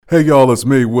Hey y'all, it's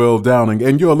me, Will Downing,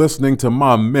 and you're listening to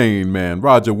my main man,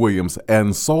 Roger Williams,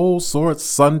 and Soulsorts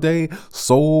Sunday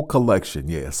Soul Collection.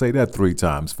 Yeah, say that 3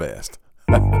 times fast.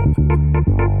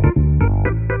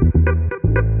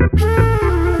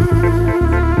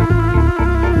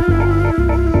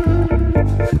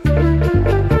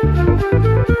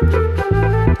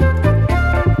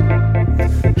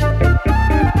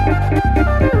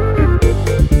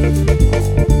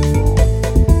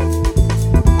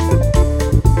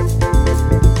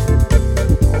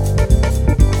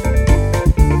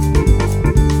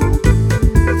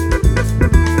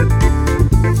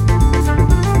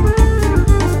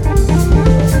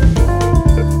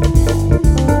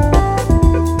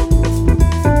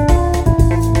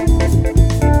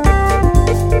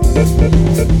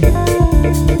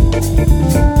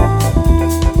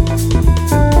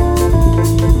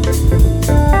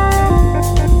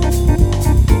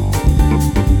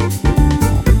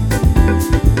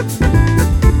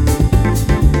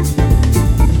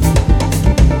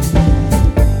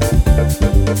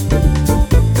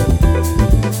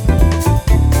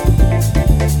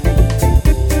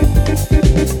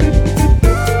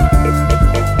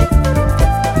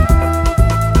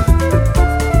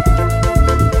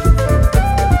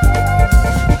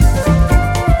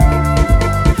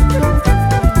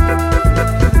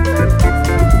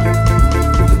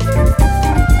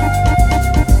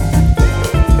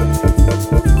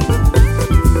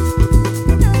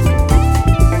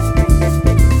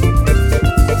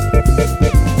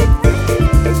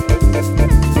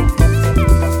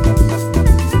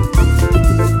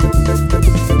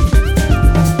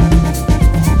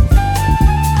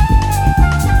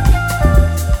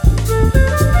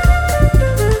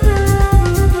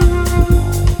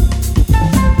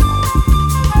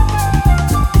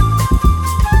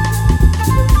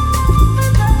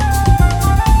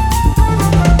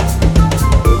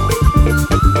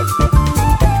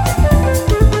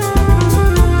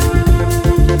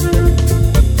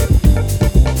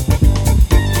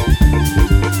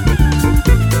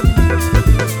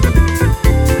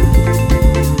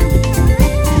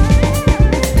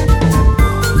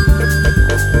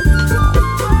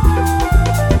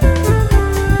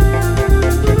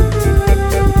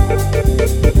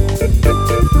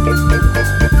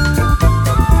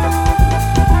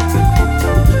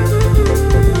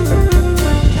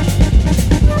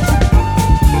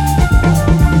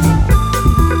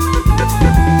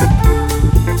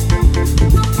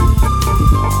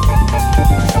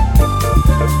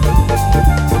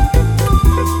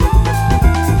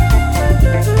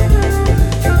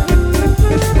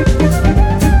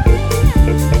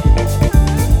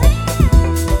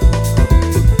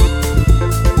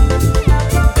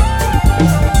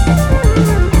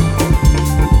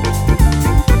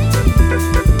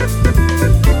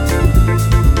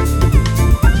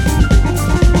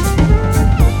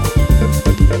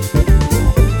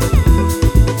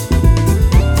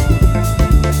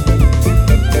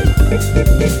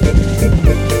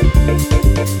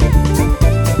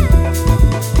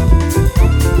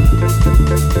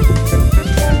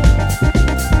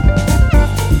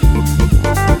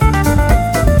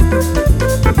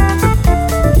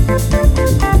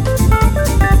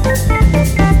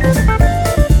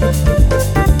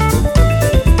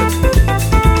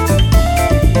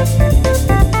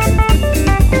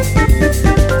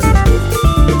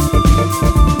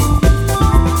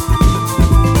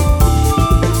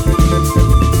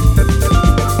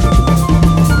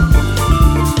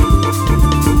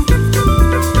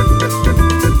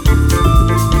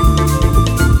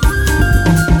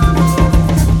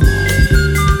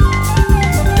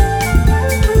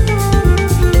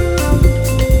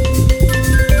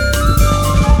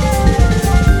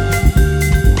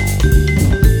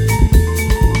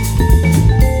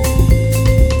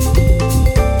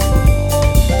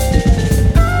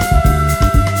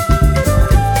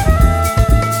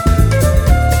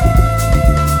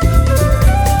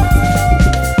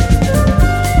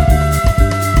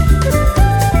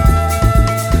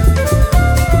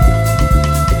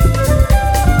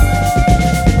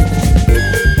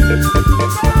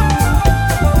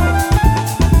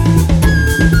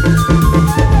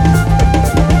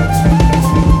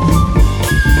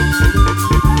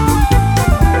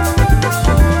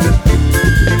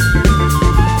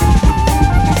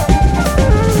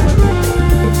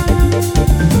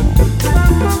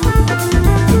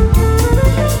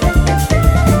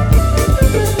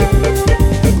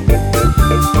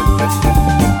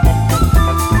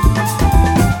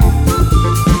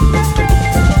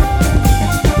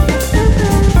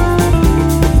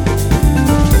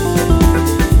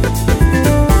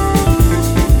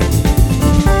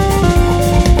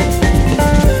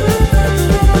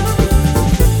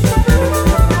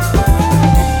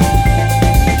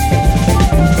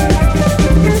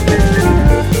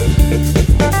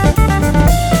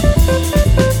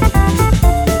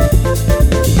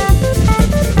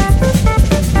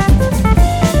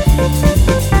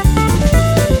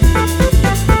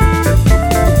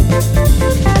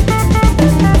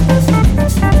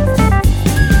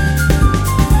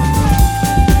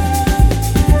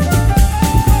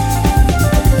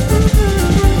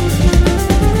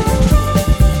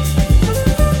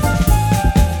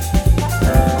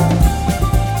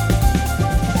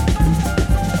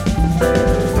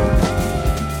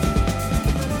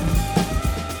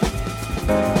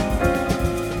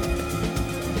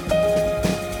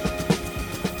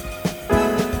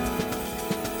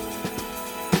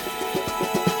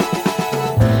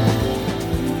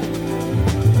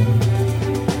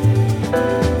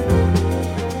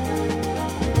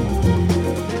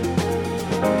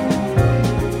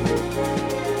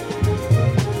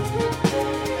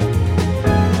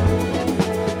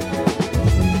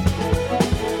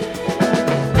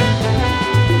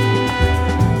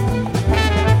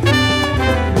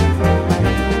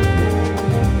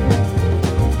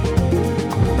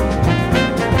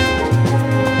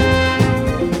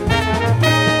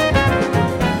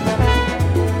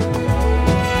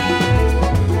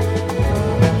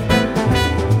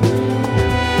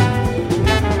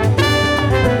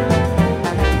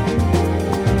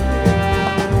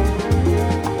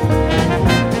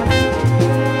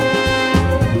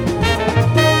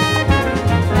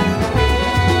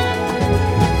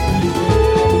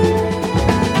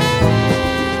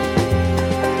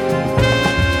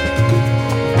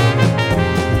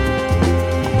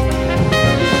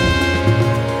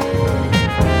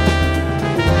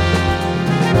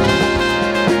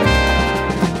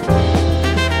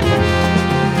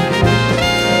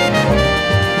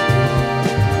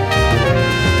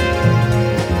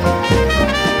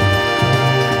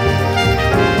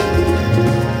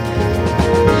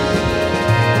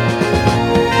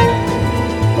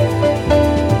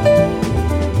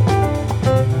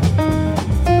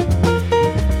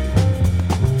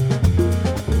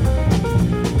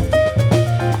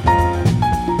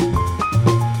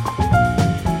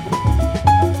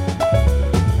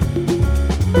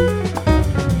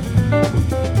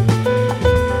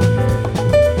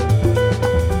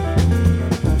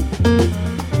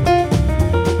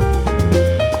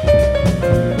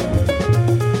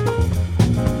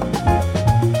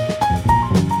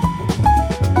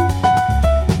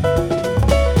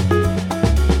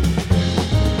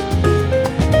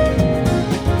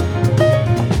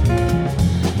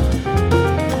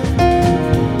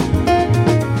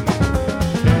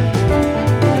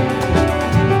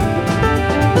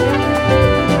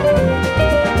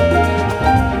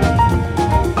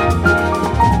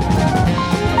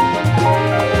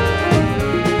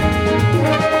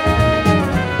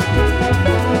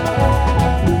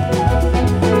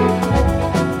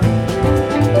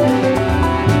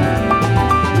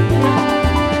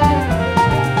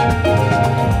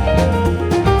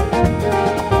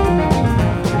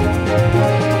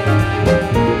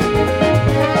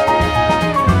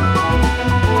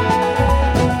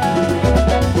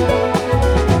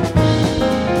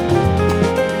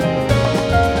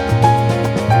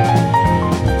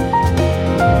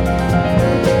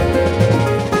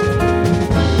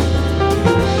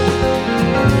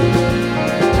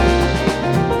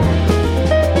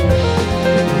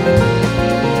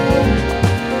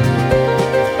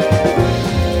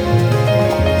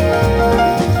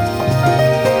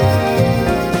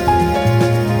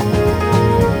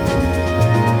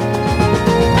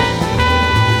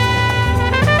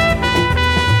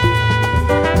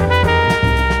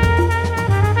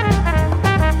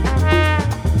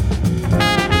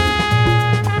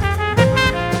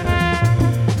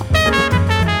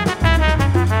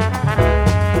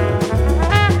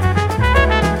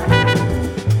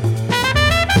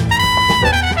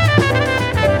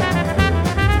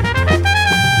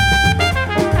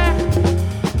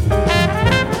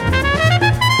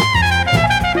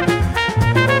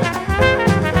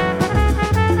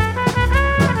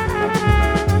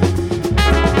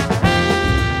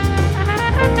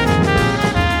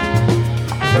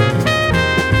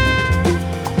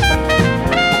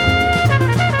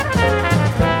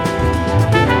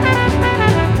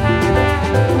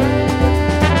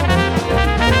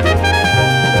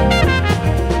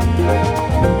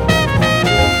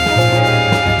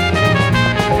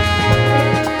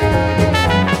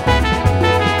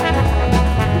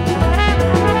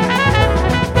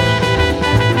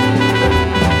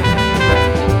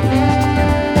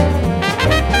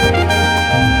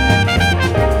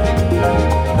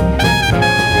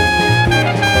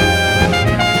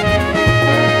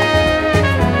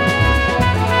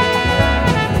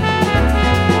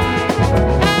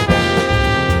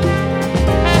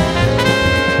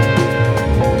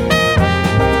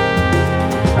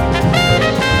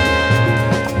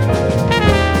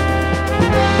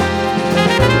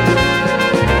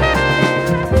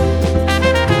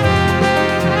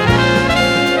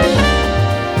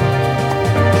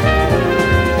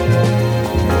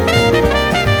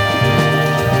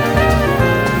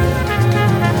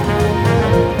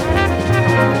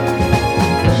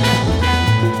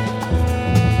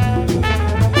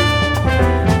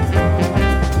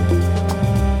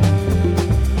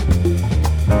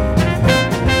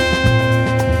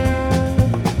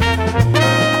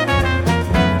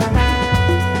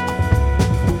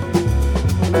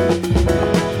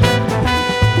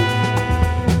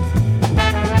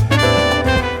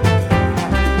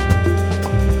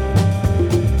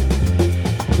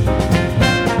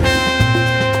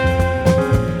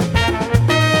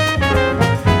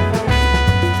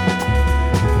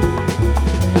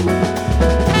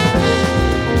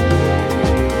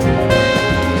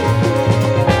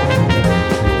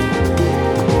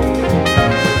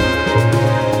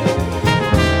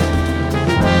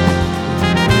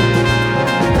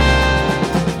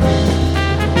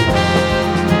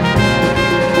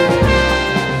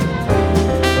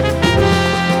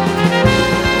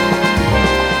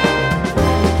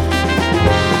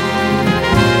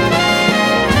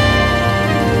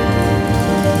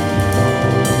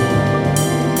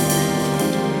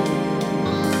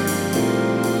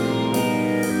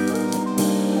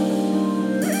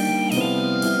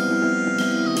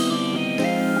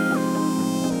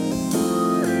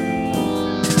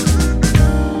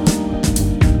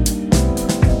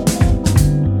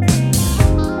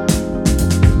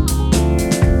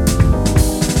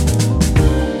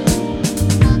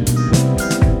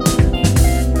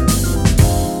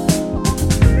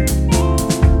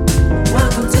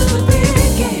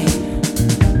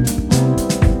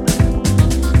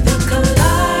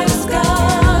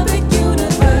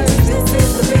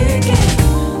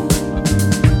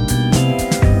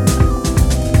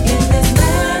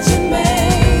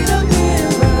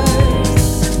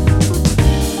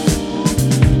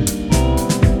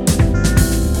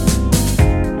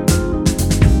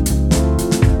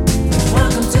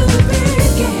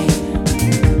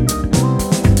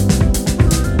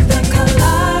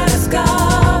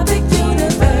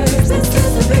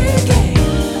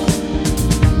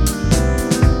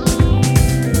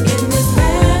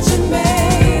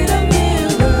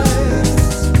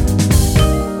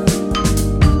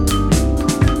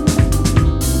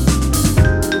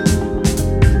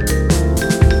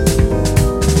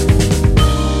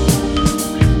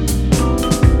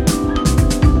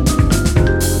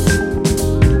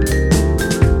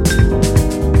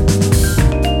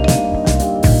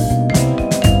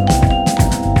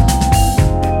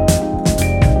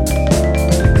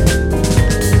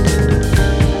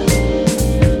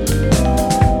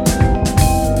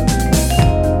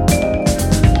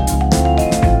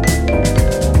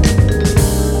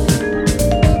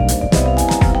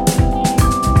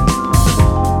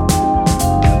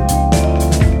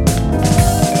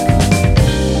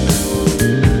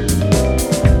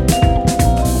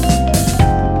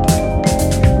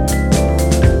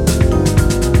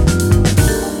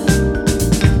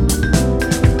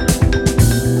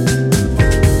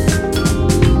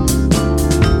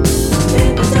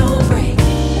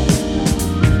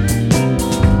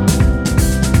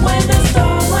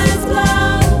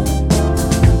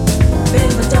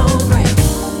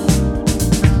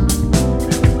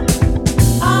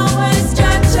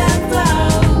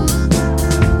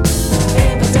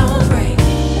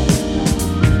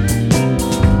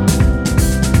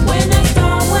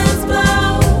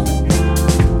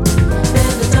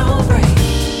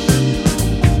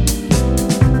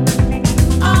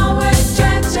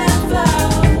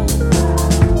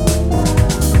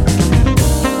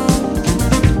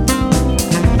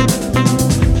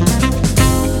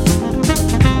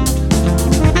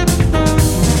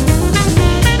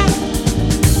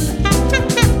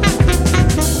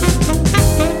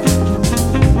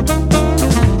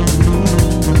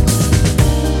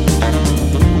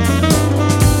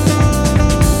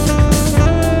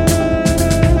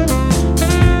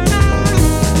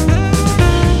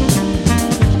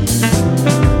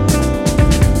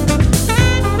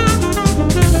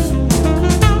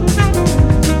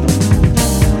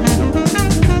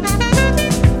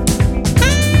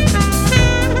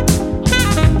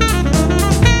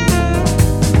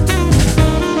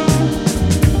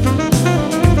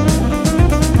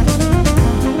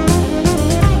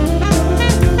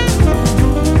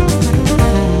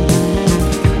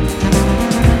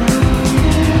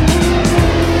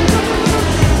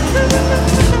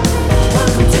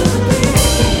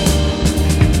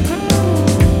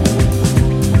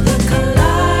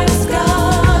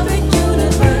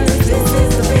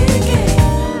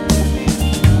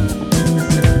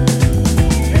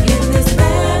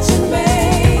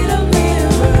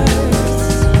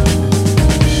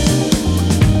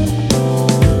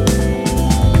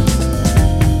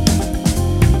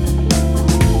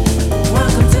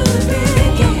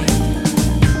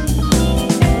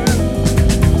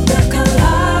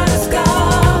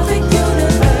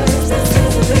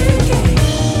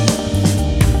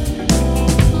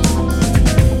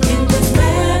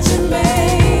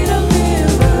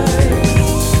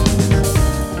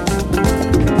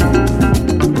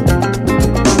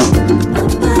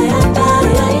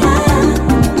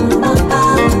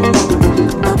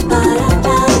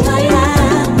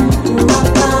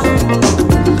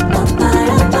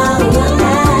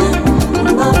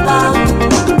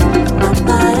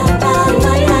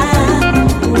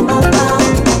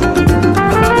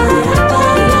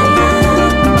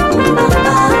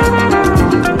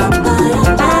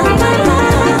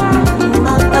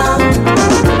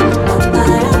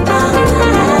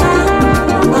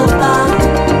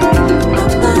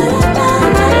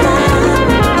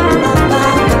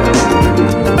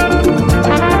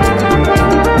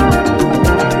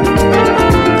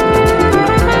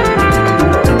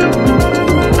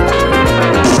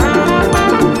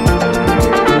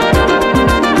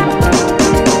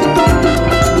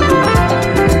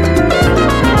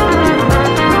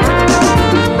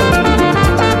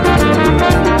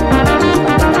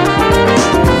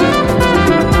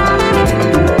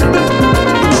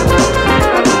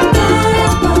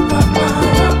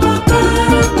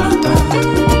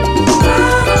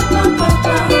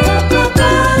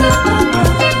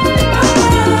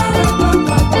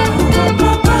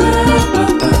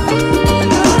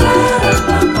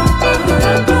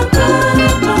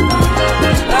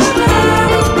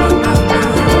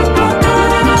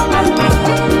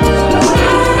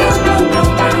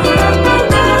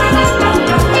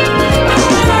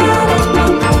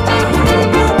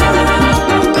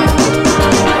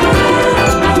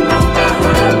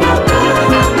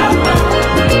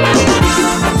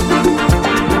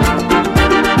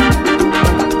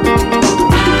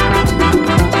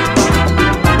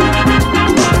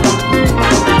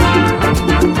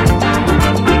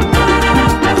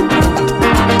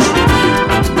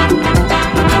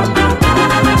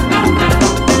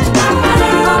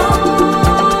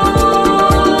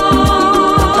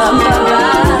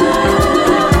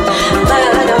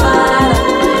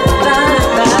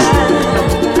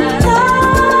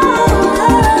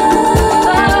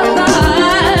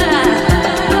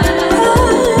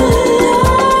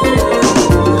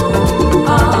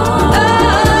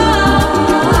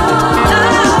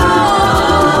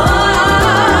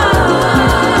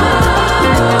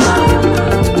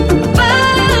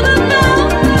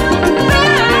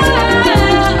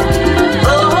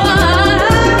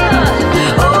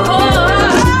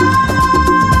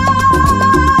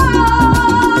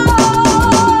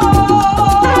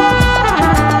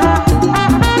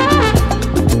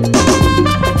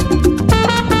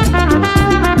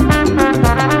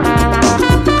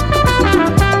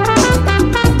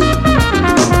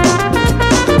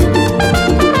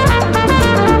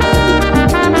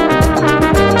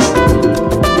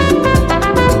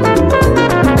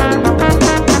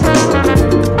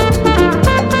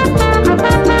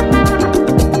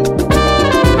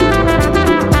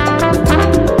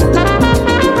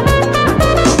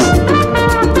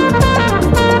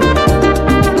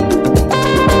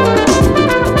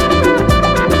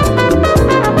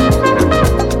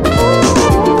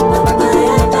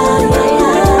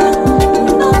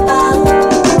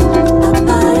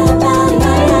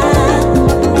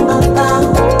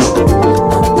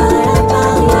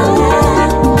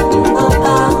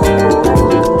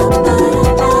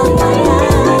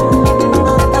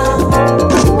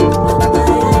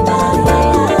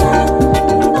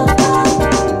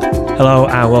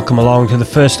 welcome along to the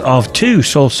first of two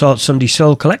Soulsorts Sunday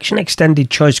Soul Collection Extended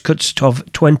Choice Cuts of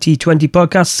 2020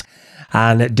 podcasts,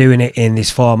 and doing it in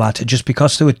this format just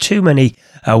because there were too many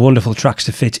wonderful tracks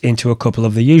to fit into a couple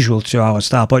of the usual 2-hour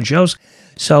Starpoint shows.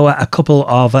 So a couple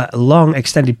of long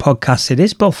extended podcasts it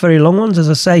is, both very long ones as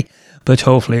I say, but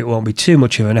hopefully it won't be too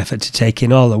much of an effort to take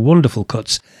in all the wonderful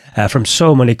cuts from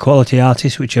so many quality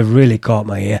artists which have really caught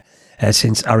my ear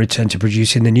since I returned to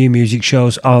producing the new music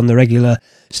shows on the regular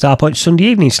Starpoint Sunday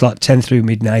evening slot, 10 through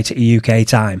midnight UK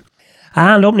time.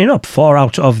 And opening up 4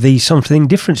 out of the Something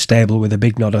Different stable with a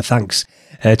big nod of thanks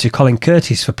to Colin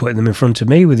Curtis for putting them in front of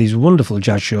me with his wonderful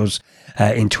jazz shows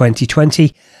in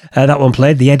 2020. That one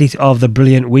played the edit of the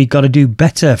brilliant We Gotta Do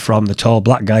Better from the Tall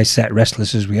Black Guy set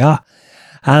Restless As We Are.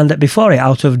 And before it,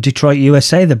 out of Detroit,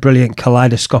 USA, the brilliant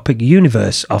Kaleidoscopic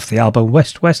Universe off the album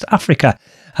West West Africa,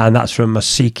 and that's from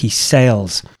Mausiki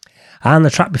Sales. And the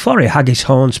track before it, Haggis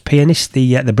Horn's Pianist,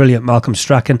 the brilliant Malcolm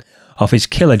Strachan off his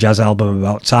killer jazz album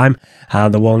About Time,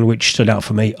 and the one which stood out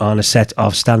for me on a set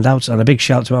of standouts. And a big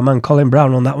shout to my man Colin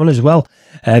Brown on that one as well,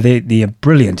 the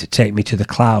brilliant Take Me to the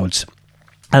Clouds.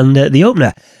 And the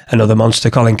opener, another monster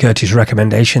Colin Curtis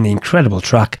recommendation, the incredible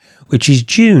track which is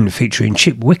Dune featuring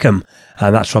Chip Wickham,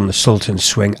 and that's from the Sultan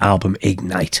Swing album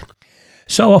Ignite.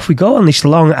 So off we go on this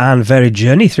long and varied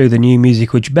journey through the new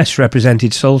music which best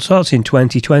represented Soulsorts in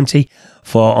 2020.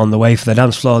 For On the Way for the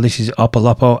Dance Floor, this is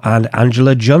Opolopo and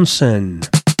Angela Johnson.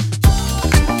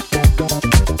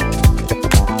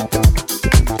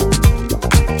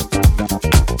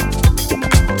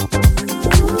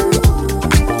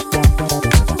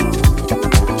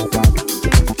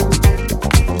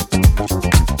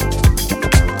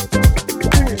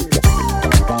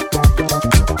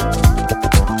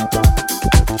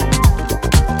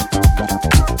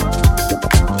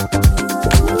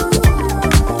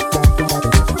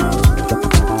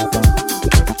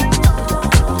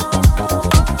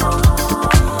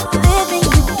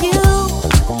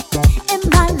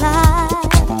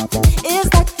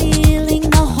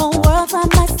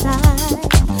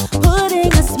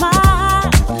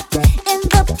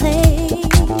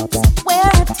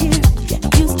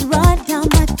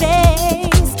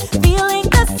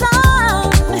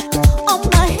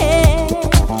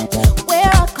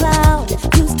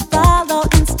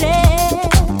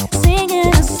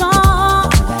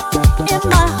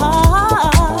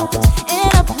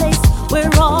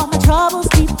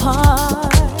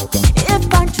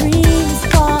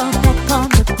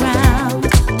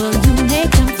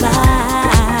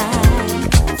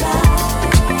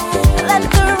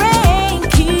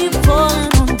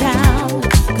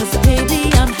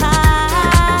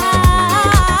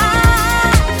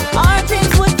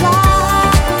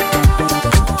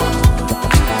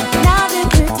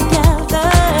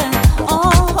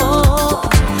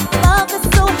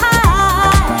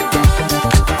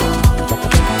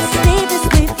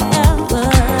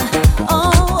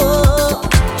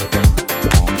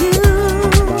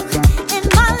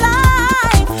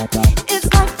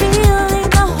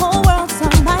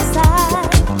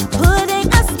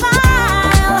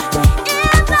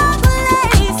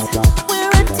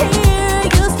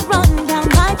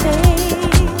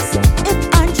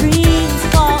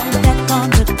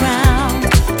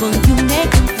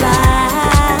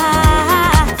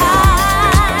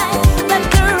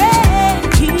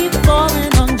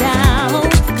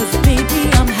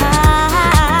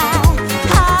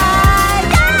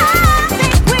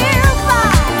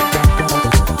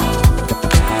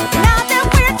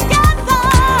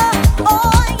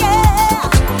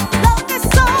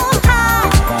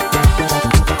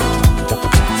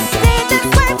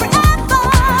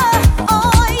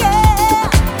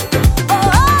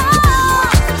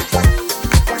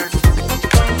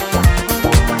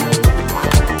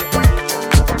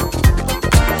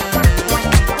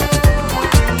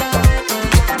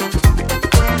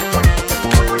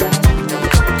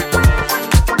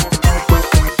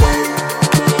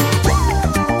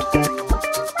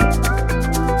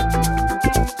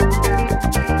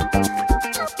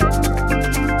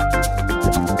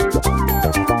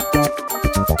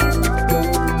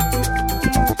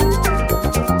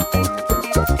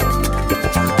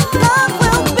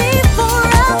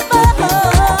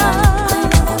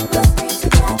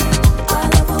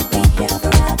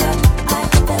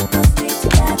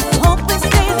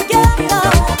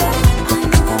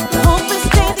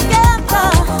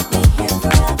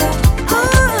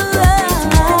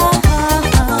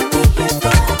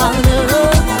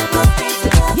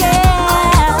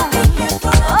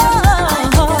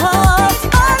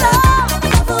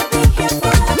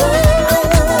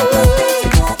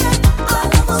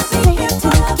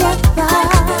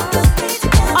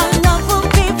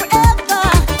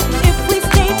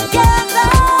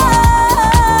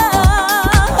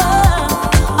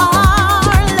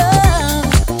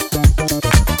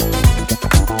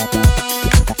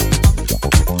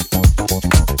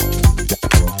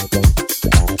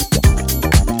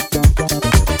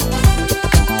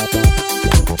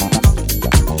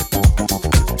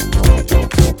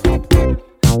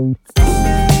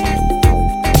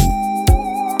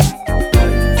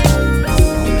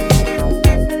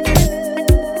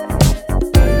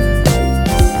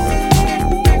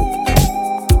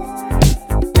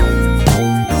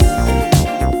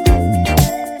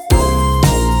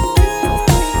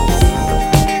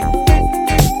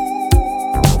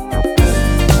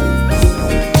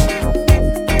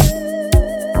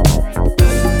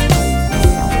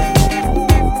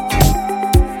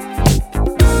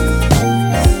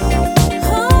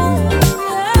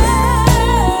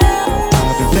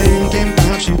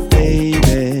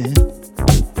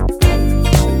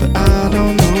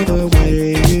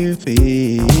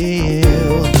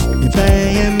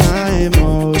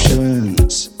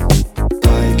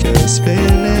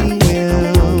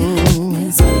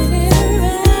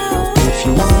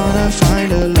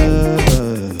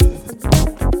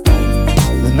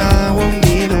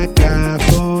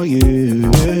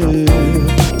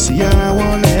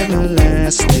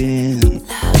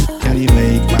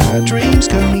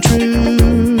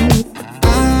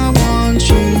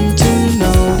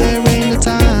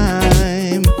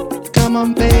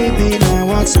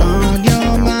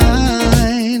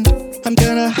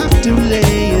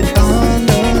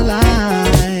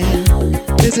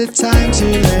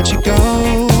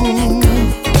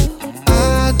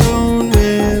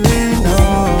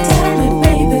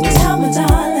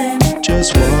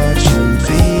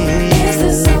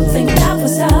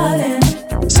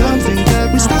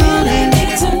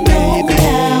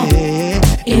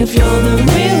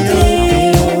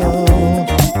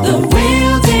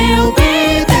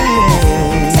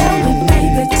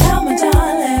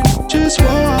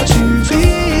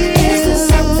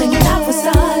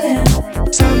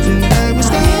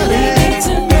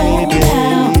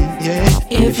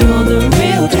 if you're the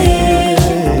real deal.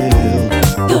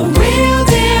 The real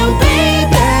deal,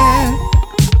 baby.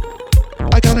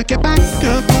 I gotta get back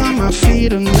up on my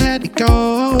feet and let it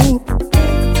go.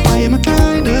 I am a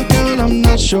kind of girl, I'm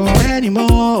not sure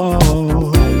anymore.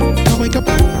 Can we go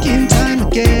back in time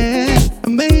again?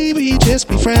 And maybe just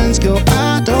be friends, girl,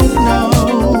 I don't know.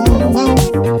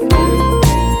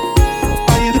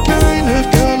 Are you the kind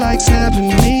of girl likes having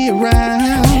me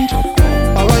around?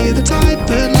 Or are you the type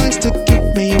that likes to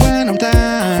kick me when I'm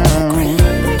down?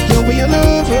 You'll be a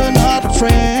lover, not a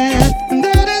friend, and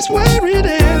that is where it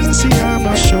ends. See, I'm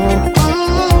not sure.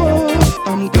 Oh,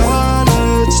 I'm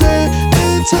gonna take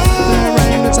the time. There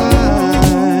ain't the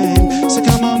time. So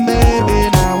come on, baby,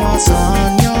 now what's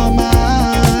on your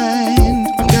mind?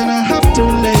 I'm gonna have to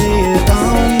lay it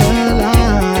on the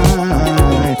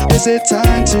line. Is it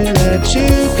time to let you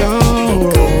go?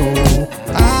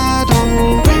 I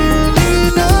don't really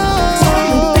know. Tell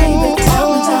me, baby, tell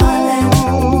me, darling.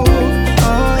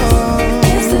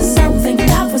 Is there something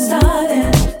that was started?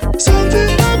 Something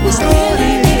that was I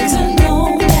really need started, to know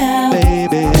now,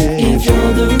 baby. if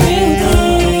you're the real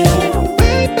deal.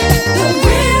 The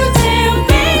real deal,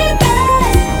 baby.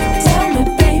 Tell me,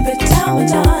 baby, tell me,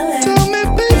 darling. Tell me,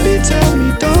 baby, tell me,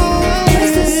 darling.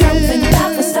 Is there something that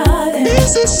was started?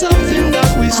 Is there something that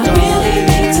we I started? really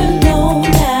need to know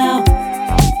now,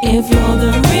 if you're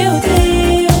the real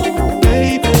deal.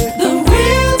 Baby. The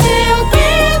real deal,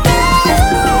 baby.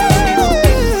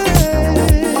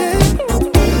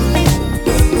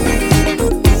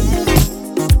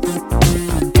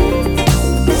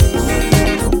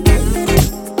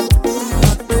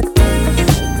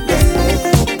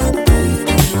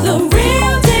 The real deal, baby. The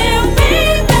real deal,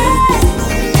 baby.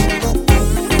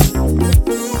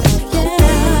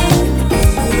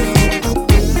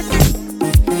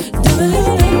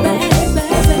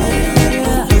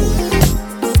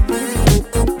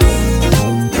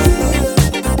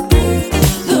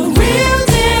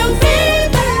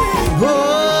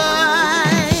 Boy,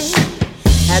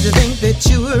 had to think that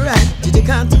you were right. Did you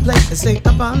contemplate and stay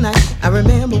up all night? I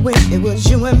remember when it was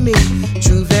you and me.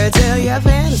 True fairy tale, yeah,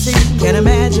 fantasy. Can't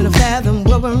imagine or fathom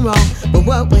what went wrong. But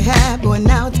what we had, boy,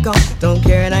 now it's gone. Don't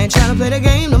care and I ain't trying to play the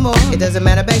game no more. It doesn't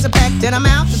matter, bags are packed and I'm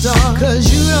out the door.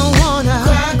 Cause you don't wanna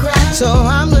cry. So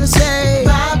I'm gonna say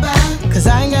bye-bye. Cause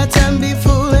I ain't got time to be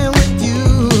fooling with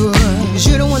you. Cause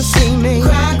you don't wanna see me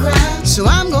cry. So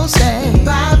I'm gonna say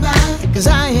bye-bye. Cause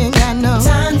I ain't got no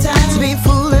time to be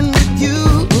fooling with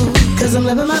you. Cause I'm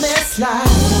living my best life.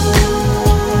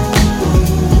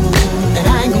 And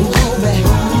I ain't gonna go back.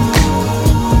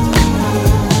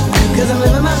 Cause I'm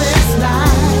living my best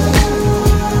life.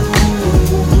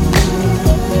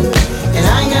 And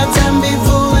I ain't got time to be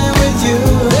fooling with you.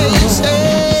 They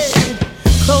say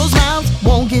closed mouths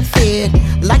won't get fed.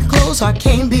 Like a closed heart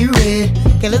can't be read.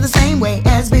 Can't live the same way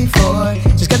as before.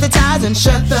 Just cut the ties and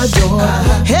shut the door.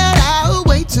 Held out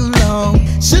way too long.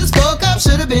 Should've spoke up,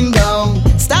 should've been gone.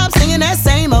 Stop singing that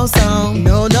same old song.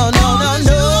 No, no, no, no,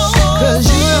 no. Cause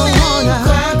you don't wanna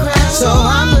cry. So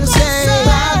I'm gonna say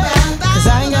bye-bye. Cause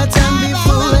I ain't got time to be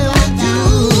fooling with you.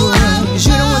 Cause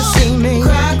you don't wanna see me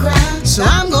cry. So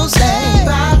I'm gonna say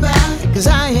bye-bye. Cause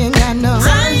I ain't got no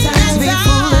time to be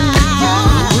fooling with you.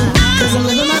 Cause I'm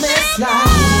living my best life.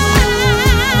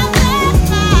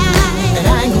 And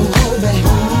I ain't gonna go back.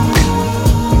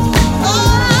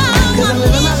 Cause I'm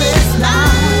living my best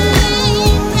life.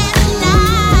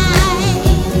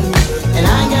 And I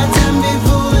ain't got time to be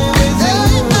fooling with you.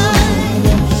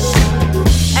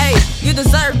 Hey, you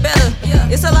deserve better.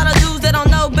 It's a lot of dudes that don't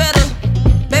know better.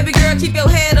 Baby girl, keep your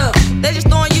head up. They just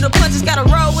throwing you the punches, gotta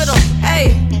roll with them.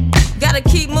 Hey, gotta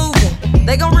keep moving.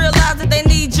 They gon' realize that they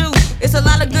need you. It's a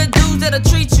lot of good dudes that'll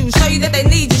treat you, show you that they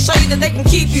need you, show you that they can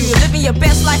keep you. You're living your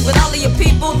best life with all of your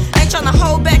people. Ain't tryna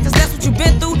hold back, cause that's what you've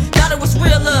been through. Thought it was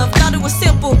real love, thought it was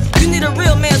simple. You need a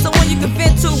real man, someone you can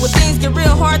vent to. When things get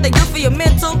real hard, they good for your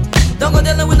mental. Don't go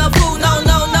dealing with no fool, no,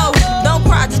 no, no. Don't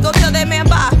cry, just go tell that man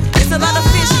bye. It's a lot of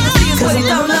fish in the sea, is what he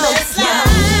don't know. Yeah.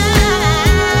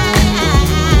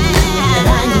 And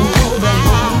I ain't gonna go back.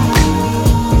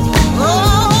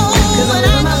 Cause I'm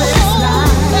living my best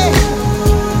life.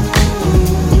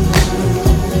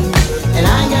 And I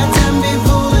ain't got time to be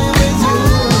fooling with you.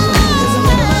 Cause I'm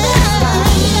living my best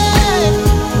life.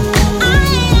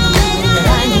 And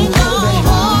I ain't gonna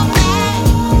go back.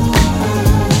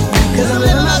 Cause I'm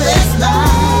living my best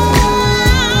life.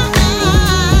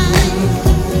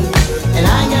 And I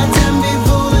ain't got time to be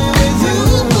fooling with you.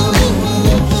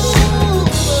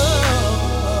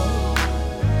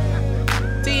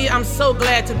 Dee, I'm so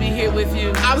glad to be here with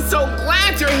you. I'm so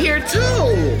glad you're here too.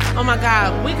 Oh my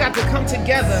God, we got to come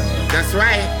together. That's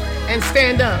right. and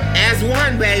stand up. As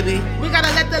one, baby. We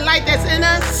gotta let the light that's in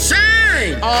us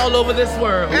Shine! all over this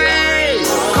world. Hey!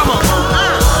 Come on.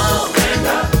 Stand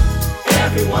up,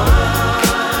 everyone.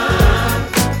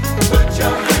 Put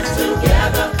your hands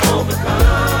together, overcome.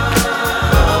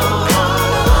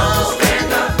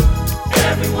 Stand up,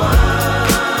 everyone.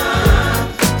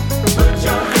 Put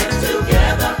your hands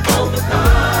together,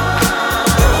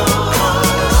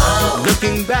 overcome.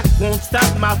 Looking back won't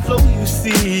stop my flow, you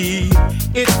see.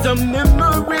 It's a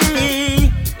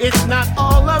memory, it's not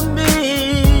all of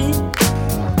me.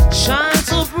 Shine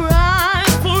so bright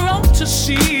for all to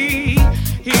see.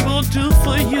 He will do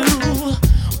for you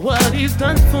what he's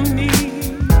done for me.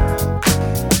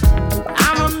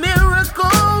 I'm a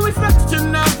miracle,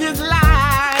 reflection of his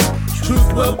light.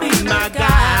 Truth will be my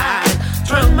guide,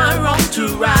 turn my wrong to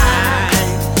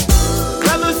right.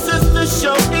 Brothers, sisters,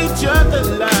 show each other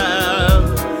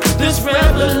love. This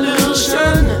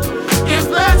revolution is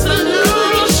the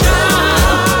solution.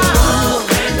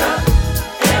 Stand up,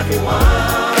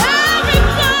 everyone.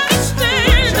 Everybody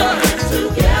stand up. Hands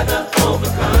together,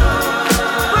 overcome.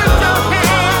 Put your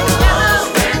hands together.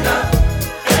 Stand up,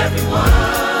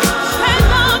 everyone.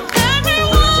 Stand up,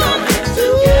 everyone. Hands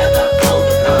together,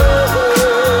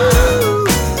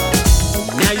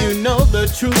 overcome. Now you know the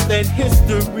truth and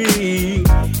history.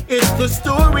 It's the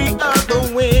story of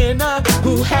the winner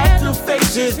who had to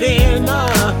face his inner.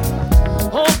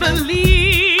 Oh,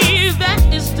 believe that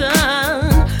it's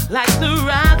done like the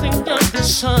rising of the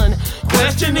sun.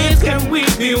 Question is, can we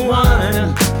be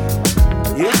one?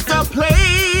 It's a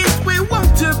place we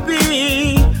want to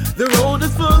be. The road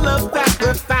is full of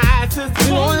sacrifices.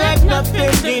 We won't let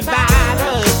nothing divide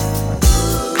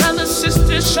us. Brothers,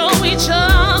 sisters, show each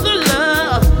other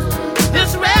love.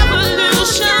 This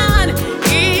revolution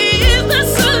is the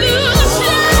solution.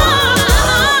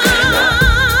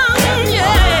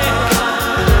 Yeah.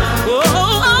 Oh,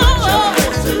 oh, oh.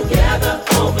 Together,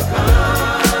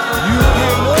 overcome. You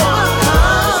can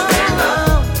overcome. Stand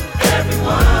up,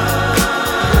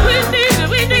 everyone. We need it,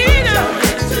 we need it.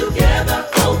 Hands together,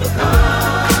 overcome.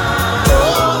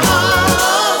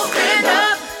 Stand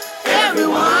up,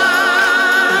 everyone.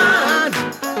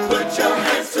 Put your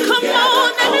hands together. Come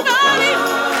on, everybody.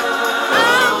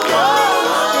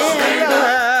 Stand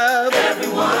up,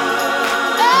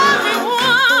 everyone.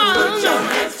 Everyone. Put your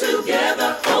hands together,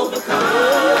 overcome.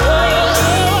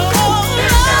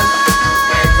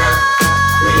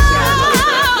 We shall overcome.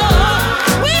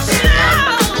 We shall.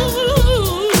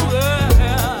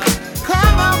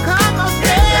 Come on,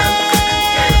 Stand up,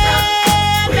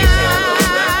 we shall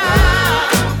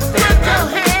overcome. put your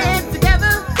hands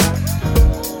together.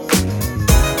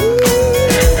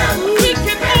 We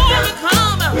can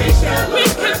overcome. We shall We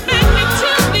can make it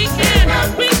to the end.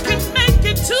 We can make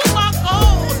it to our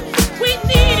goals. We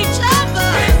need each other.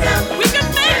 We can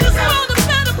make this world a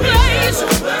better place. We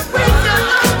can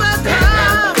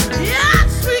overcome.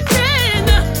 Yes, we can.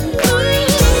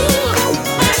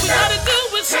 All we gotta do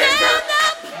is stand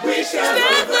up. We shall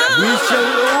Stand overcome. up. We shall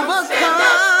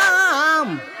overcome.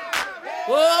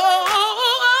 Oh,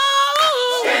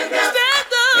 stand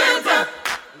up.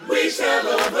 We shall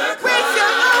overcome.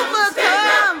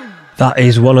 That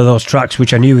is one of those tracks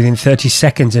which I knew within 30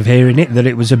 seconds of hearing it that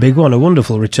it was a big one, a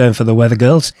wonderful return for the Weather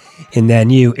Girls in their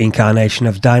new incarnation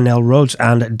of Dynel Rhodes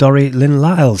and Dory Lynn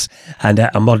Lyles, and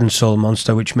a modern soul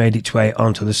monster which made its way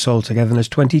onto the Soul Togetherness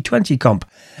 2020 comp,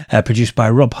 produced by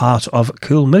Rob Hardt of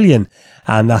Cool Million,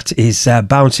 and that is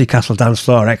Bouncy Castle Dance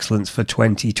Floor Excellence for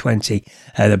 2020,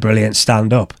 the brilliant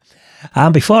stand-up.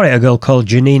 And before it, a girl called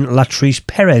Genine LaTrice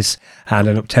Perez and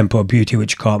an up-tempo beauty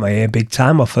which caught my ear big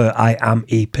time off her I Am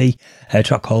EP, a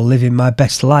track called Living My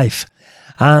Best Life.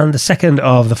 And the second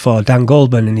of the four, Dan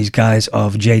Goldman in his guise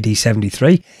of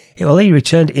JD73, he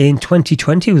returned in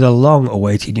 2020 with a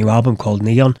long-awaited new album called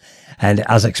Neon, and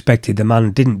as expected the man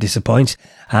didn't disappoint,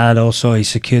 and also he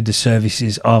secured the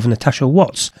services of Natasha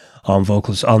Watts on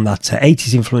vocals on that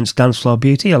 80s influenced dance floor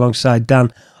beauty alongside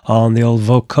Dan on the old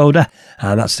vocoder,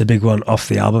 and that's the big one off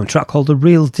the album, a track called The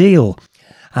Real Deal.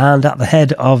 And at the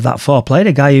head of that four-played,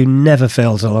 a guy who never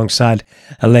fails alongside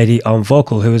a lady on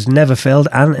vocal who has never failed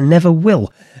and never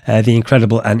will, the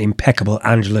incredible and impeccable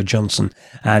Angela Johnson,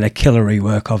 and a killer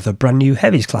rework of the brand new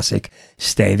Heavies classic,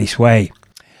 Stay This Way.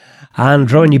 And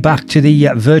drawing you back to the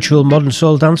virtual modern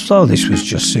soul dance floor, this was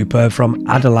just superb from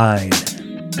Adeline.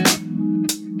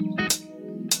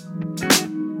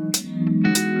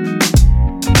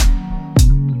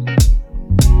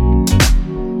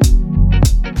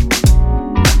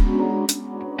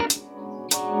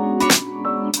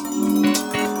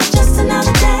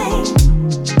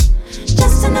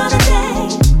 Just another day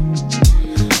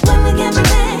when we can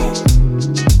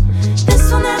pretend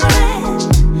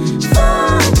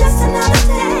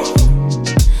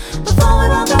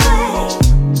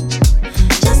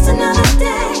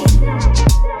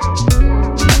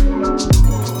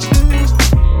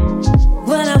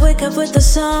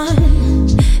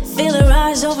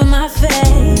over my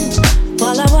face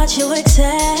while I watch you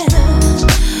exhale,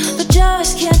 but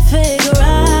just can't figure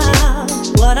out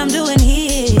what I'm doing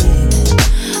here,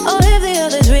 or if the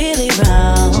other's really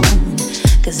round,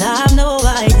 'cause I have no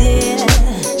idea.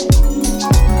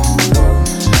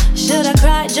 Should I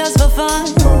cry just for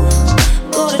fun?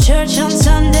 Go to church on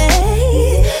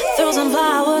Sunday, throw some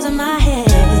flowers in my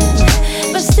head,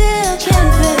 but still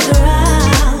can't figure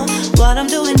out what I'm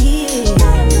doing here,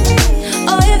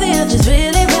 or if the other's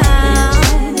really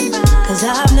round, 'cause I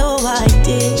have no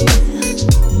idea.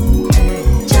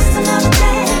 Just another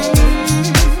day,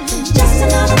 just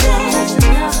another day,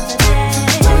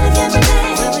 when we can't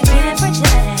pretend,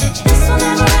 this will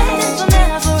never end,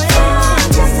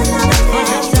 this will never end.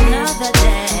 Just another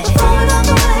day, before we walk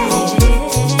away.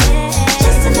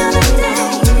 Just another day.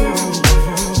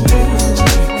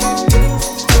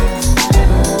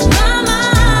 My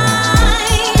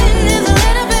mind is a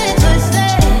little bit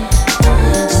twisted.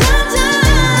 Sometimes I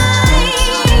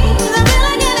feel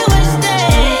like getting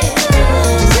wasted.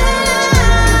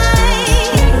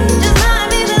 Tonight, just might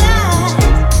be the last.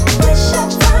 Wish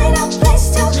I'd find a place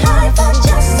to hide for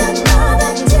just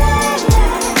another day.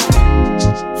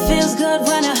 Feels good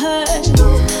when it hurts.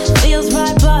 Feels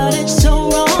right, but it's so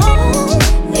wrong.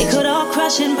 It could all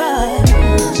crash and burn,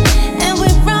 and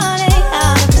we're running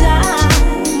out of time.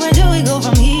 Where do we go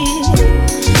from here?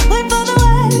 Wait for the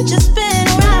world to spin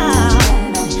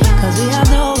around, 'cause we have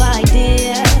no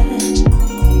idea.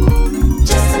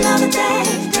 Just another day,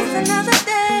 just another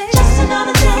day, just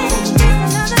another day, just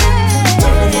another day.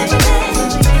 Every day,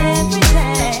 every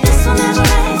day, this will never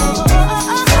end.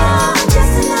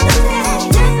 Just another day,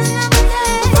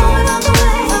 before we walk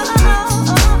away.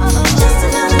 Just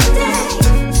another day.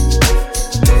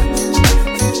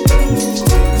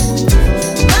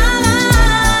 My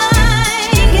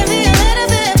life can be a little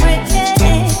bit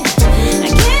breaking. I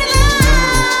can't lie,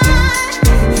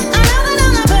 I know that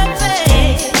I'm not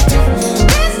perfect.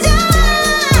 This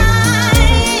time,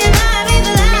 it might be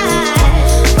the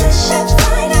last. Wish I'd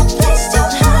find a place to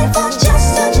hide for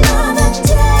just another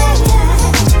day.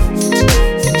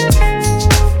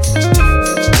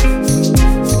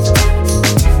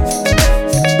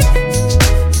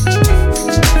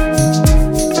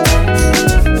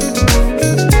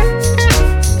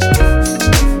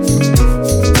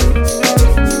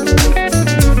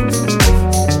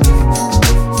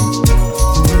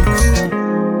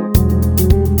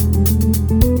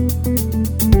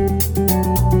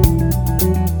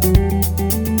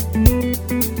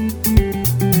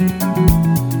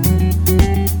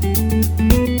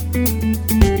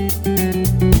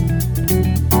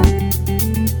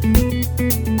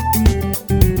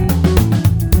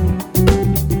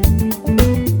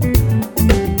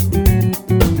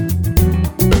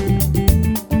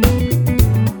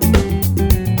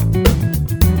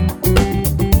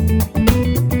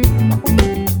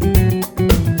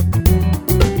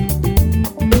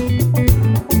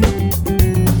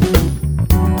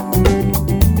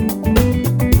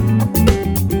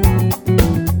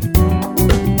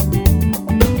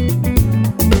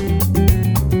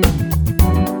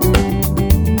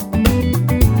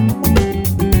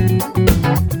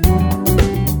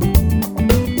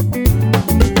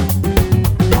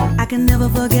 I can never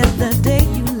forget the day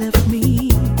you left me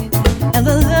and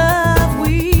the love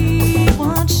we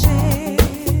once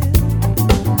shared.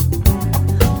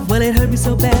 Well, it hurt me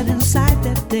so bad inside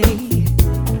that day.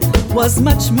 Was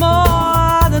much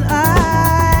more than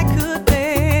I could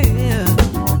bear.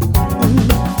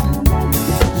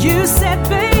 You said,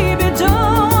 baby,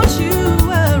 don't you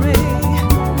worry.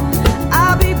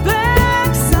 I'll be back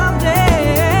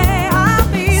someday. I'll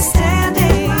be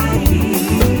standing right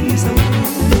here, so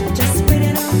just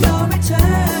waiting on your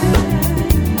return.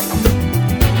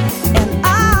 And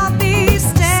I'll be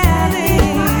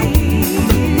standing right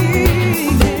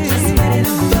here, just waiting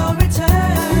on your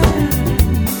return.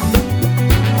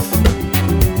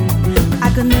 I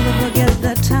could never forget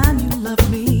the time you loved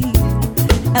me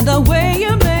and the way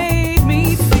you made me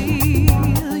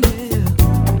feel, yeah.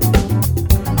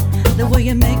 The way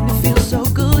you make me feel so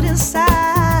good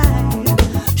inside.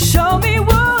 Show me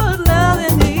what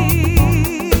loving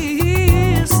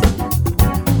is.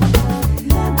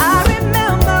 I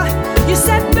remember you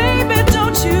said, baby,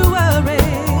 don't you worry.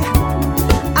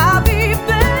 I'll be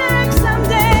back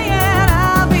someday and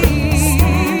I'll be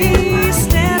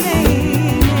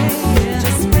standing,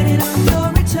 just waiting on your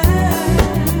return.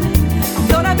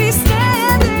 Gonna be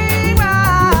standing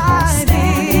right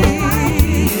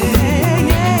here,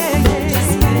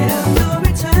 just waiting on your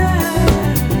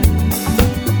return.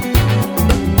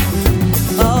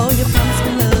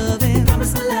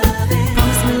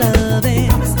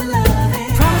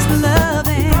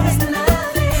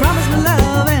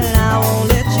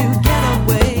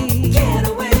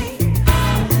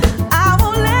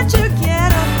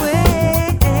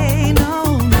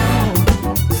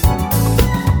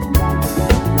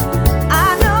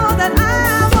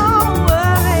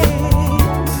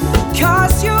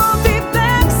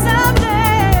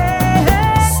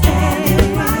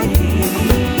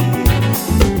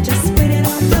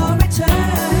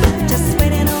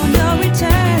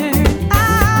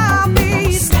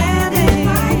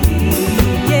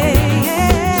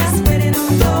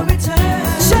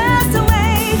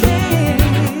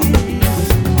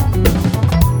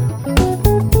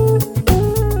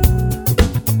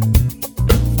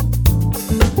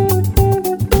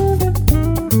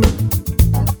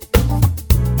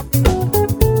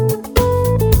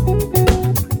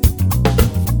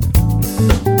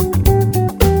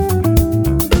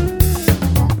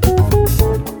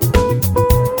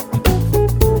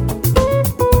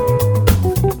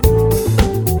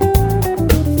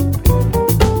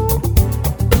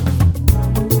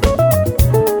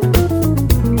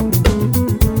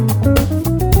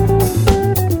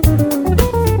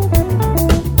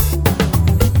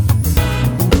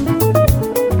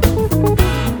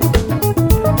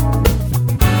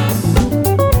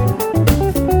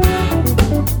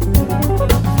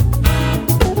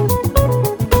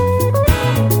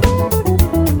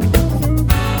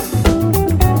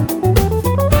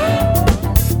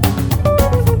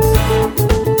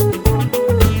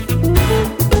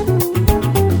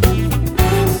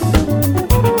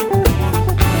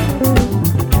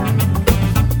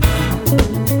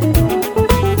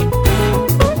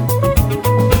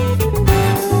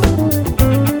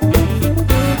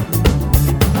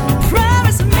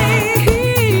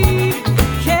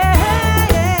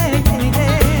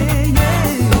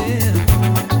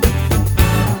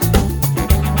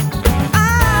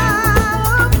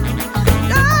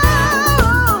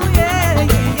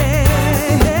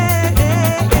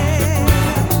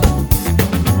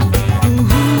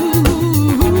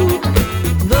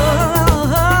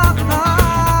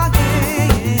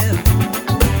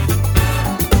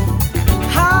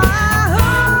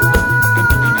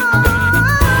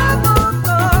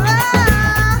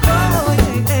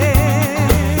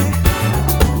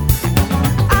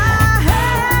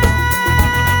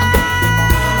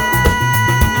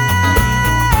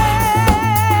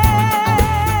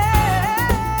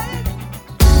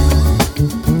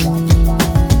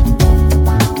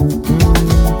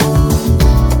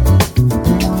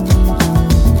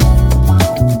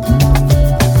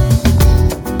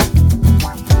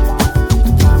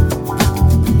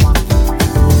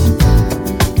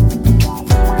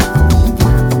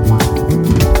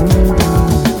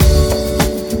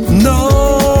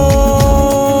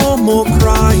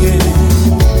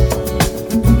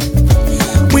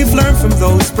 from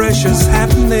those precious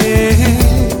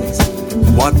happenings.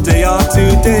 What they are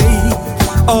today,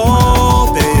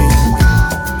 all day,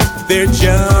 they're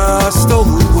just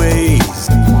old ways.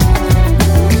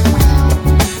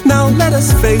 Now let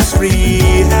us face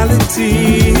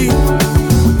reality.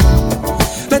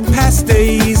 Let past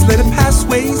days, let past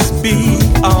ways be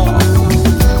all.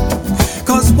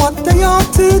 Cause what they are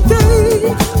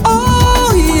today,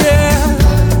 oh yeah,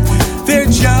 they're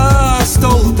just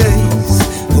old days.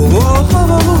 Oh,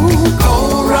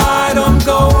 go right on,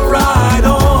 go right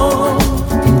on.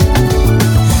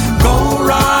 Go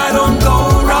right on, go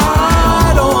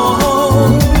right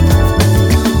on.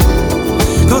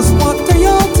 Cause what they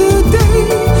are today,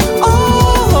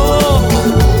 oh,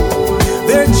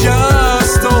 they're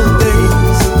just old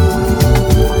days.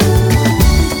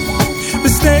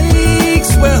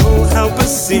 Mistakes will help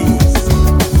us see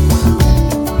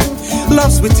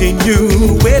love's within you,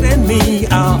 within me,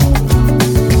 oh.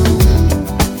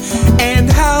 And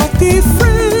how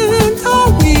different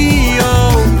are we,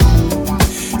 oh,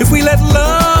 if we let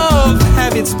love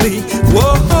have its plea.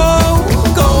 Whoa,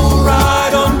 go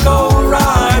right on, go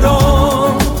right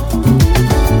on.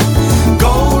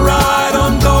 Go right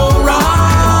on, go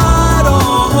right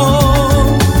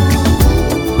on.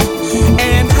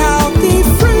 And how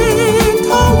different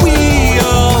are we,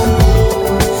 oh,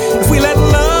 if we let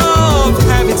love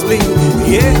have its plea.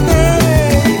 Yeah.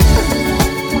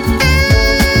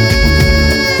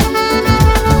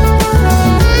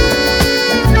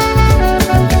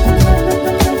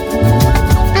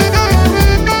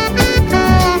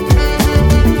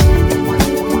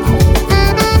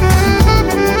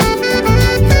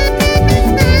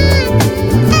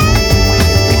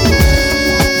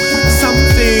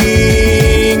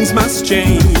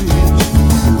 Change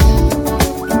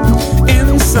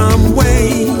in some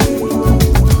way,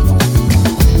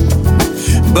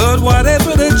 but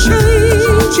whatever the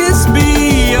changes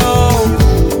be,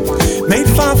 oh, made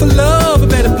far for love a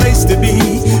better place to be.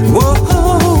 Whoa,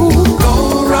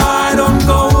 go right on,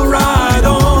 go right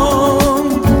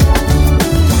on.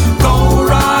 Go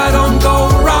right on, go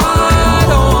right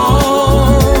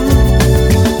on.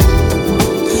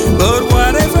 But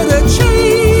whatever the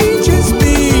changes be,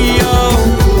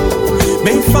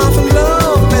 made far for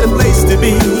love, better place to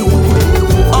be.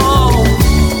 Oh.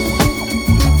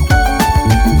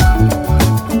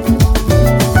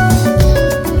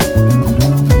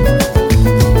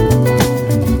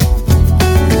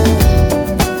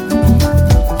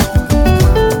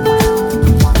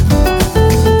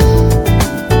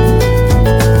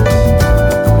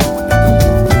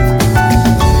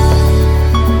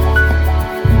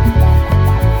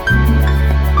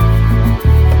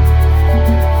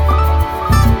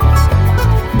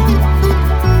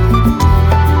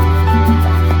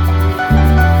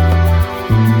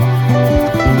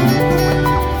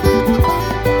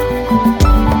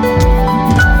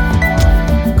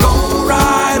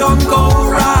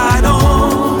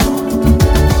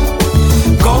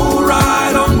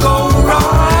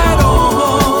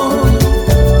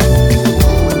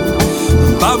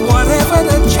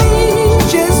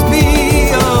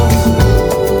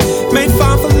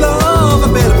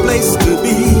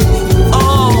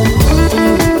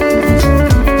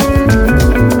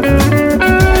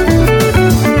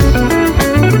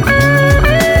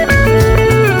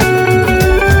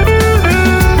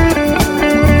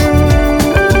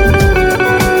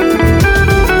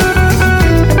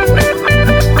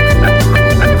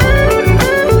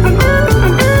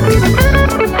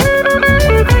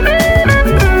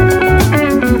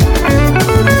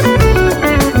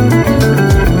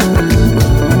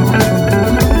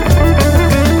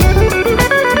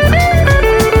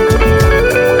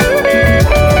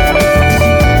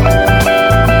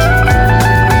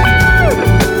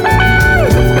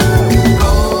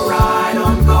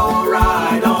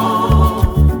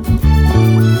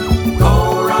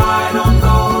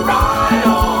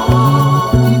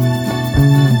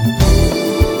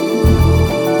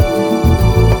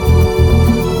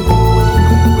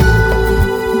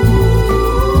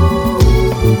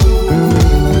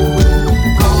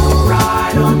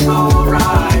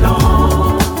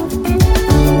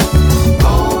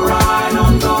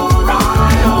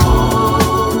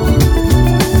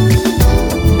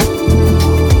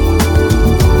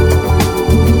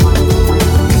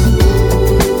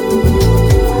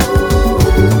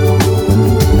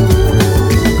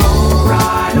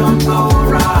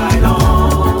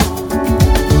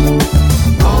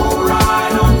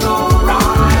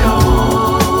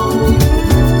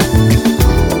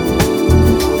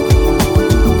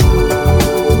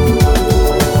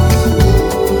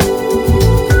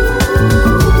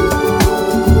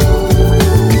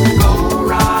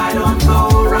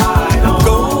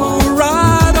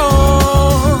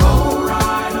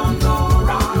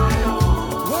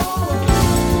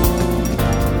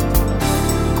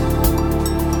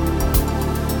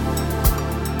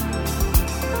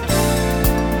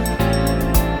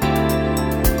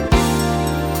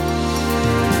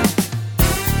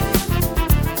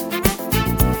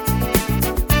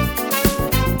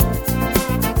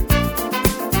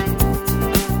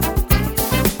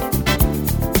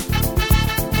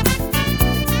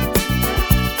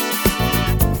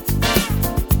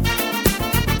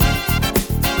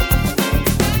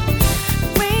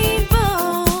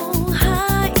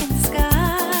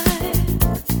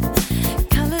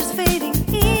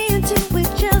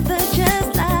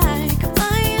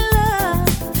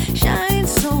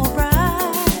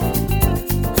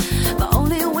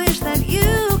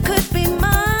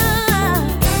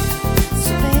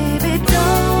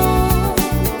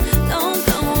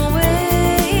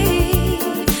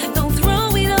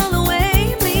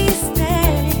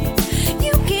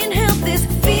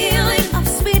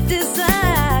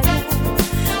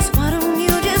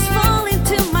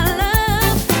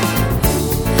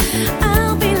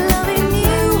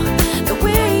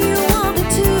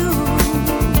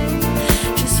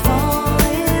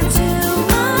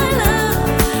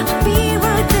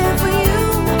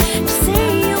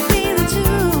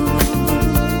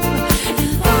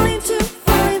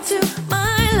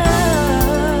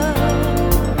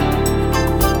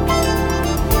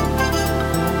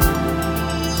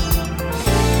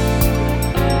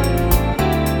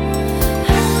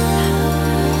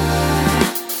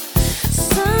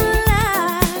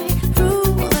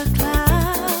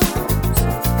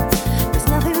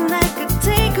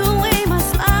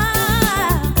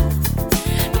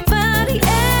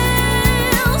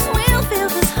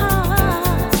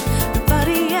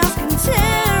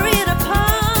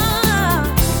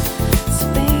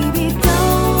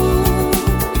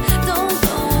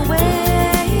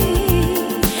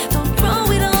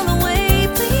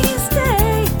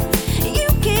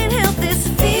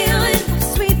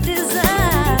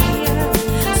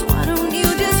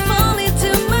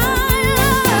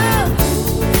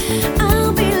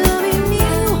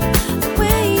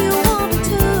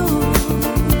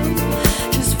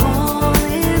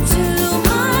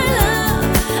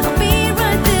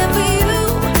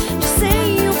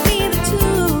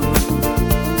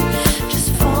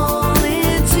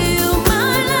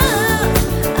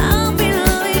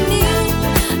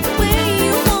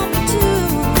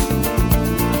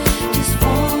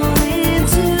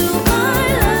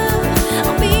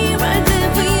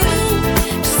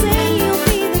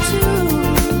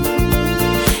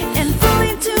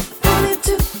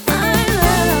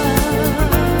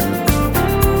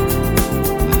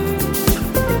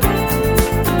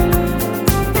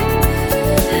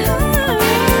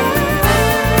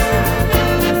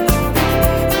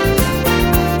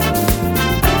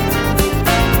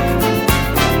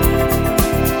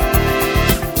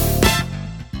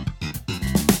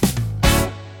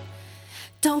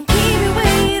 Don't keep me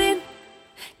waiting,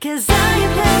 'cause I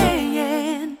ain't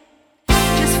playing.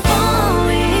 Just fall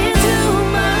into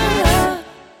my love.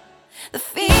 The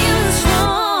feeling's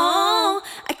strong,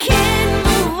 I can't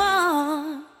move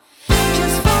on.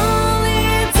 Just fall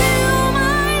into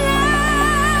my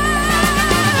love.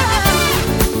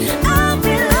 I'll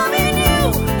be loving you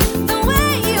the way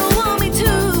you want me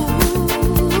to.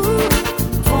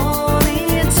 Fall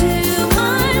into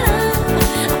my love.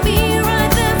 I'll be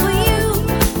right there for you,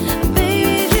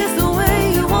 baby, just the way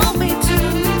you want me to.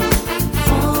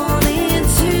 Fall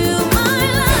into my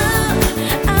love.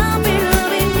 I'll be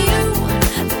loving you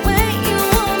the way you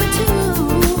want me to.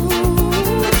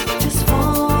 Just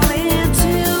fall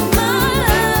into my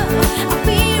love. I'll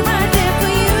be right there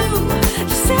for you.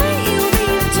 Just say you'll be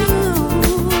there too.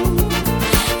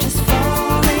 Just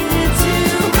fall into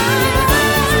my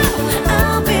love.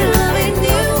 I'll be loving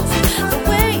you the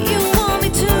way you want me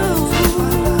to.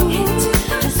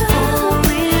 Just fall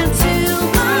into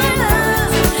my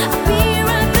love. I'll be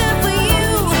right there for you.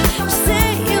 Just say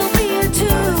you'll be there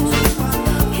too.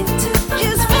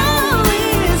 Just fall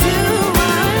into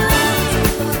my love.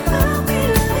 I'll be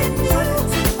loving you.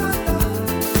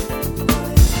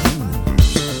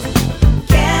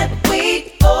 Can't wait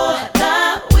for the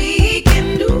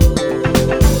weekend.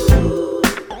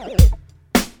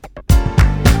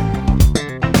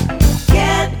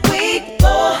 Can't wait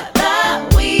for the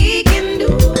weekend.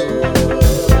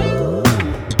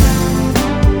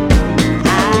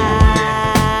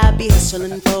 I be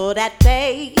hustling for that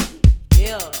pay.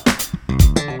 Yeah.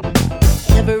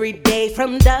 Every day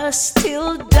from dusk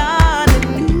till dawn.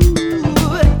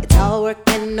 Ooh, it's all work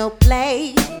and no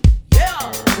play.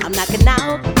 I'm knocking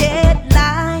out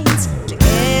deadlines to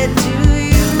get to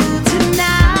you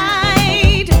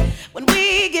tonight. When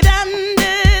we get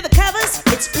under the covers,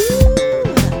 it's ooh,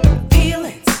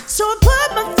 feelings. So I put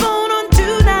my phone on do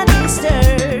not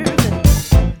disturb.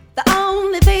 The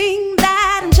only thing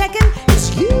that I'm checking is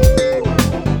you.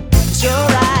 'Cause you're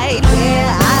right where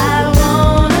I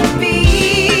wanna be.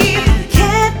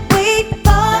 Can't wait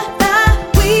for the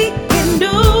weekend.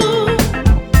 Ooh.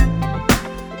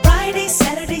 Friday,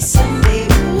 Saturday, Sunday,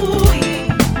 ooh,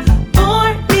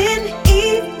 morning,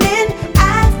 evening,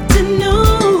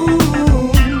 afternoon.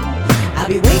 I'll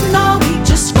be waiting all week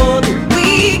just for the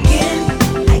weekend.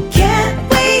 I can't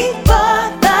wait for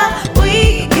the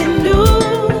weekend.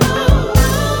 Ooh.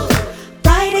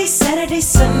 Friday, Saturday,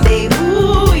 Sunday,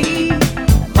 ooh,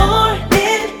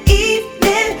 morning,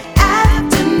 evening,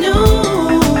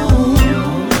 afternoon.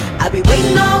 I'll be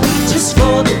waiting all week just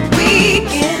for the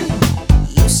weekend.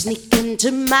 You sneak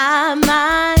into my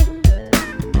mind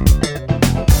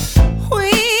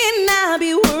when I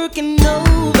be working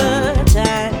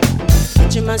overtime.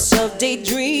 Picture myself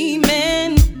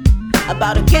daydreaming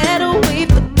about a getaway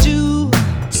for two,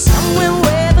 somewhere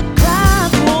where the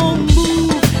clouds won't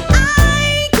move.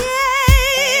 I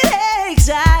get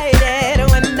excited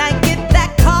when I get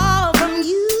that call from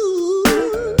you.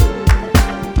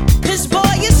 'Cause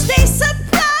boy, you stay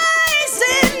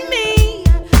surprising me.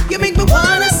 You make me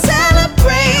wanna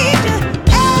celebrate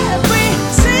every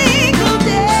single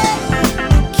day.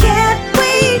 Can't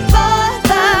wait for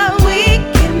the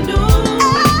weekend. Ooh.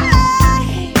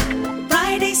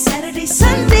 Friday, Saturday,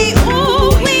 Sunday,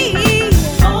 ooh,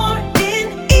 morning,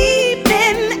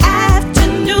 evening,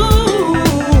 afternoon.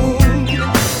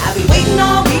 I'll be waiting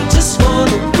all week just for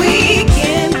the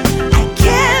weekend. I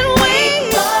can't wait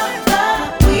for the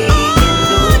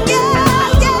weekend.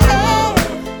 Yeah, yeah.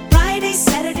 Friday,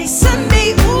 Saturday, Sunday,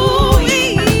 ooh,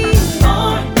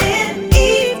 morning,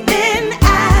 evening,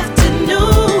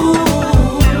 afternoon.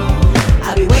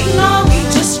 I'll be waiting all week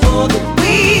just for the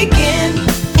weekend.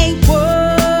 Ain't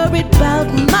worried about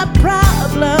my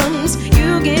problems. You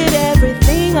get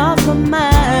everything off my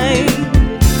mind.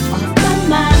 Off my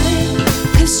mind.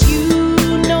 'Cause you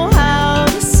know how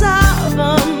to solve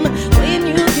 'em when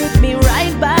you get me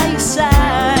right by your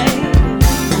side.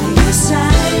 By your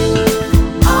side.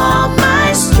 All my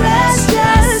stress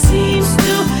just seems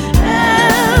to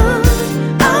melt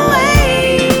away.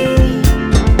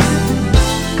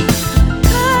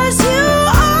 'Cause you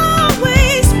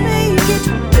always make it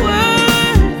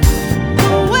worth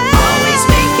the wait. Always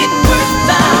make it worth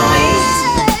the wait.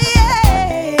 Yeah.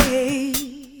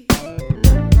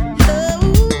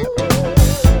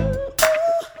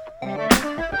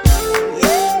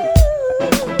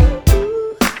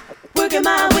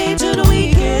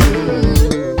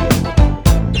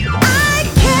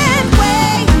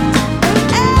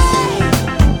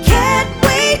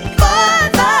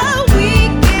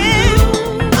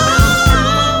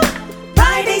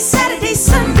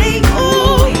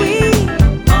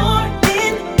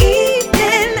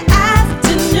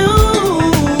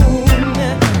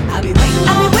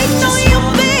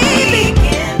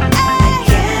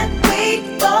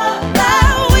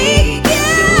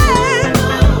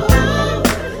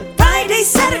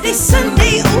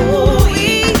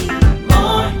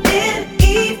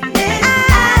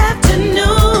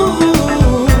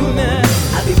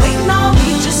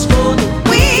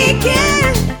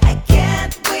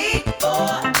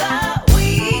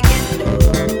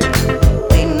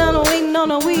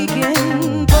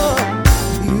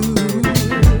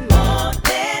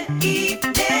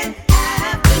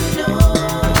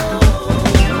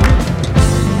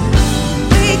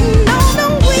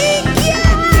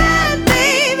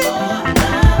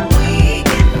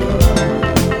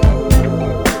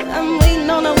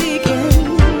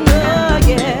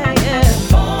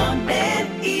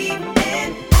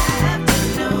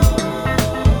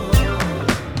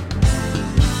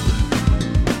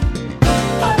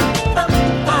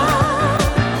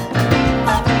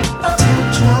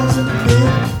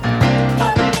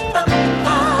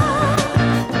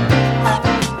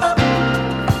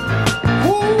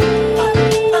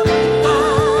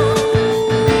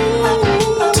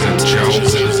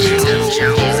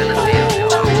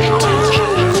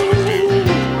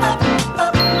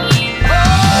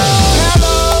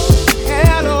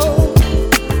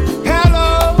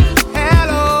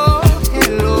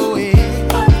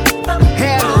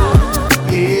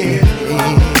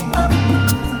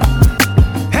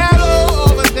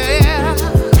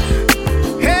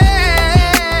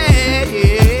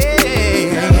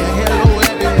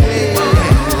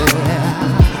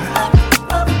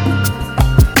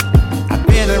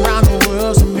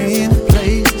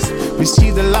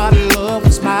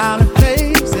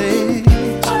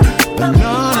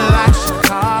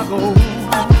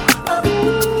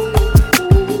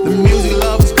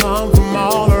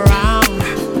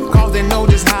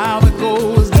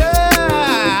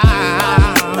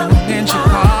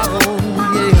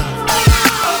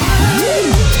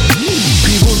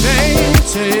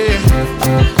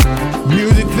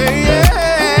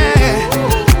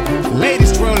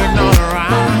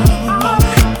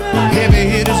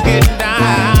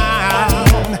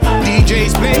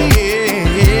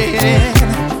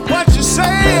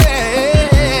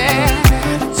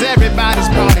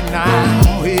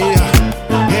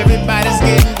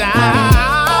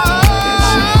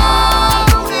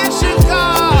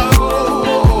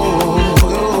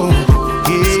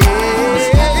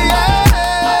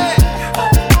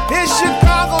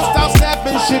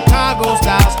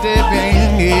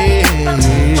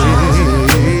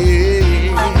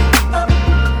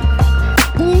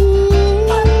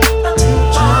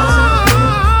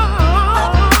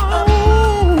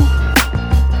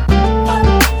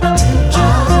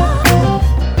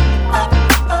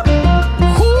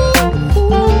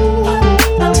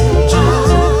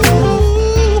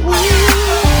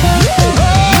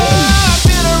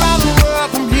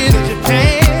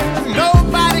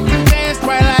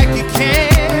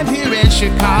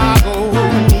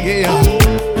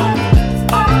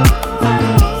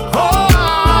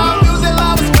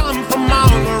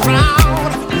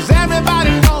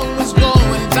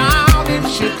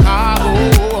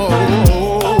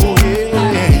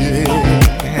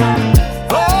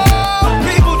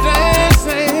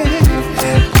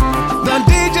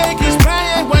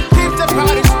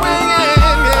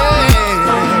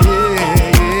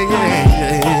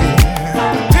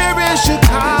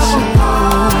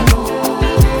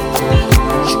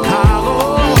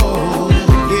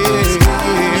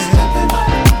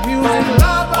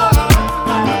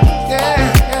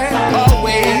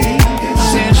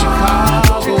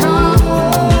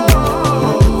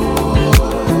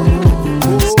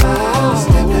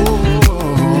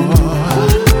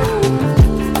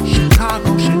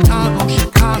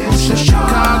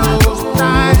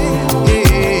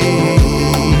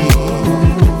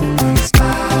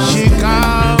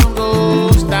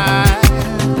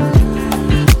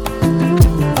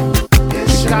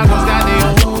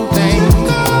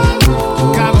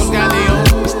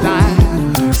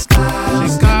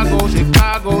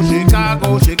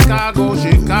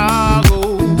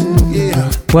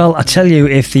 Well, I tell you,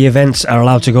 if the events are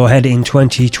allowed to go ahead in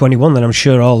 2021, then I'm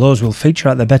sure all those will feature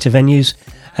at the better venues.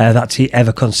 That's the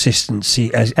ever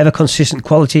consistent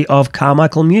quality of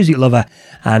Carmichael, Musiclover,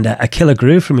 and a killer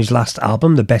groove from his last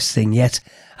album, The Best Thing Yet.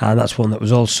 And that's one that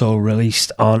was also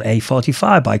released on a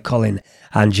 45 by Colin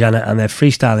and Janet, and their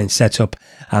freestyling setup.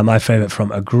 My favourite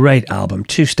from a great album,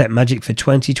 Two Step Magic for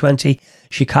 2020,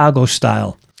 Chicago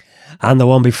Style. And the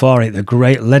one before it, the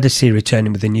great Ledisi,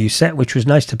 returning with a new set, which was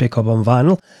nice to pick up on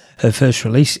vinyl, her first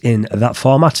release in that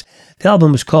format. The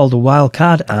album was called The Wild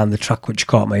Card, and the track which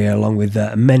caught my ear, along with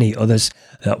many others,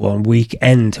 that one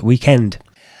Weekend.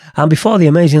 And before the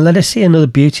amazing Ledisi, another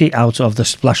beauty out of the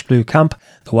Splash Blue camp,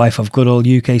 the wife of good old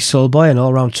UK soul boy and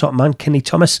all-round top man Kenny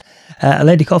Thomas, a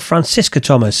lady called Francisca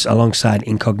Thomas alongside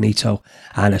Incognito,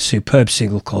 and a superb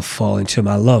single called Fall Into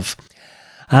My Love.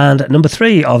 And number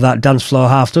 3 of that dance floor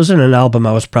half dozen, an album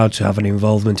I was proud to have an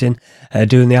involvement in,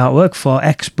 doing the artwork for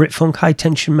ex-Britfunk High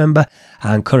Tension member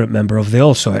and current member of the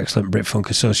also excellent Britfunk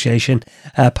Association,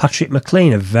 Patrick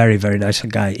McLean, a very, very nice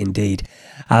guy indeed.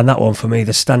 And that one for me,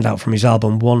 the standout from his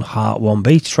album One Heart, One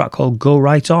Beat, track called Go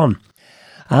Right On.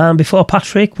 And before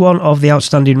Patrick, one of the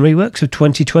outstanding reworks of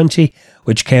 2020,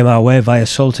 which came our way via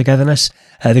Soul Togetherness,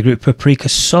 the group Paprika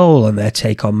Soul and their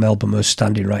take on Melbourne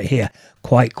Standing Right Here.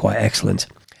 Quite excellent.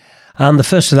 And the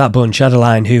first of that bunch,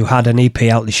 Adeline, who had an EP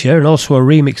out this year and also a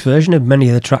remix version of many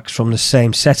of the tracks from the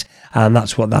same set, and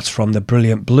that's from the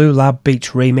brilliant Blue Lab Beats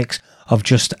remix of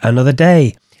Just Another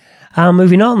Day. And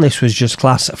moving on, this was Just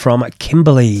Class from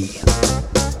Kymberli.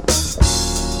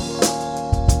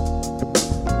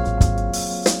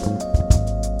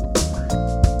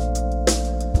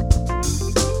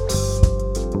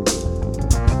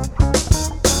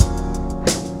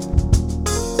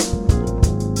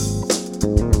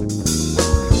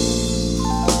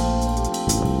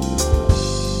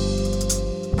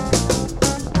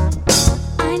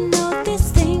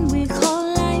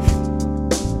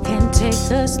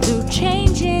 Us through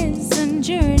changes and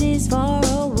journeys far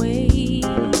away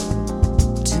to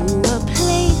a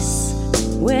place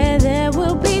where there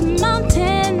will be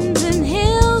mountains and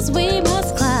hills we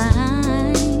must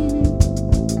climb.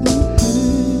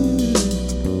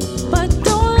 But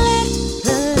don't let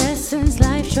the lessons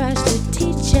life tries to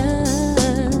teach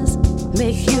us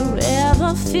make you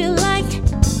ever feel like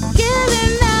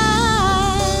giving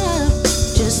up.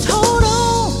 Just hold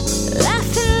on,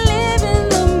 laugh and live in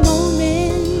the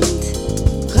moment,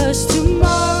 'cause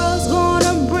tomorrow's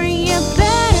gonna bring you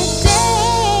better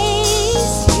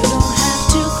days. You don't have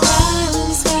to cry.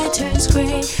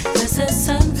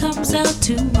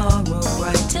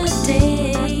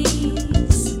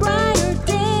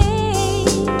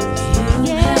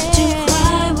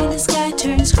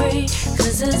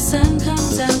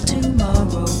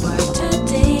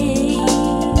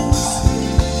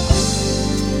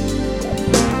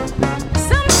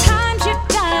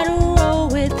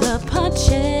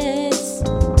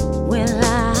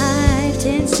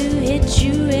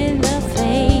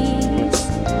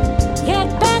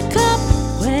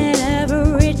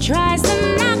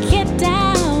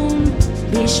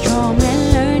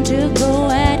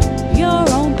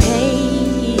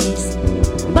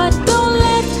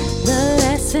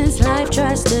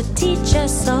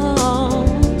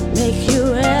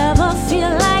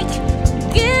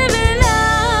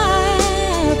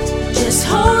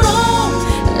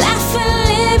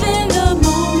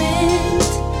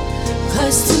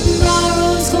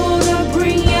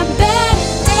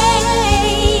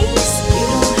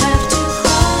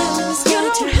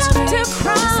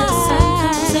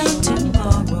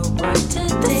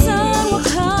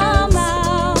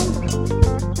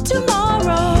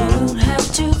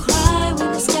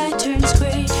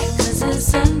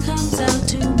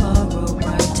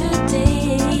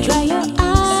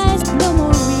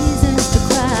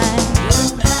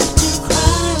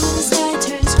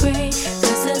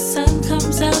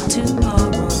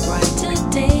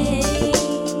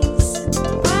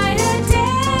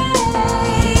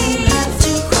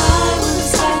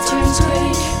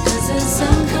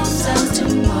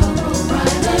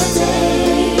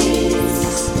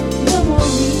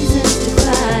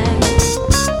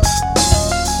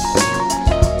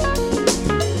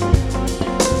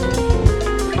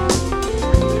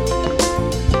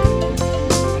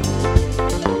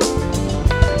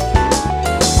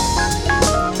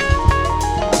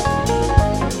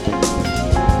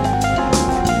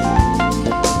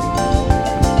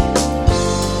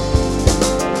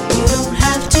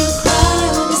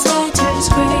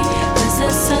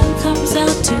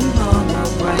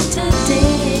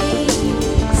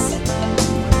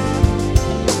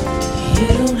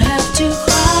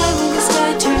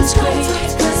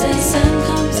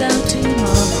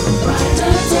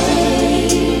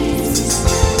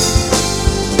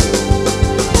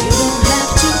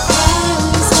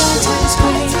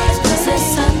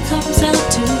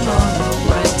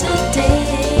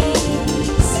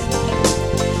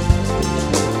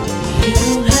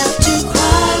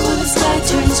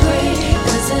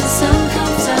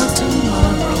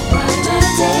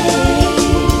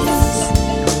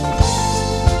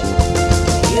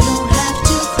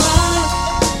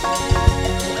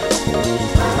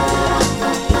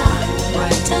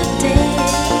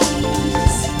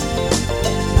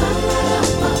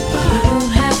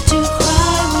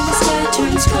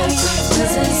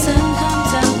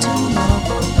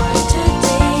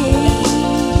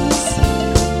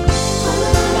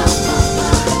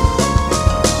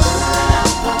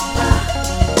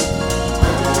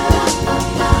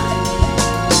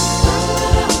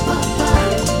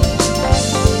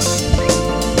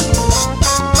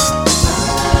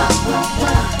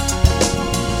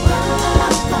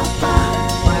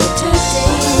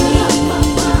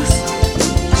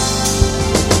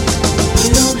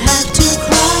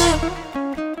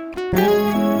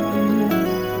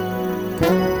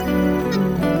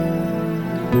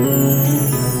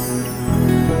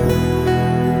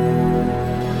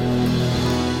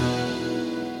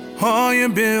 your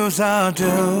bills are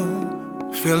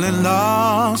due, feeling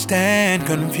lost and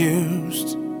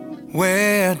confused.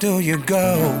 Where do you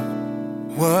go?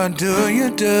 What do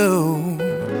you do?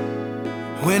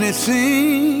 When it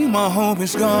seems my hope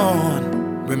is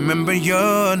gone, remember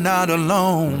you're not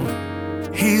alone.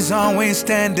 He's always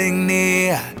standing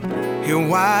near. He'll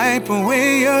wipe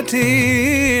away your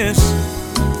tears.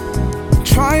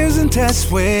 Trials and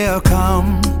tests will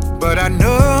come, but I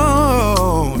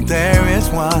know there is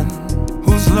one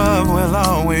whose love will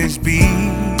always be.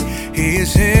 He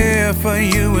is here for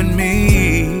you and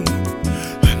me.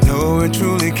 I know he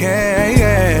truly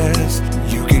cares.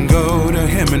 You can go to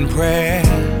him in prayer.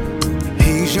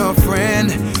 He's your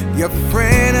friend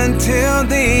until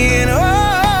the end.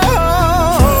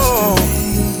 Oh,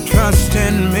 trust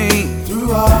in me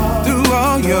through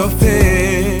all your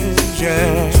fears.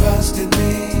 Yeah. Trust in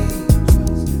me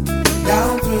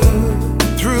down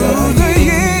through the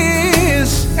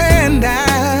years, and I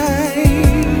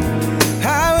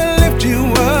will lift you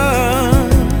up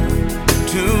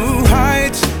to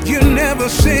heights you never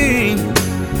seen,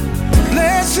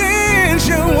 blessings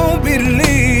you won't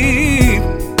believe.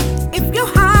 If your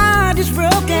heart is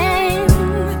broken,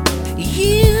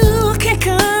 you can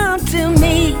come to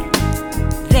me.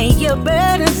 Lay your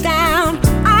burdens down,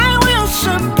 I will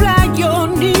supply your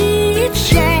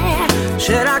needs. Yeah.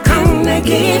 Should I come to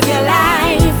give you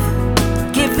life,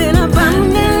 give it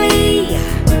abundantly,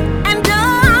 and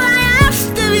all I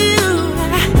ask of you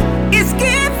is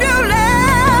give your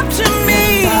love to me.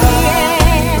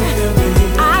 Yeah.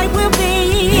 I will be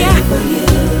here for you,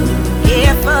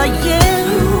 here for you.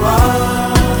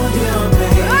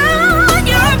 All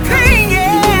your pain,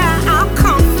 yeah, I'll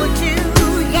comfort you.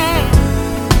 Yeah,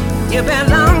 you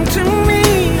belong to me.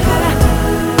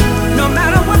 No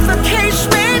matter what the case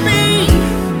may be.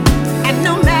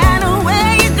 No matter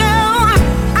where you go,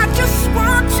 I just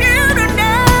want you to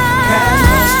know.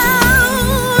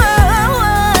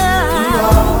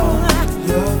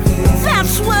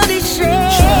 That's what he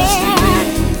said.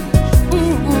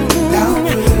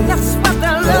 That's what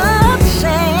the Lord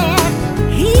said.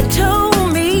 He told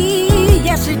me,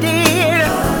 yes he did,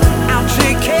 I'll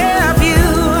take care of you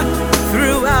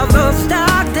throughout those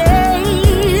dark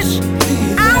days.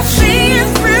 I'll see you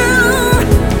through.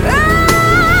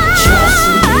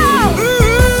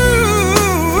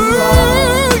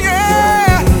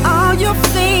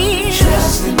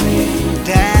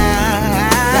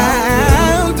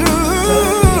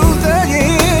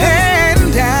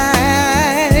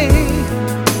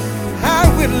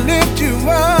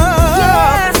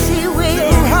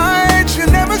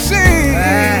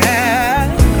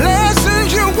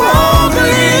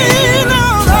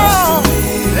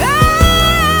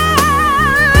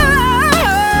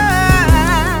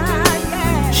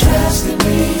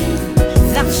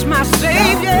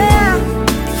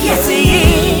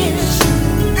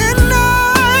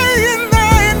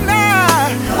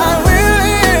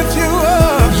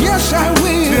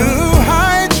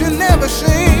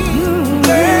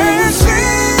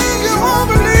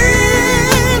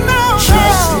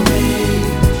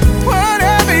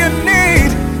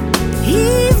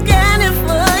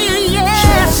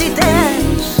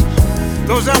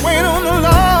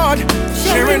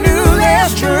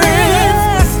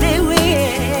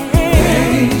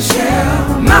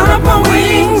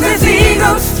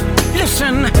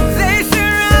 Listen, they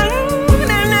surround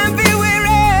and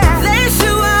everywhere they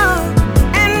show up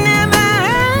and never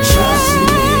trust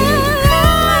me.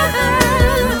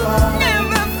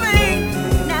 Never think,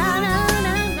 no.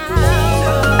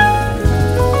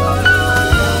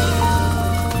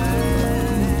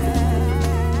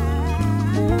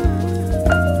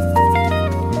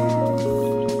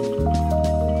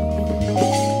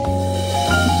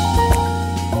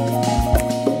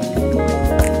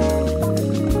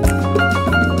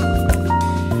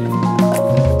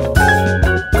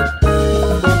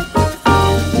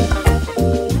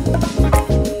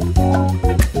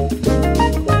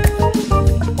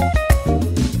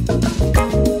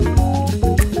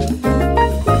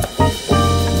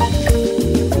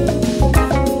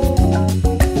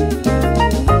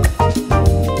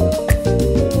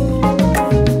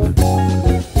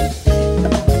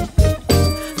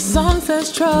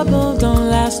 Trouble don't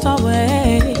last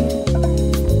always.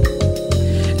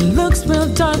 It looks real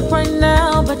dark right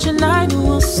now, but your night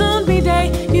will soon be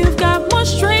day. You've got more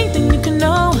strength than you can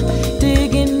know.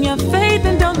 Dig in your faith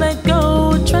and don't let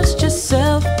go. Trust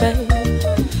yourself, babe.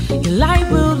 Your light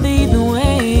will lead the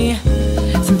way.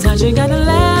 Sometimes you gotta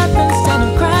laugh instead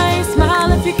of cry.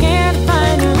 Smile if you can't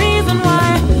find a reason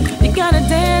why. You gotta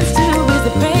dance to ease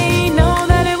the pain. Know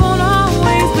that it won't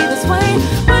always be this way.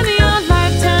 When your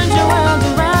life turns your world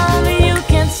around and you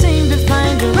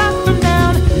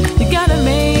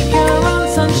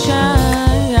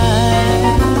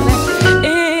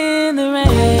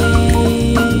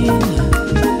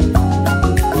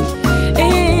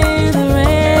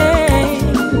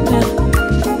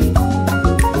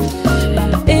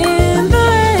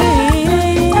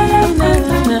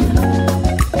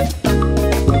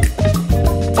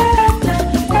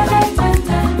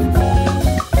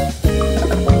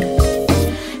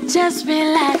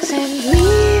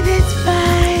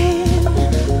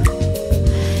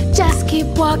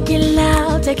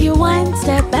one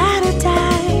step at a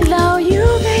time. Though you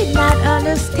may not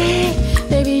understand,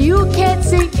 maybe you can't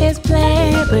see his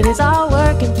plan, but it's all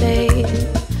working, babe.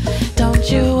 Don't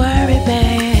you worry,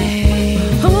 babe.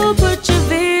 Who put your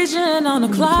vision on a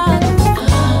clock?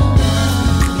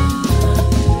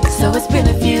 So it's been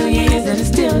a few years and it's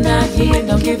still not here.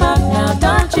 Don't give up now,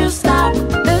 don't you stop.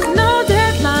 There's no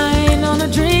deadline on a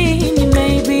dream. You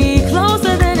may be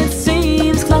closer than it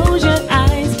seems. Close your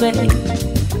eyes, babe.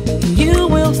 You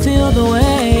will feel the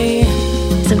way.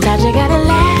 Sometimes you gotta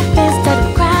laugh instead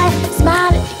of cry.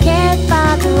 Smile if you can't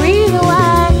find the reason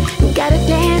why. You gotta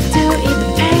dance to ease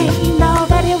the pain. Know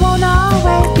that it won't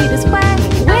always be this way.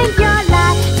 When your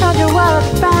life turns your world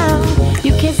around,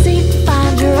 you can't seem to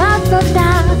find your up or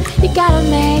down. You gotta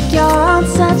make your own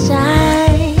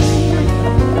sunshine.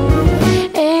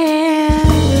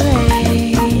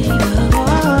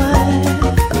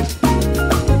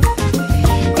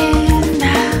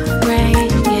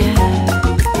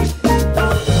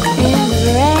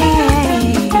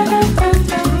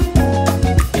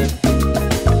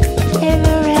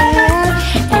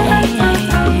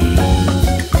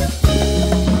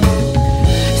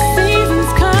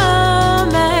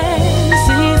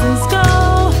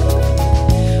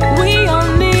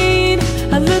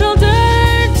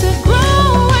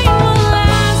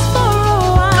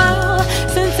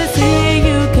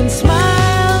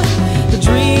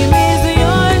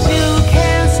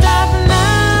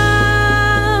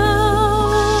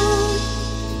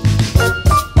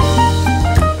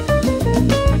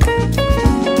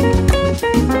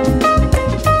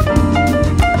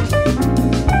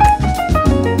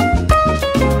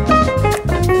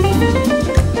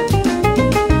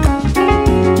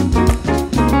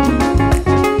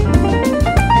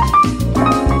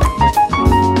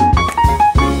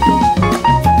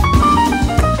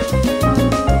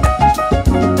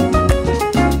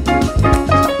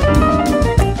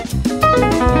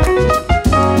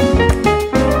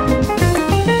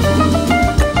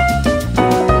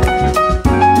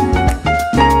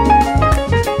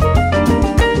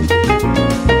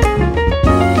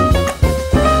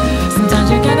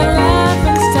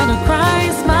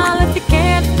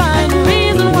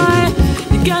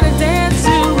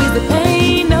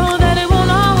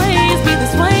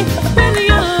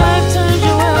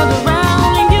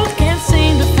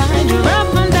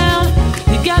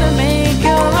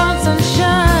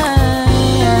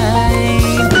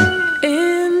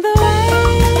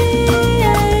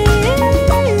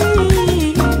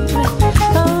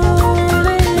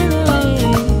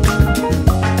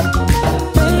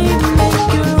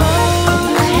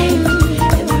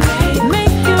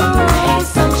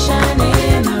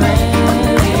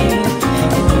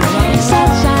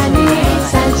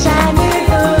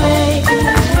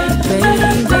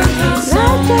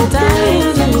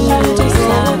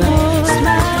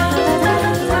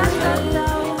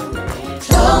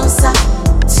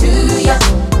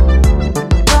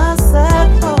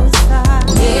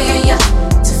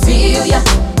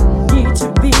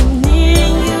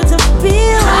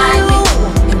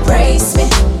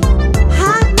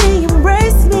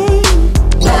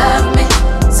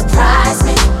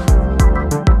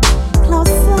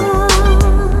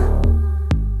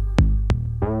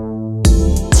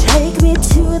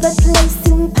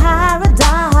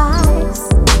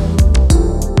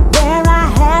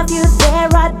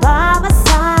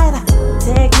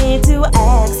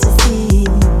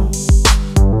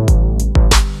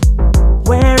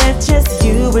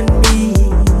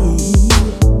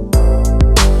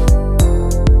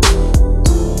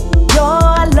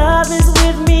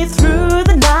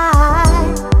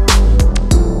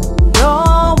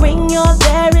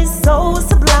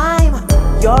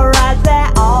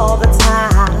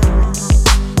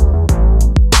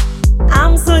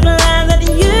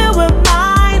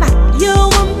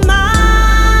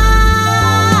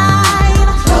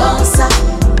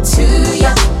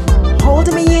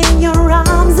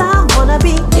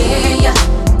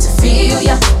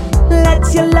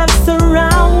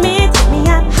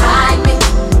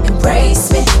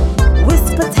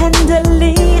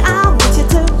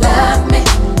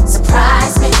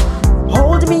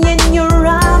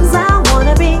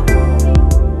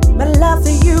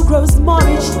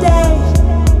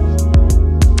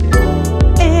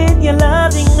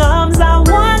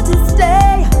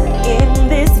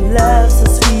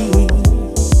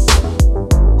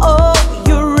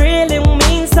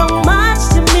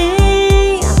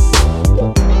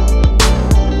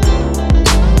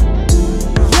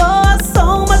 You're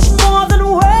so much more than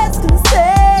words can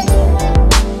say.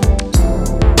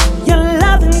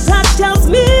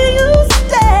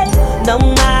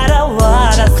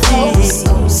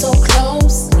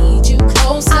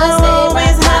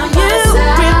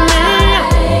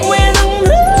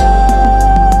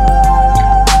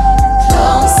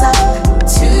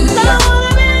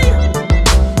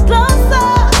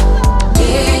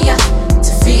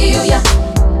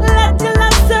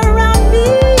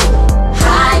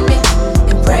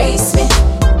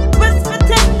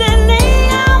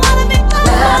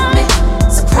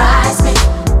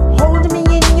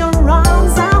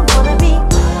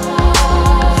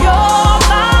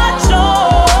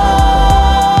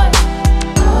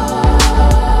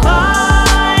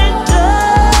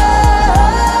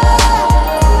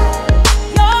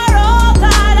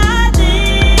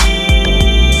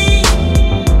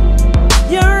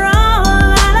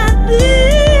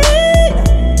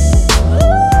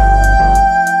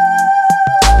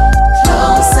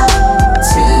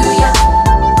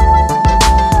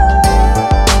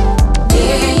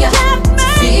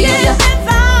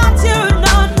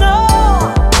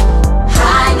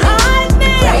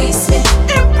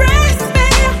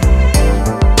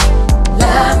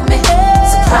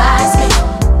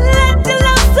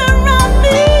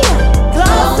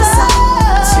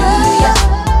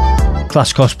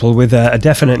 top-class gospel with a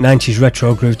definite 90s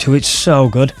retro groove to it, so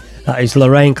good. That is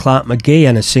Lorraine, Clarke-McGhie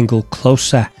and a single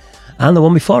Closer. And the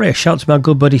one before it, a shout to my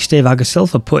good buddy Steve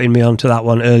Agassiz for putting me onto that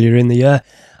one earlier in the year.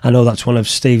 I know that's one of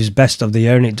Steve's best of the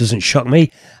year, and it doesn't shock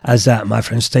me, as my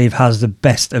friend Steve has the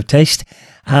best of taste.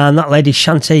 And that lady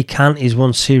Chantae Cann is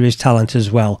one serious talent as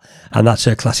well, and that's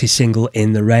her classy single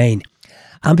In the Rain.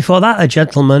 And before that, a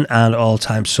gentleman and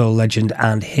all-time soul legend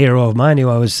and hero of mine who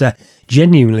I was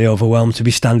genuinely overwhelmed to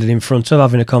be standing in front of,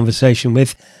 having a conversation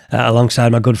with,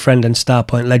 alongside my good friend and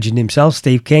Starpoint legend himself,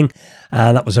 Steve King.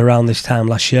 And that was around this time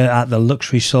last year at the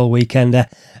Luxury Soul Weekender.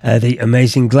 The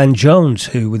amazing Glenn Jones,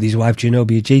 who with his wife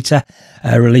Genobia Jeter,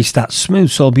 released that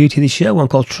smooth soul beauty this year, one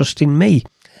called Trust in Me.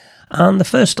 And the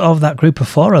first of that group of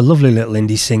four, a lovely little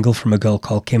indie single from a girl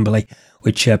called Kymberli,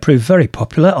 which proved very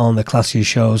popular on the classier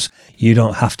shows You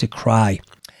Don't Have to Cry.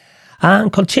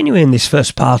 And continuing this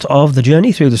first part of the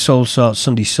journey through the Soulsorts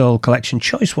Sunday Soul Collection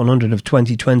Choice 100 of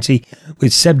 2020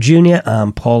 with Sebb Jr.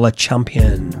 and Paula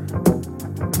Champion.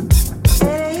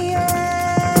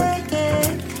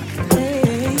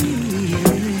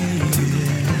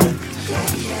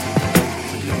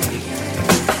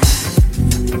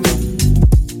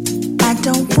 I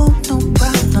don't want no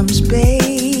problems,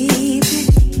 baby.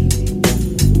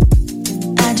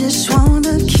 I just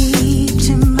wanna keep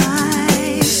to myself.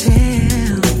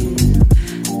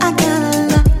 I got a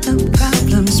lot of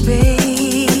problems,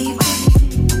 baby,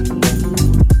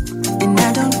 and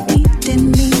I don't need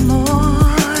any more.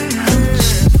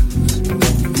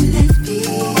 Let me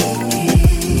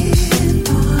in,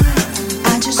 boy.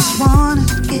 I just wanna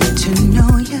get to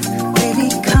know you, baby.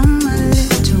 Come a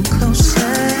little closer.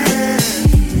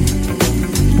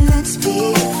 Let's be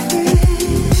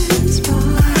friends,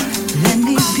 boy. Let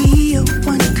me be your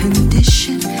one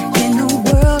condition in a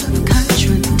world of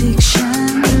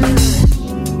contradiction.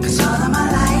 'Cause all of my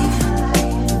life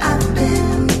I've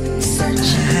been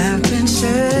searching.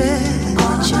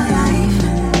 All of my life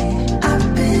I've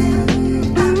been.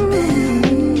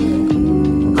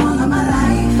 All of my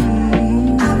life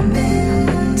I've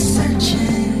been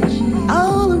searching.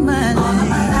 All of my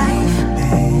life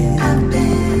I've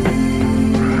been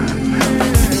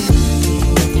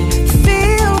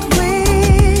filled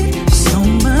with so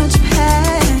much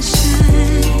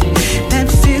passion that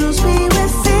fills me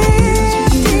with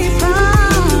empty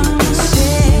promises.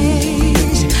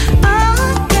 I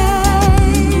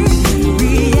gave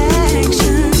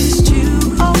reactions to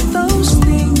all those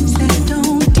things that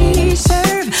don't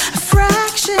deserve a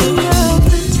fraction of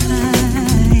the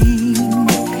time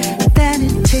that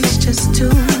it takes just to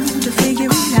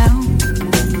figure it out.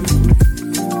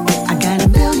 I got a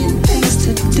billion things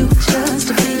to do just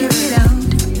to figure it out.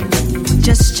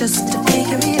 Just to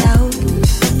figure it out.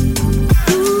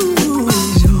 Ooh,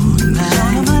 all of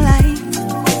my life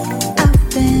I've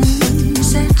been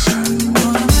searching.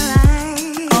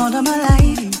 All of my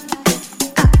life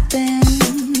I've been.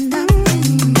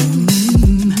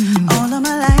 All of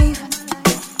my life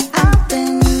I've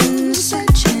been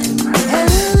searching.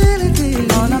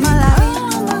 All of my life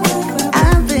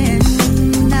I've been.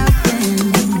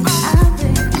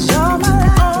 So all my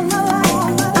life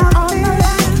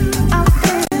I've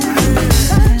been.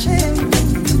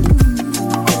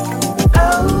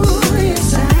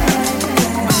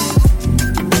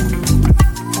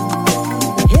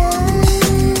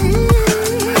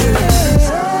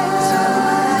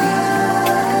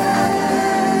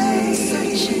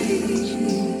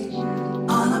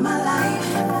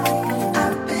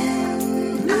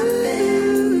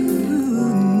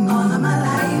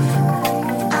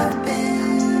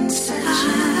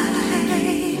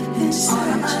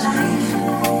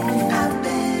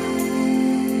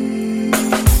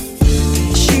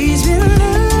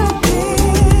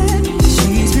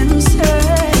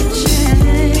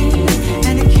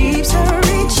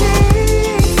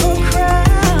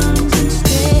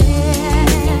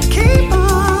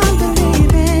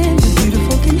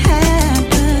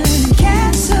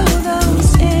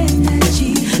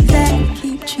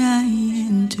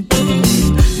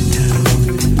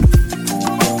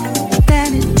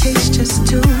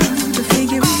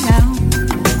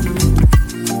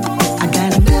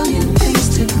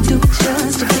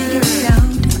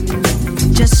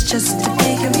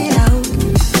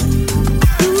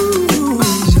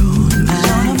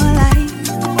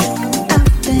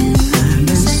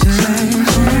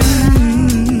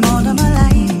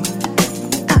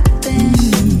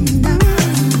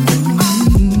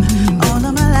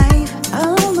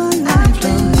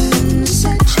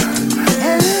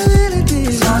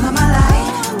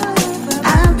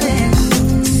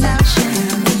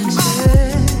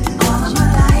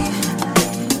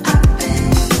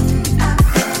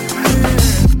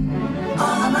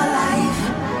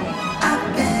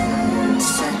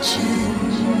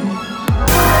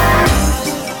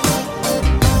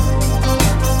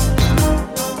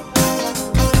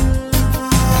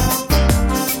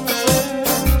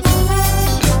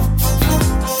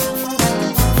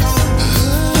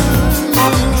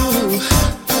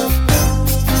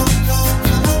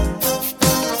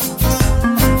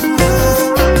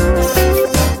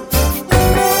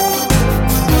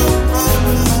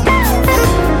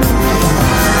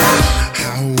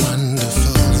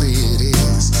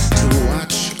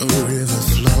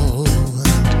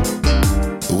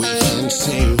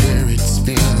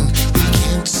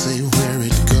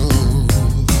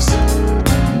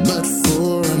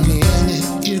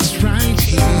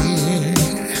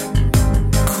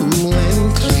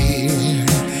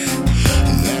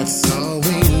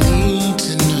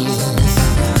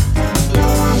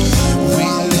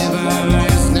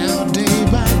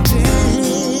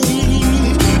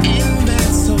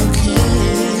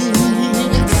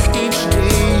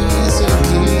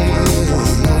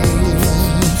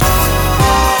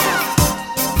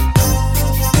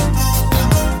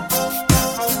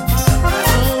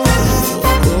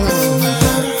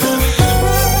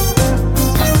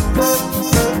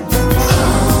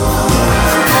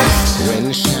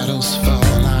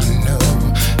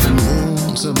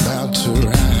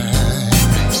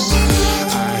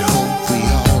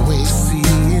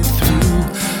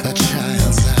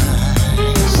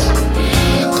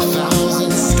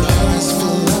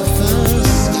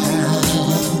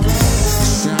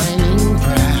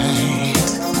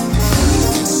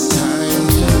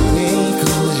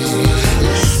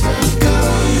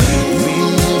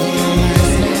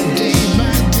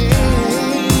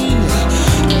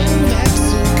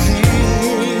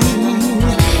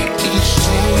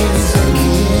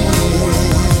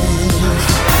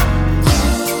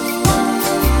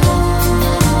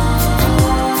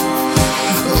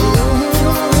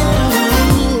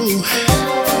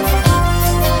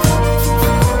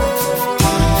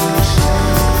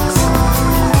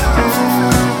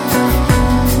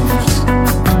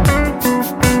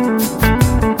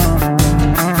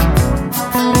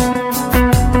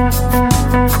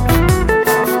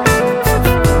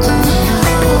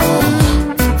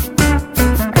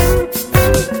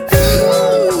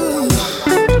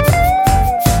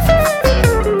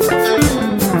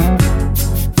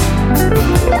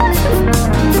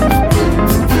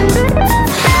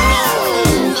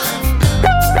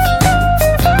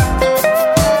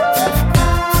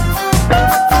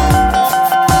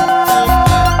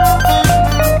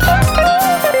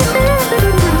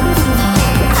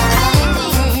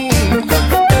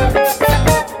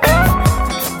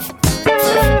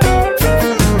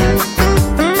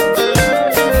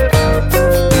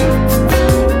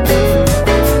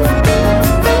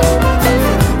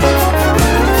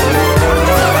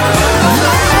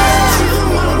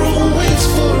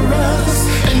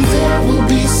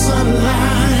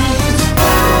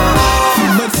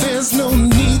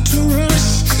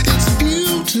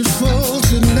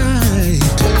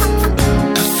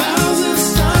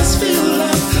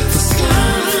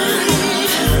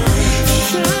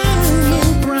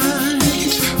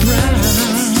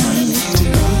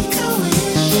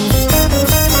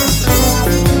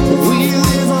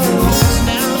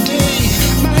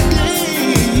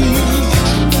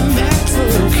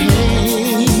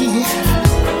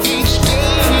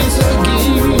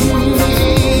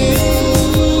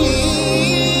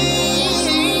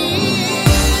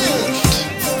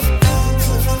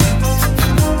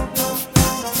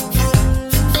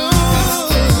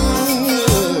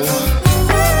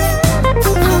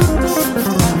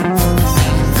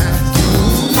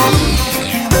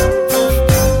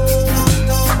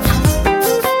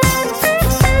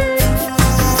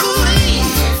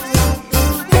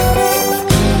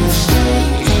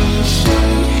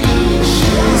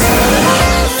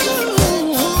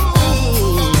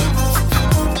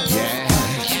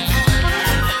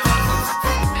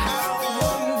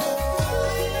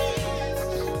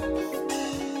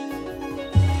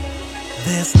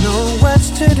 There's no words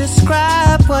to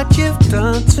describe what you've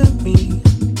done to me,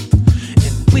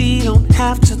 and we don't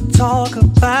have to talk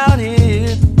about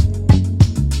it.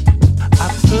 I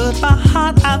put my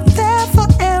heart out there for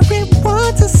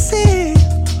everyone to see,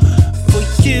 for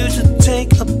you to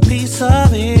take a piece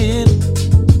of it.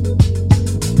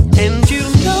 And you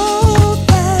know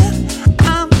that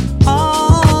I'm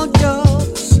all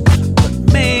yours, but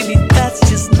maybe that's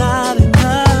just not enough.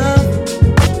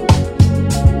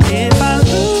 If I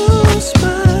lose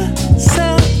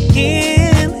myself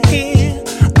in here,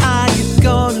 are you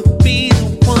gonna be the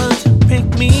one to pick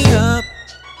me up?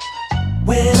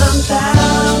 When I'm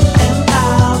down and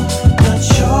out, not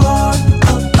sure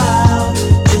about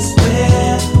just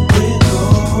where we're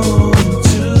going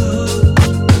to.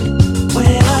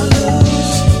 When I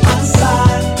lose my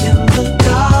sight in the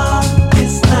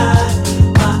darkest night,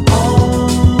 my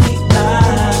only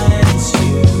light is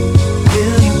you.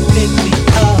 Will you pick me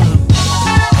up?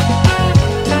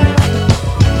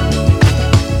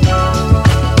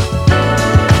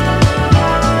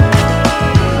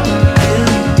 Will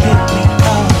you pick me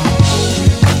up?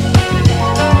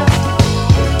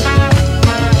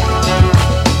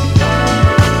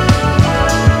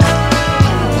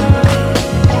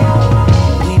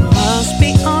 We must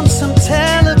be on some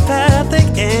telepathic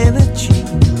energy.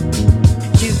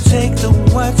 You take the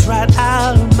words right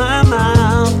out of my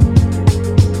mouth.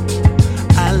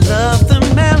 I love the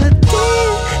melody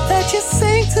that you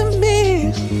sing to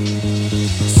me.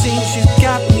 Seems you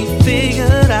got me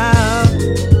figured out.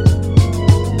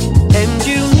 And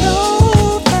you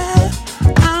know that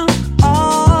I'm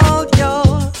all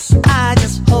yours. I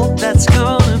just hope that's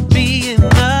gonna be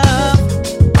enough.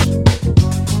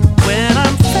 When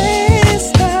I'm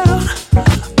face down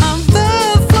on the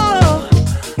floor,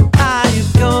 are you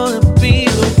gonna be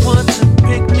the one to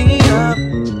pick me up?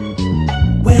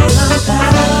 When I'm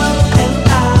down and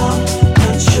out,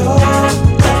 not sure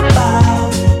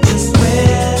about just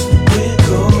where we're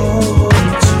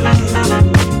going to.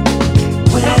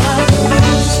 When I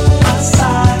lose my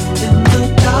sight in the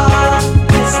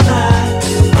darkest night,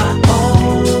 my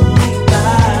only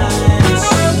light is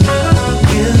you.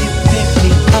 Will you pick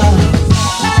me up? Will you pick me up?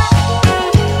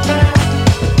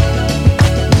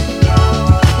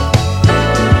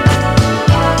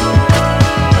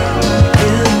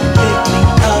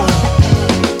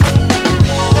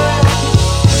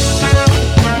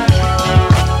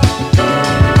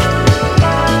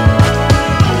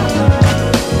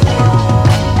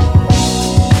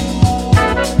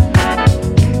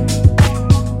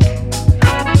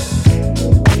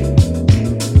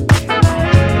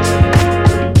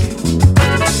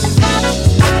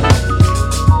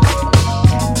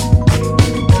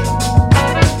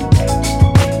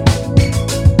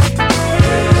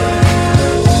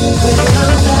 When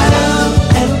I'm down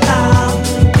and out,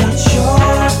 not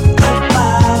sure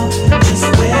about just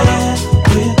where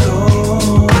we're going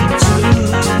to.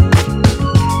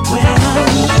 When I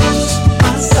lose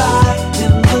my sight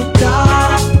in the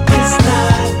darkest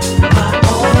night, my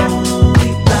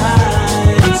only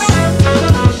light is you.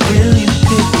 Will you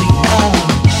pick me up?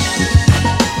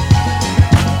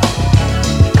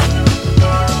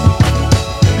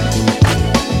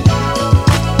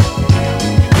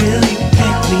 Will you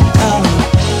pick me up?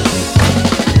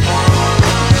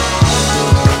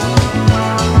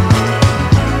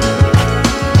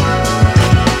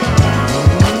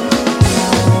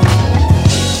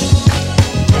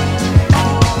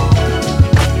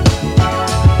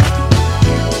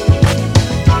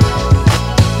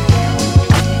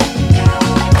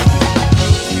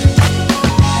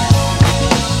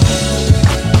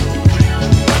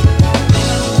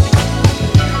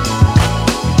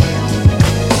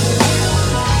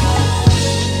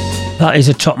 That is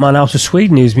a top man out of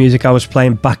Sweden whose music I was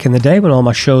playing back in the day when all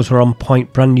my shows were on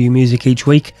point, brand new music each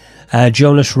week.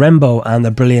 Jonas Rembo and the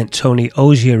brilliant Tony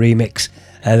Ozier remix,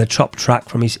 the top track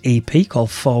from his EP called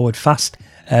Forward Fast,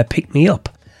 Pick Me Up.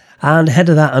 And ahead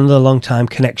of that, another long time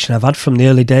connection I've had from the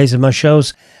early days of my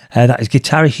shows, that is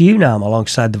guitarist Unam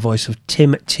alongside the voice of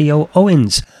Tim T.O.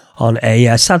 Owens on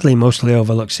a sadly mostly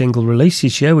overlooked single release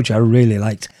this year, which I really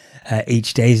liked,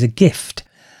 Each Day is a Gift.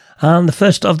 And the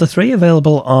first of the three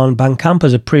available on Bandcamp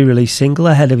as a pre-release single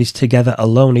ahead of his Together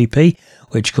Alone EP,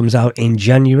 which comes out in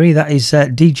January. That is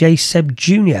DJ Sebb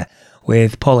Jr.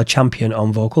 with Paula Champion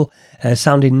on vocal,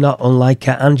 sounding not unlike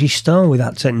Angie Stone with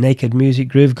that naked music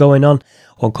groove going on,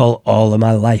 one called All of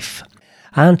My Life.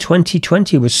 And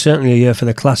 2020 was certainly a year for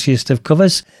the classiest of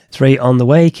covers, 3 on the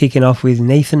way, kicking off with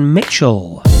Nathan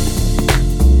Mitchell.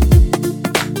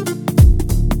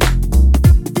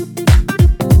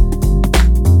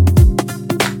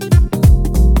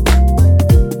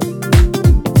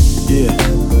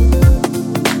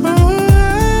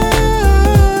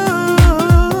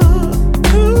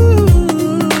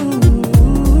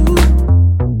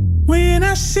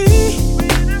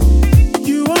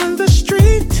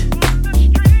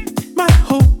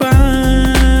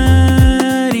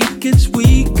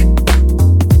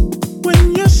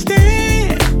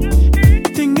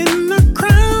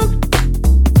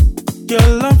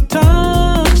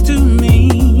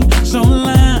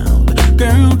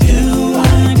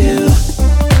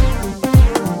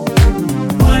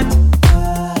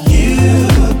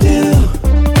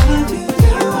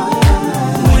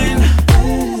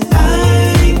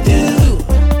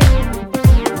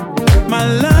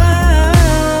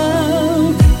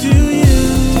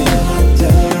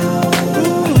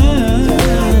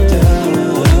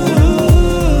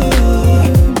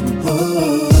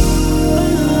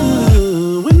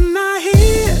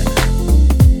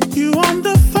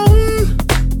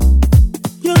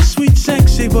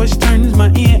 sexy voice turns my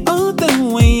ear all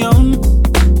the way on.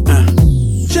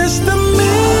 Just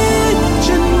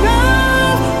imagine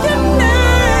now your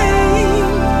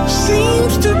name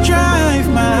seems to drive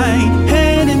my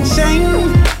head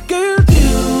insane. Girl,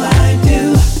 do I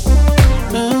do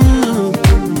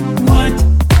what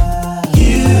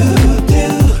you do?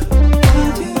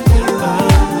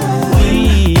 When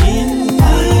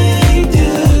I do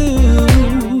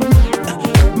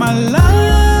my love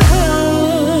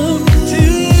to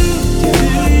you,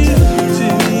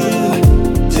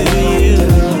 to you.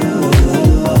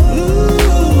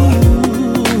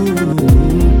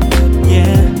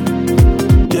 Yeah.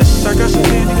 Yes, I got some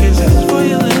candy kisses for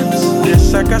your lips.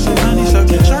 Yes, I got some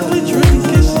honeysuckle chocolate drink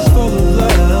kisses full of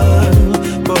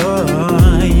love for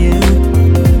you.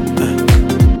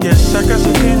 Yes, I got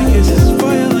some candy kisses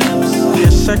for your lips.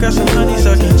 Yes, I got some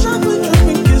honeysuckle chocolate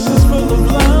drink kisses full of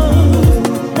love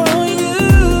for you.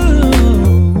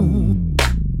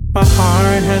 My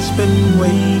heart has been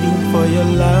waiting for your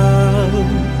love.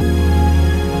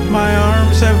 My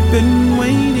arms have been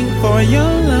waiting for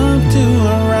your love to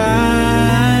arrive.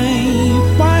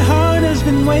 My heart has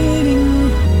been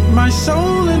waiting, my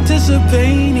soul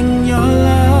anticipating your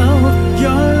love,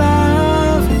 your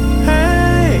love.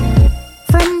 Hey,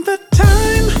 from the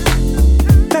time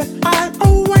that I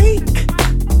awake,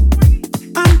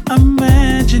 I'm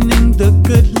imagining the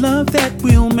good love that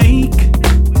we'll make.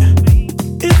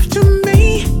 If to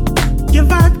me your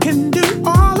vibe can do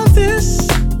all of this,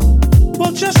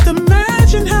 well, just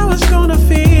imagine how it's gonna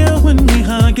feel when we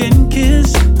hug and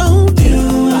kiss. Oh,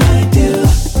 do I do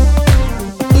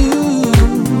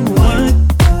what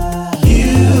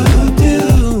you do?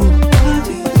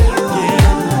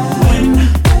 Yeah, when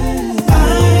I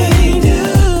do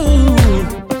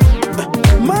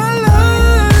my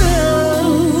love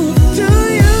to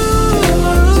you.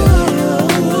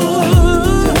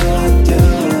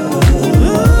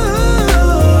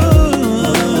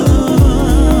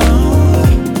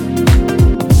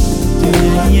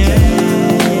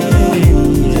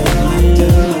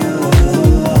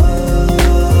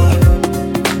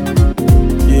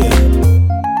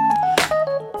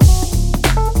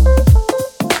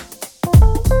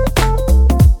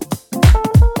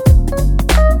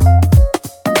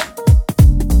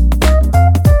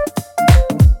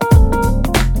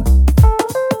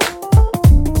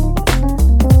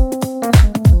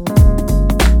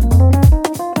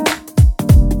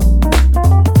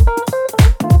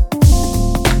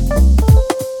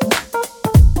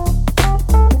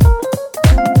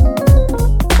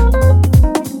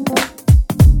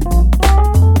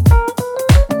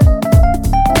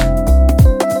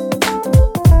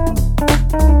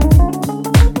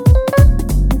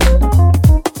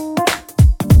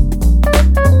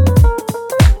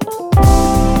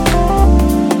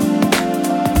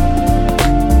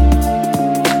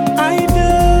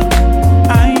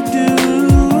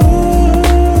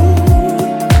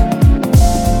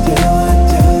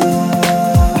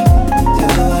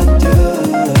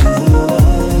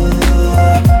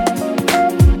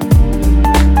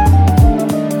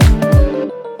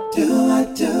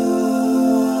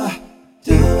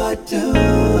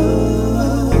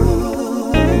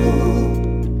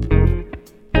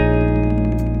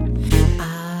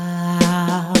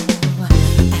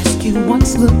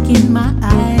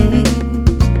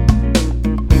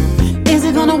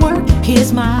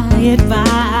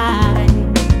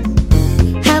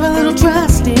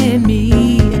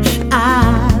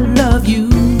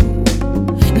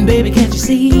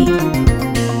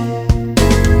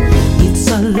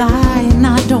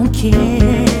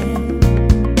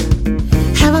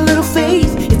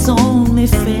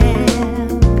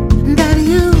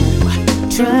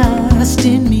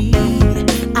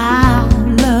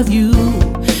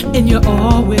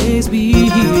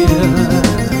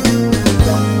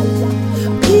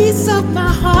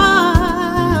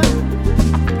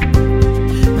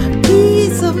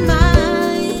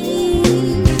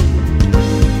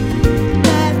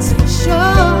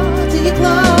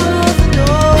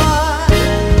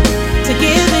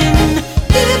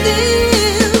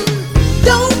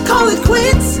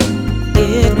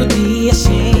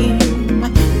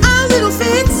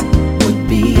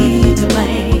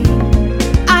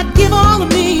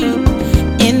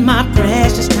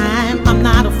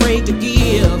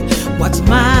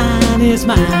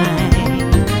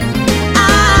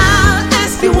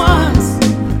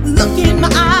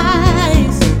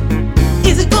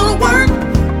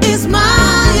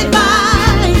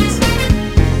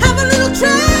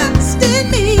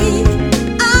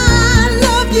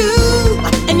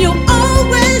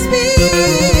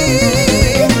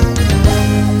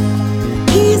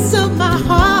 Piece of my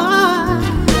heart.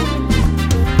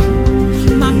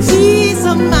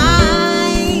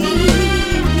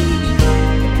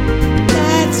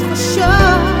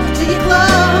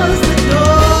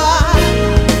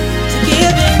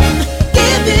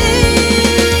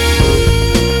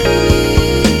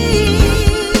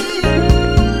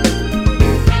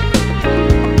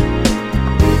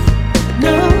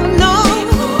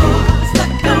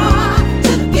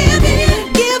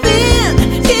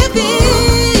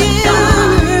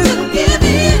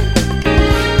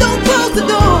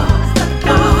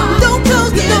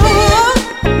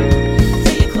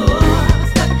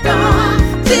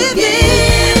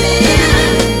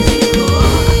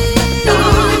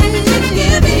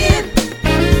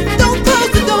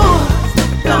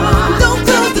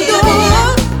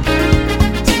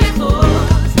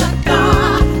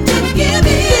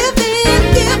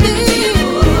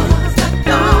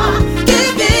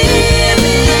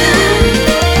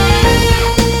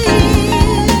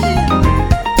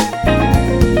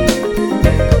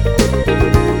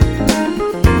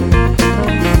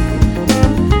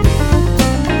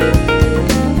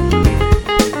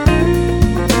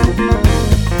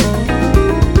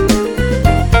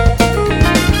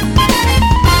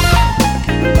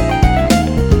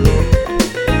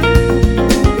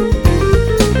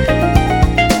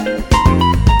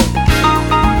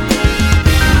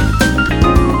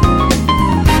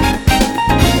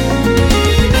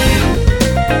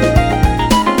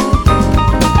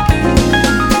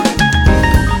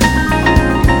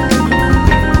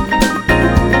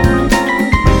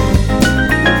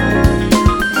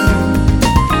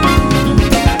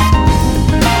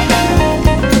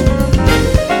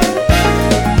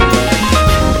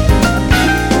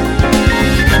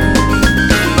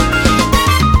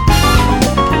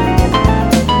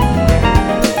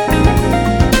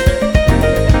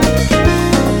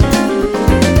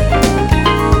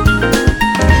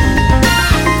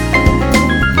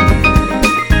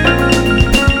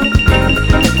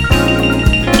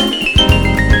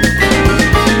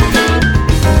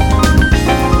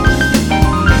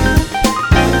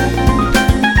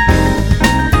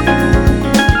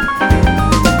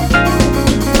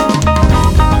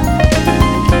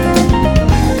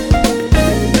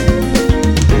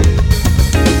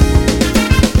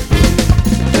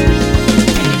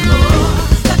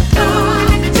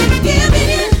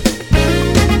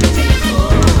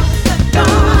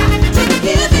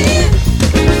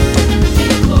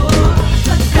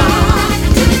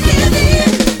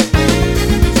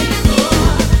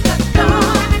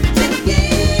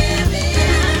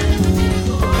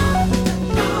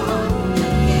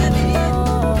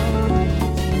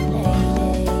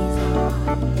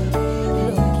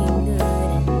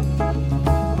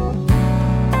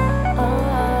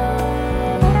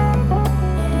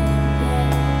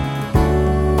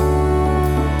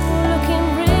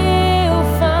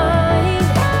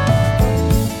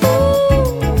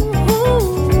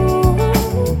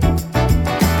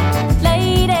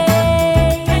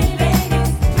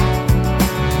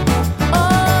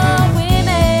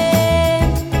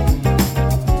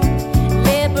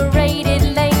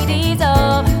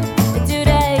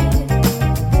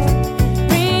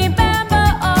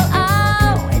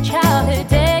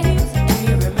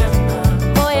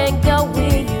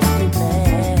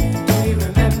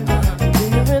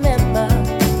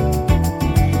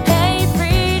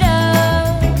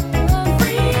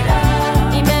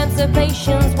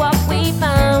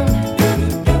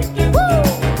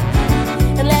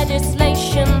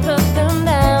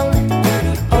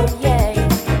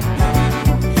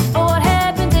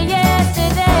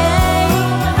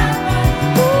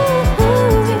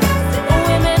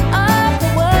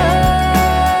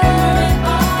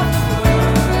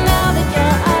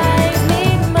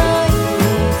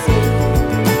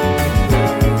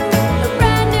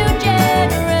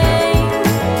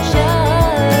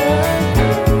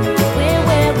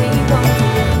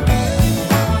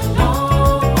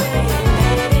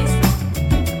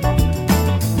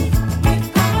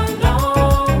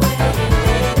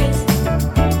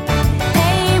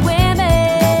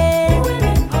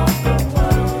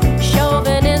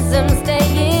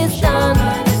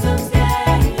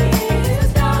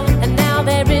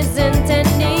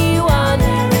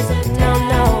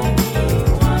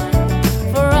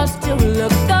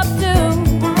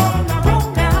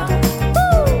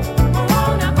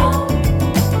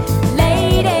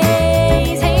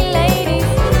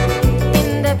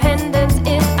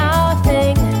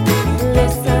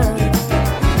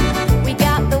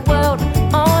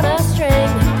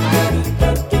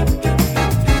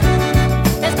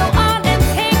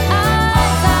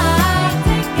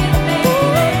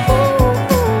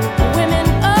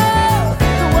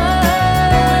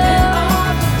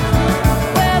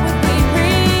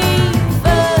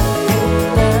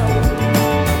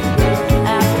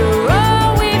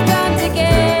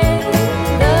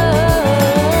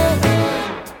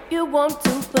 want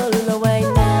to pull away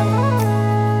now.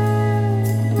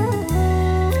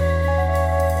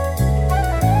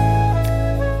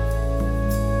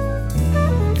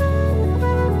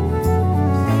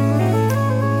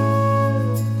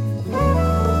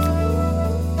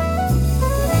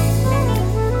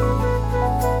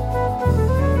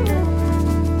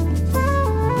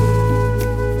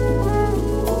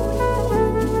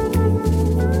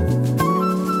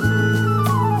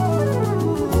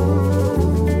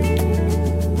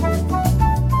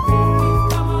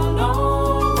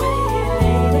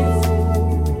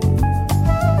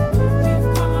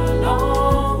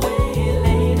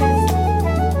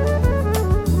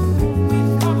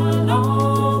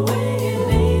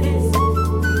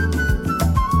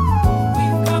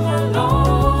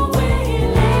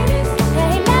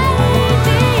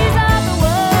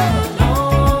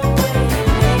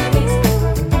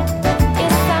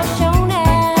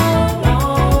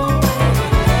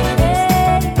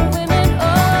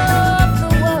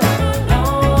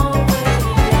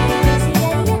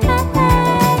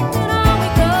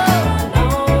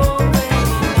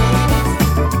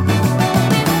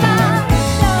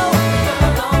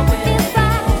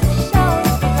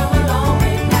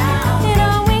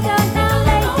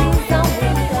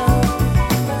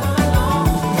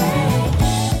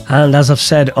 And as I've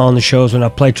said on the shows when I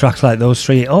play tracks like those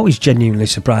three, it always genuinely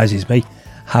surprises me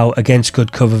how against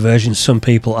good cover versions some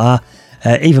people are,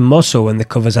 even more so when the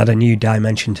covers add a new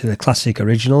dimension to the classic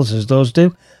originals as those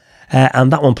do.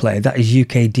 And that one played, that is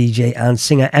UK DJ and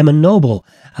singer Emma Noble,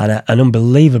 and an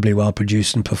unbelievably well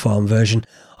produced and performed version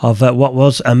of what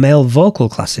was a male vocal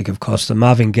classic, of course, the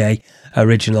Marvin Gaye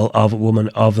original of Woman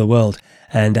of the World.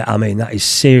 And I mean, that is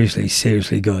seriously,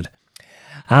 seriously good.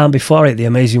 And before it, the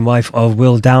amazing wife of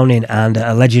Will Downing and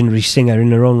a legendary singer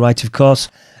in her own right, of course,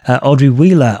 Audrey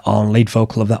Wheeler on lead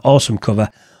vocal of that awesome cover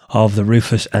of the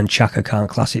Rufus and Chaka Khan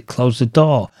classic Close the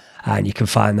Door. And you can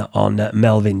find that on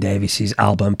Melvin Davis's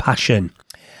album Passion.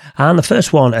 And the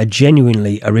first one, a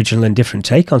genuinely original and different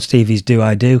take on Stevie's Do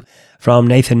I Do from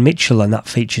Nathan Mitchell, and that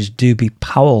features Doobie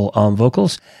Powell on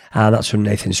vocals. And that's from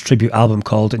Nathan's tribute album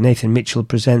called Nathan Mitchell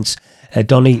Presents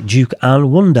Donny, Duke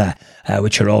and Wonder,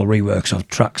 which are all reworks of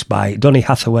tracks by Donny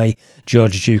Hathaway,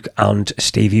 George Duke and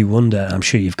Stevie Wonder. I'm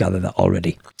sure you've gathered that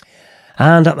already.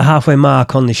 And at the halfway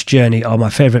mark on this journey of my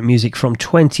favourite music from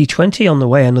 2020, on the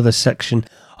way another section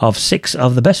of 6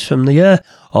 of the best from the year,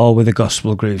 all with a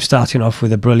gospel groove, starting off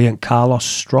with a brilliant Carlos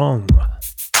Strong.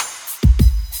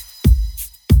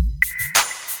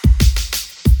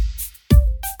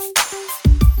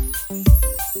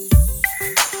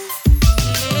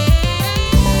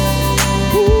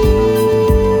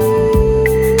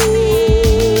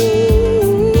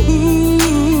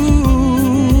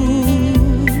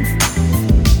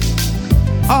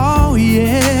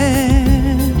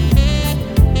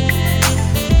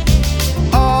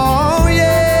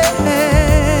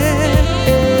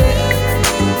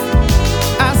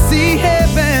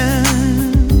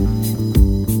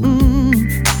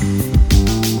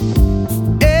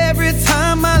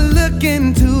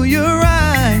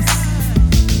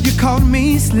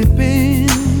 Slipping,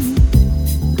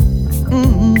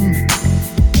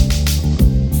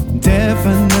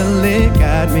 definitely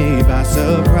got me by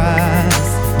surprise,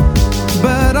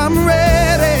 but I'm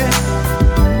ready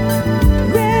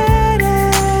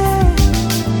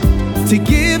to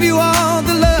give you all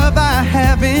the love I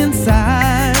have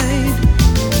inside,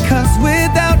 'cause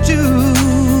without you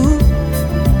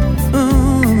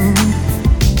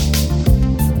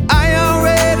I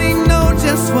already know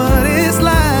just what it's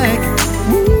like.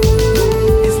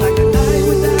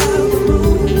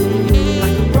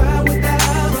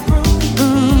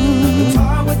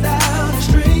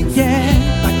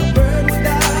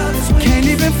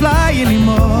 Fly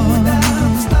anymore,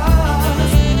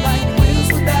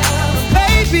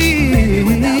 baby.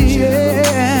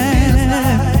 Yeah.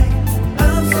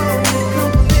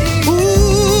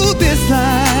 Ooh, this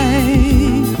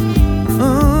life,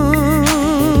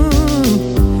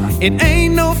 it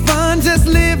ain't no fun just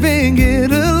living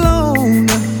it alone.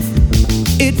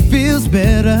 It feels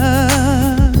better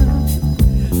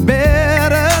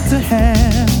to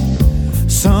have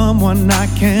someone I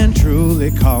can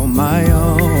truly call my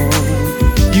own.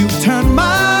 You've turned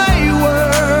my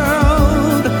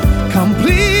world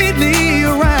completely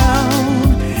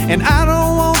around, and I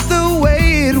don't want the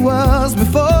way it was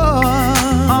before.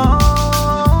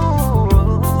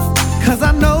 'Cause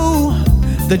I know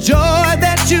the joy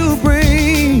that you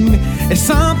bring is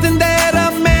something that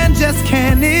a man just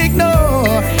can't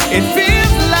ignore. It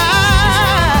feels like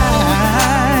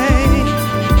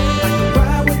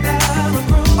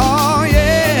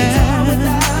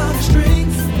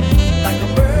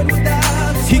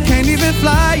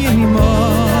fly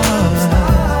anymore.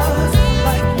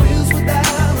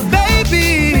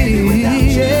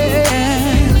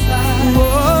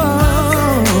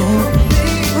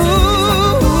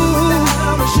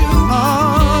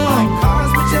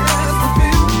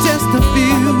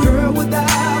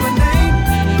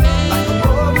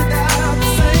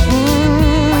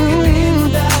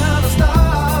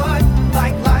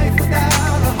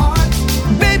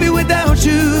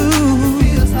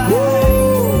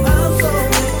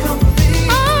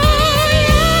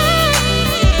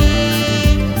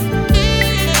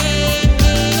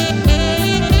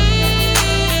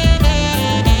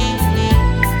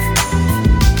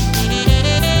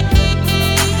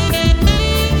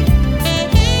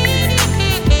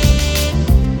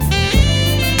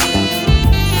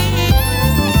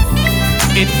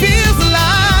 It feels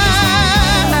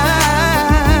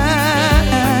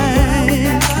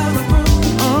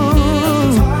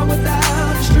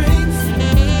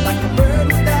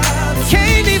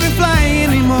can't even fly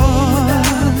anymore.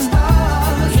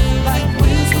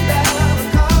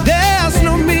 There's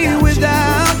no me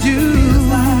without you.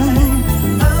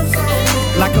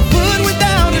 Like a foot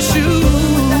without a shoe.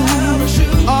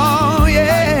 Oh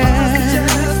yeah,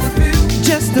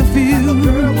 just a few.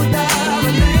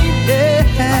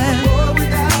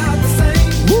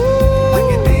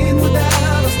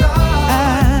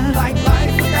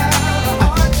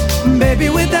 Baby,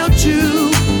 without you,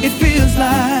 it feels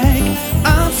like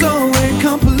I'm so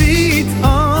incomplete.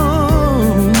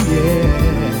 Oh, yeah.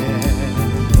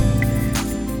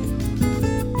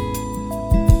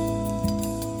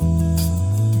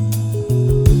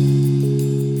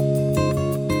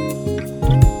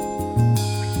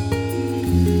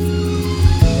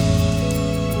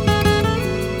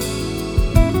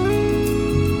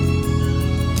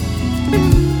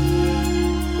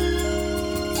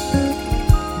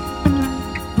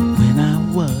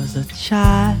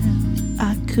 Child,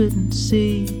 I couldn't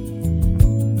see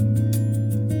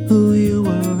who you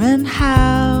were and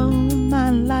how my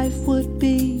life would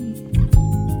be,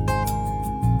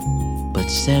 but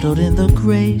settled in the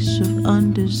grace of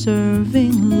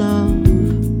undeserving love.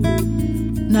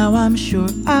 Now I'm sure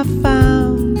I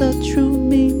found the true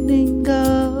meaning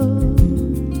of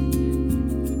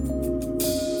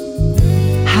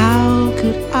how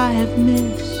could I have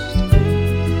missed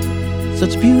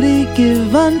such beauty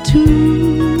given to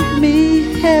me,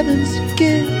 heaven's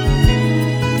gift.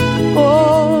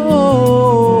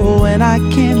 Oh, and I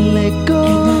can't let go,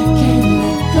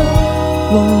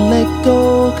 won't let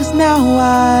go, 'cause now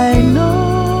I know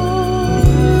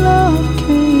love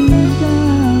came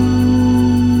down.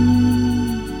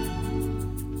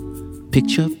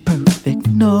 Picture perfect,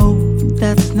 no,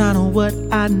 that's not what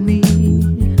I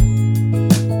need.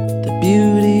 The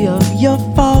beauty of your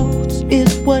faults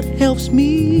is what helps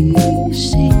me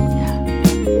see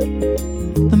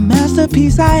the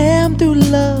masterpiece I am through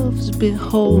love's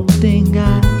beholding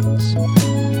eyes.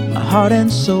 My heart and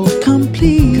soul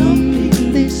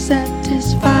completely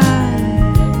satisfied.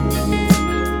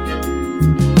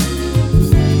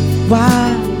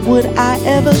 Why would I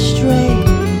ever stray?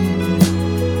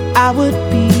 I would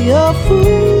be a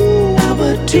fool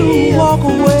to walk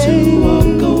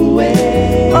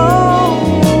away. Oh,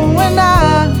 when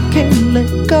I can't let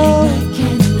go,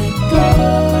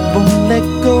 won't let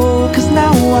go, 'cause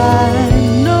now I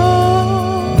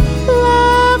know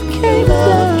love came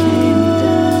down.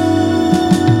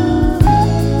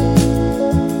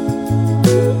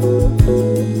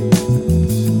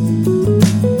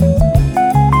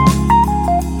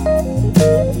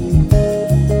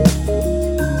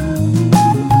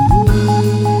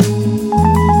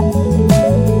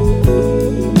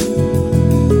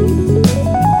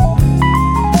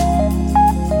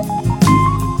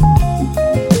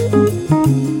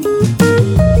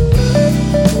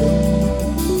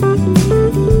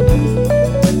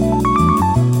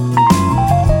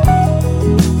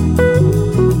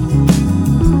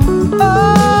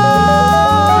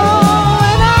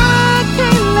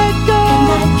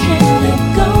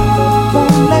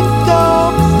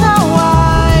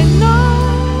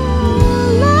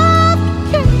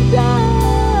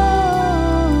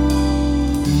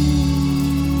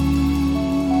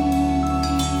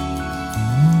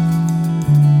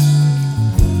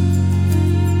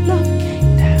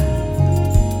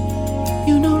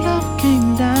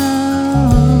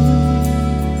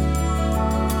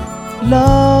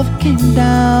 love came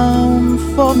down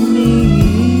for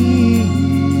me.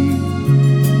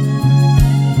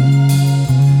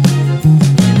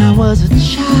 When I was a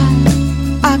child,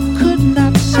 I could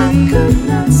not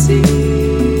see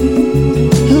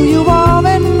who you are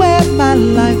and where my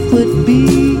life would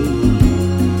be.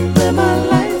 Where my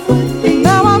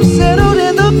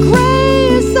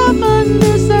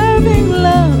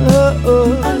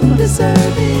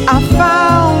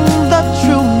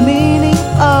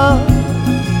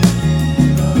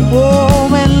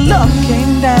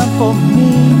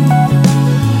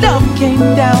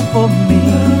came down for me.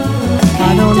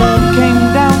 I know love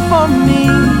came down for me.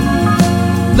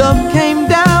 Love came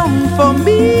down for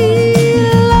me.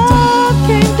 Love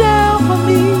came down for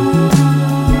me.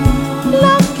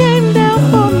 Love came down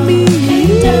for me.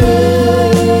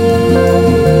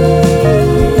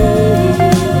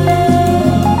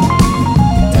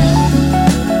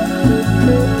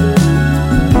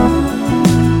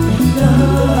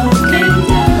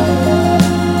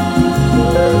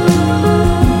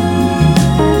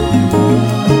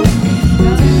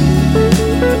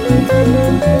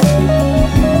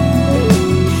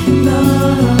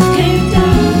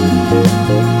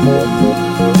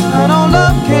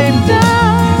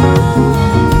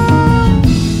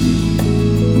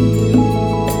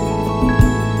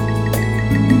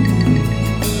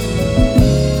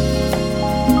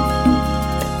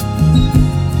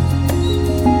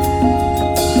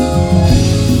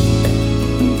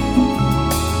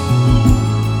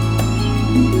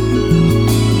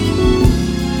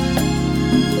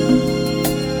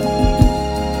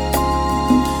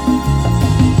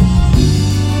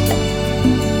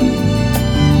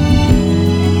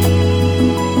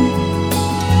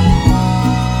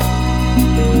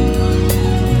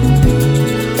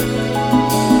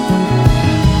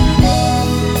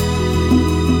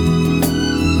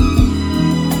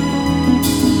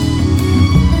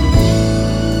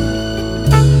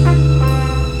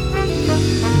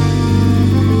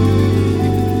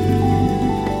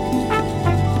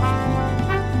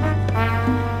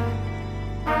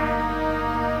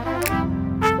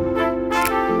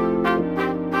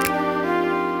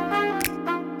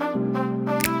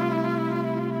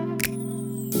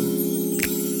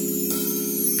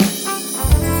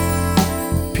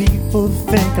 People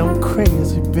think I'm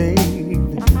crazy, baby,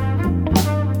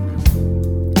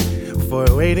 for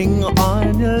waiting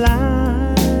on your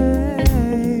line.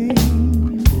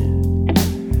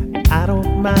 I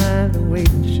don't mind the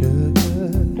waiting, sugar.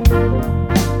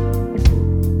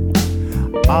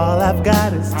 All I've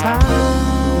got is time.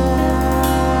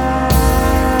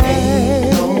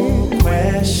 Ain't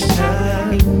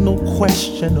no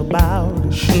question about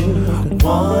it, sugar.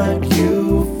 Want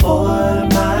you for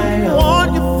my own.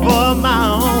 Want you for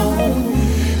my own.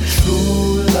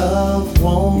 True love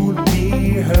won't be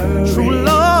hurried. True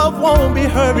love won't be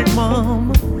hurried,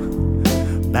 mama.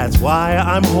 That's why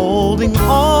I'm holding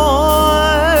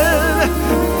on.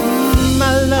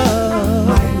 My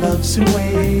love's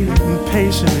waiting,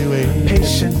 patiently waiting,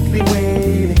 patiently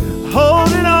waiting,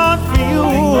 holding on for you.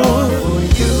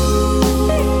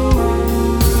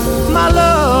 My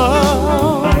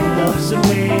love's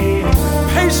waiting,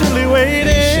 patiently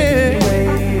waiting,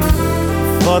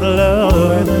 for the love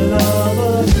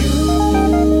of you.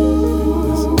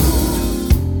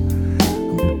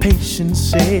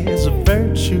 Patience is a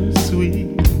virtue,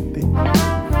 sweet.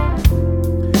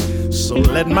 So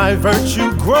let my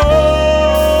virtue grow.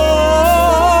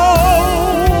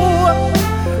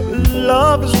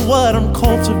 Love is what I'm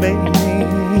cultivating.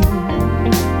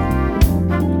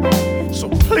 So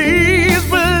please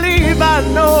believe I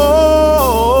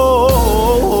know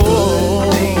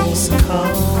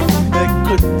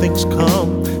good things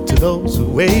come to those who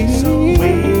wait. So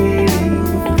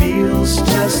waiting feels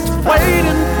just fine.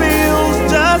 Waiting feels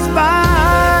just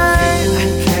fine.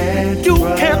 You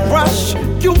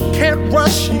can't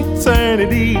rush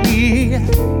eternity.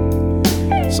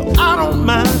 So I don't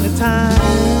mind the time.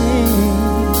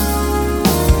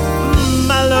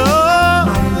 My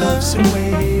love's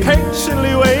waiting,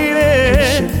 patiently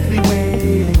waiting,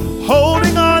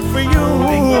 holding on for you.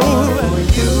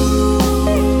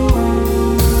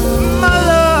 My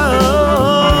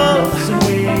love's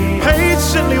waiting,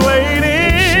 patiently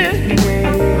waiting,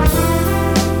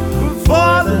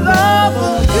 for the love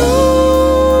of you.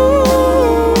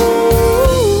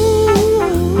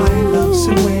 My love's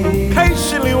waiting,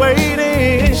 patiently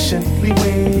waiting,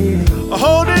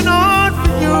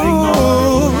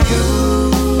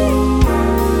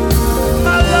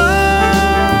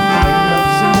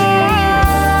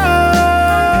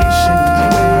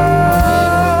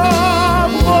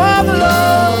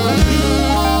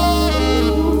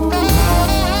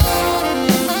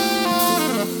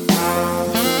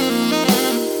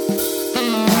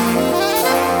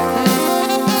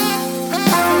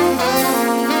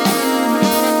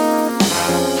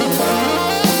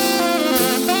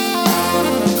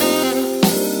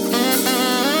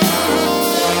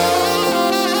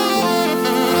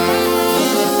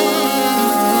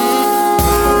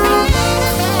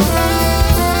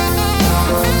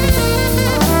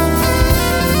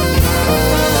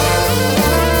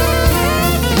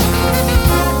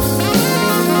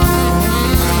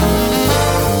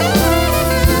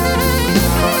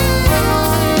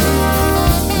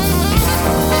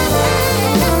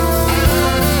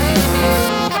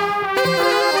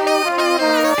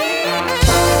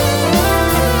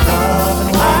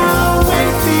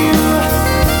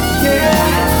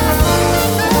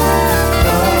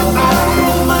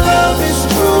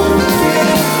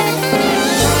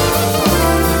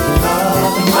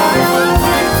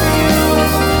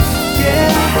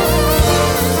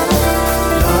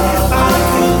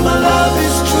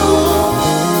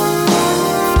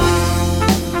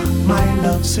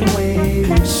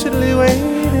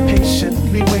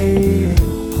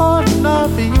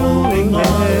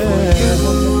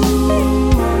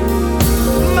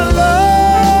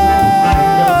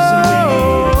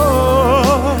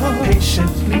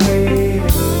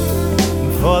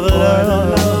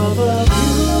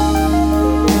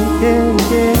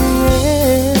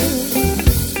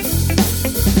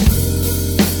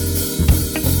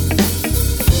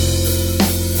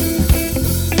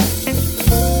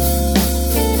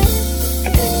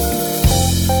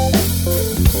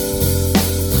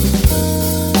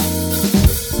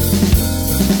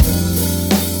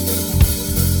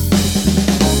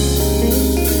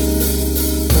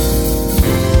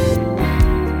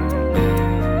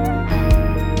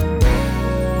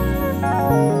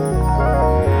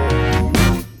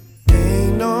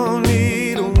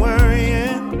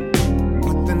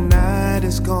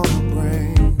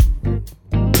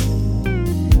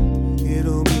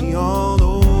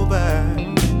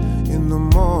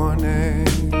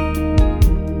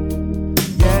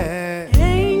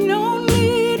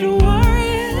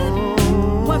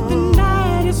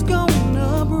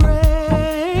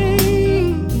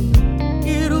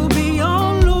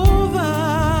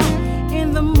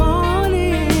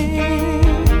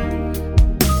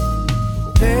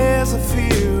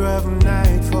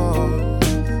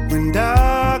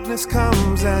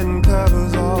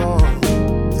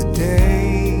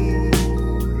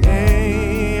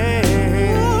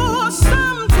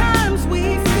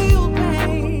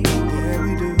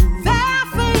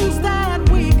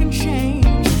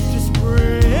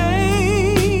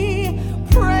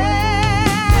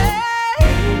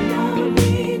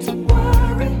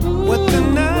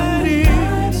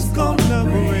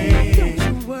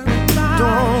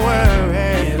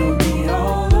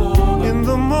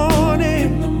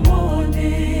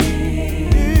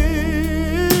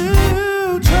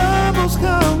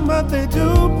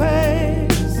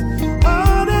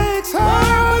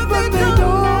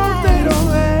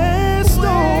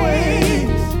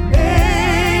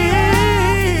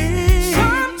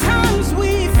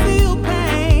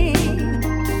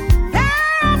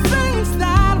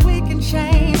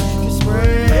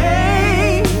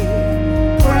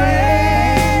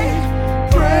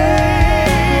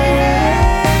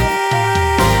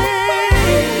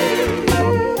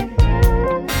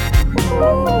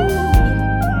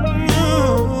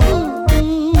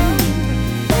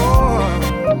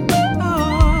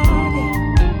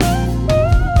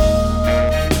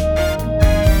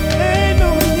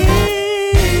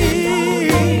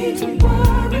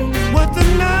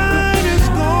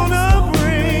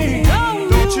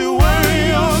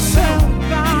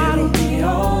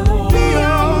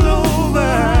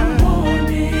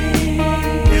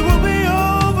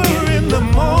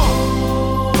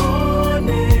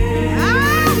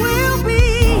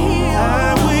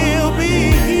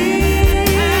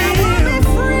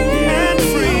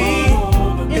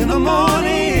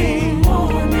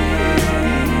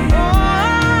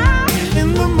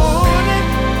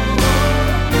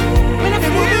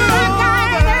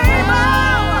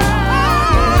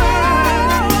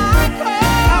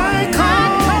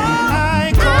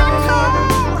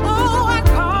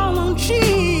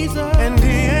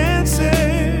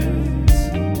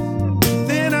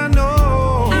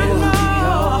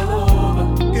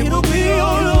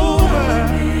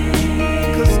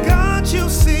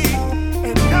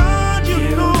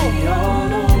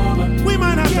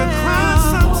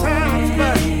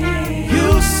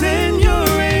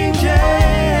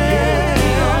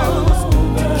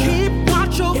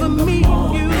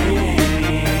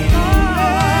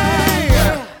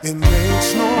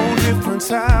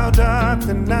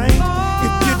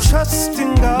 trust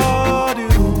in God,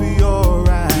 it'll be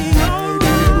alright.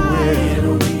 It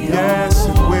will. Yes,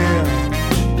 it will.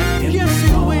 Yes,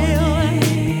 it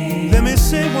will. Let me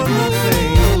say one more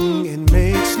thing. It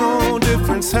makes no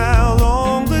difference how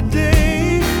long the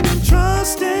day.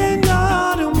 Trust in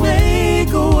God and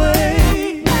make a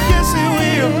way. Yes, it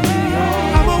will.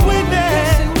 I'm a witness.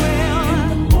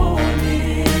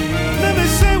 Let me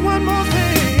say one more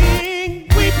thing.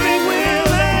 Weeping will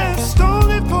last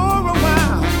only for a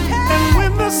while. And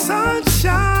when the sun shines,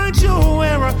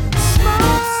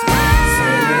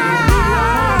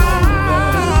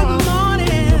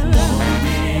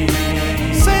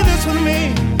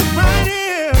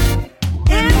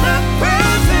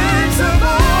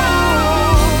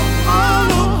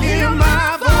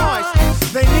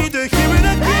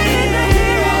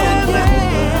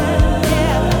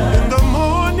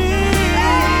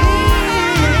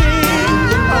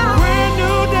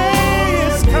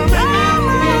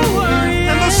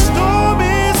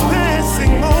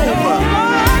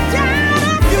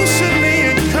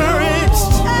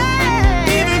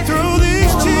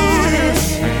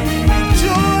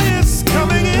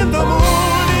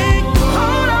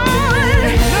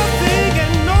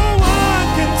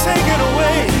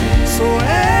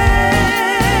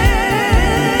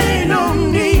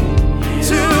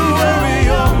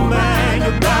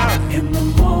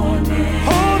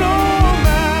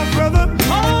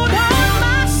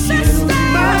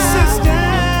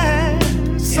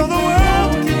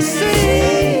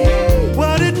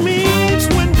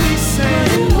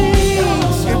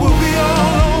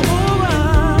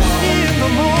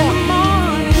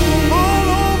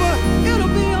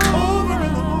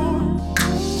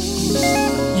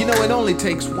 only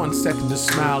takes 1 second to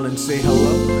smile and say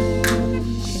hello.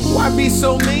 Why be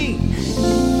so mean?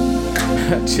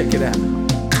 Check it out.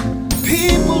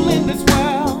 People in this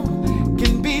world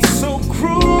can be so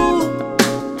cruel,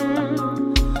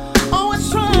 always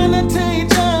trying to tear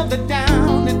each other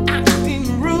down and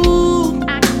acting rude.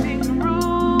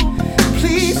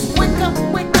 Please wake up,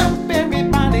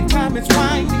 everybody, time is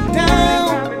winding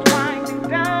down.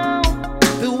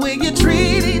 The way you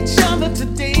treat each other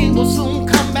today will soon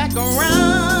come back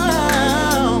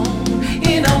around.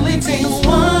 It only takes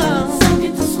 1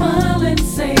 second to smile and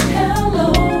say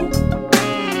hello.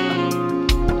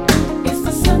 It's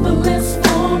the simplest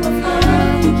form of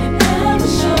love you can ever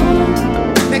show.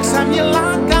 Next time you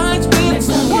lock eyes with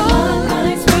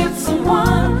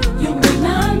someone you may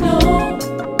not know.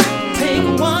 Take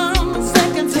 1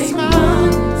 second to smile.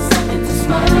 1 second to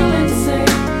smile and say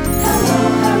hello,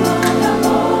 hello,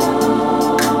 hello.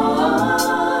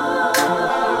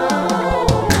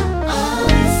 I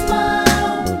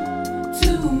smile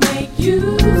to make you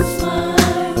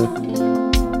smile.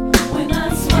 When I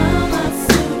smile, I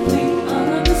simply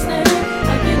understand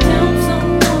I can help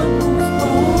someone who's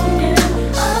broken.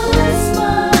 I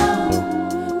smile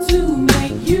to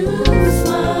make you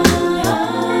smile.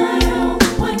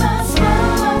 When I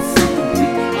smile, I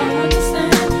simply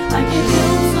understand I can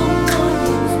help someone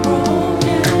who's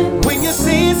broken. When you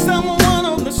see someone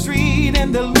on the street and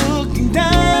they're looking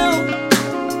down,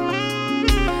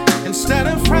 instead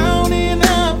of frowning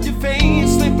up your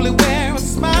face, simply wear a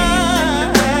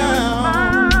smile.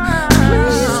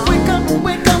 Please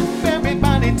wake up,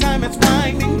 everybody, time is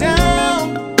winding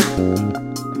down.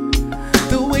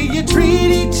 The way you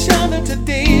treat each other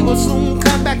today will soon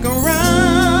come back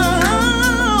around.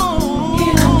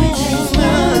 It only takes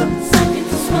 1 second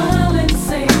to smile and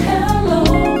say hello.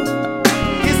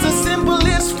 It's the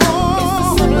simplest It's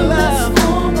form the of simplest love.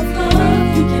 form of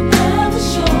love you can ever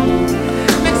show.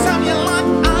 Next time you lock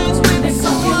eyes with Next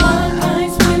time you someone, lock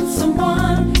eyes with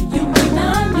someone you may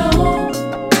not know.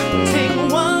 take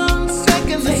 1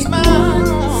 second to Take smile.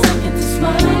 1 second to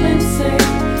smile and say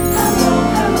hello,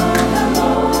 hello,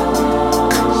 hello.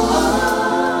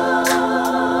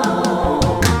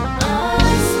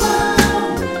 I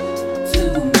smile to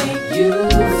make you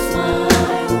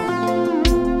smile.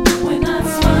 When I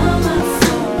smile, I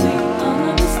simply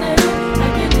understand I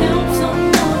can help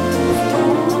someone who's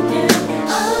broken.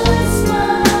 I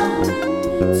smile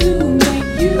to make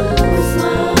you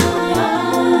smile.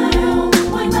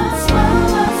 When I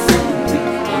smile, I simply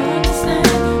understand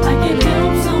I can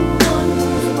help someone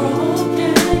who's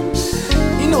broken.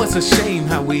 You know, it's a shame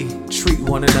how we treat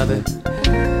one another.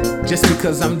 Just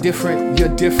because I'm different,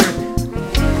 you're different.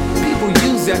 People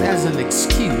use that as an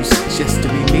excuse just to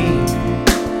be mean.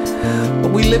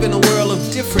 But we live in a world of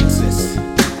differences,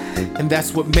 and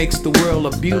that's what makes the world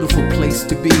a beautiful place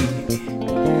to be.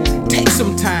 Take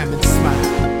some time and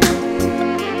smile.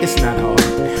 It's not hard.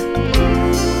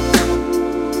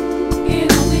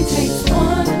 It only takes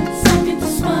 1 second to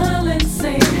smile and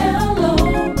say hello.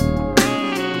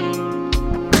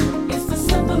 It's the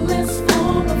simplest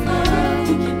form of love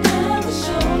you can ever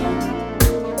show.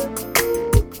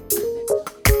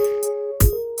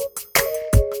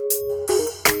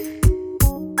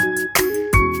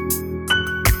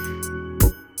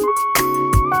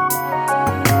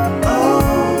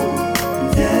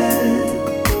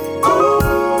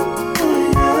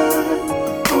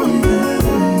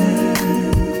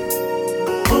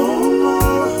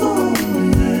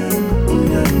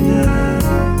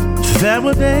 There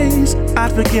were days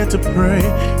I'd forget to pray,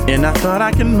 and I thought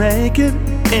I could make it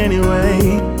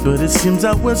anyway. But it seems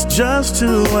I was just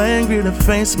too angry to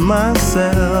face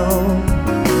myself.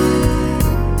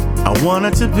 I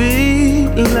wanted to be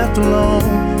left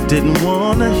alone, didn't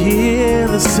want to hear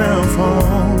the cell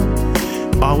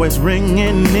phone always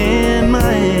ringing in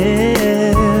my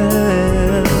ear.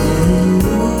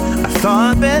 I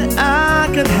thought that I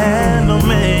could handle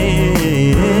me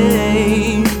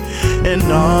and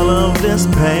all of this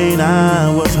pain I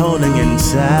was holding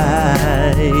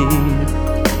inside.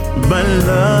 But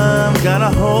love got a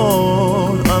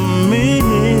hold of me,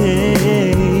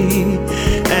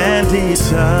 and he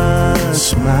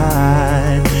touched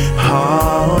my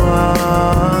heart.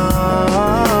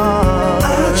 I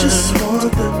just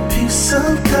want the peace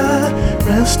of God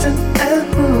resting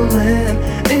and ruling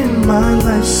in my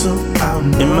life, so I'll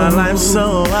know. In my life,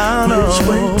 so I'll know which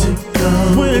way to go.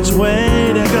 Which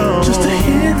way to go? Just to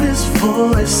hear his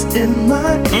voice in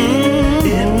my ear,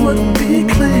 it would be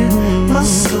clear. My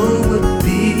soul would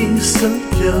be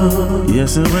secure.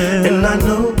 Yes, it will. And I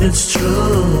know it's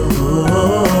true.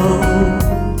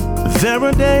 There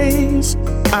were days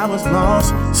I was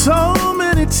lost, so many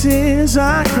many tears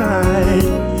I cried.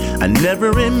 I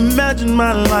never imagined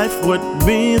my life would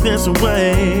be this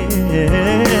way.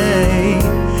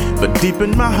 But deep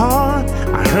in my heart,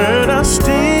 I heard a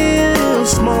still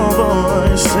small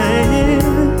voice saying,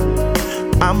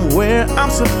 I'm where I'm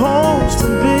supposed to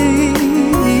be.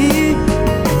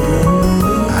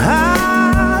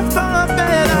 I thought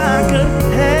that I could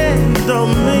handle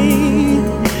me,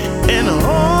 and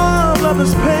all of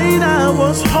this pain I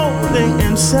was holding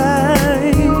inside.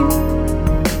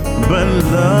 But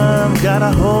love got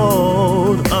a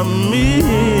hold of me,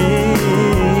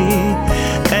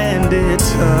 and it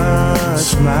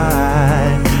touched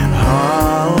my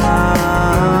heart.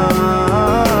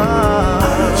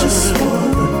 I just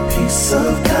want a piece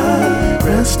of God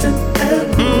resting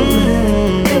and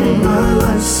ruling in my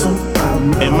life, so I'll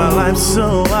know. In my life,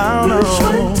 so I'll know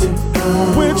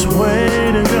which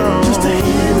way to go. Just to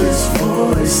hear His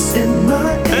voice in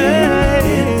my ear,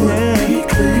 it will be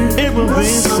clear. It will be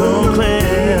so clear.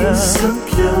 So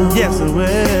pure. Yes, it will.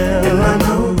 And I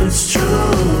know it's true.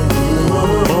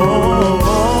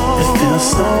 It feels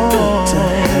so good to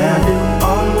have you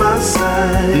on my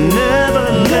side. Never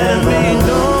let me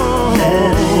go.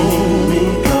 Letting me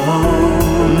go.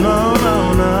 No, no,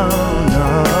 no, no.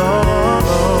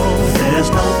 There's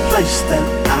no place that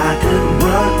I could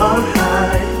run or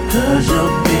hide, 'cause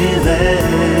you'll be there.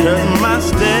 'Cause my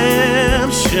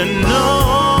steps, you know.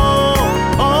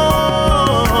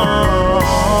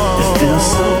 It feels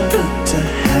so good to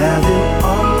have you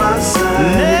on my side.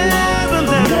 Never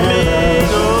let me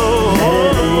go.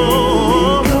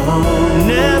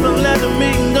 Never let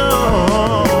me go.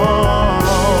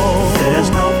 There's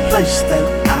no place that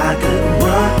I could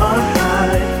run or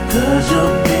hide, 'cause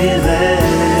you'll be there.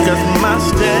 'Cause my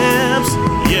steps,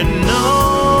 you know.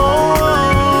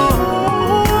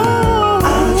 I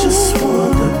just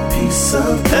want a piece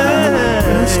of God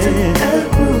resting and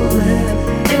ruling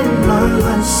in my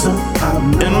life, so I'll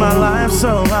know. In my life,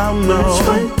 so I'll know which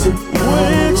way to go.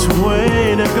 Which way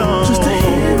to go. Just to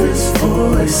hear His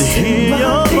voice. To hear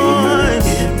your voice.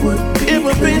 It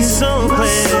would be so clear.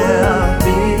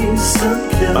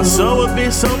 My soul would be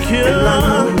so pure. And I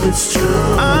know it's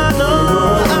true. I know,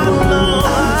 I know, I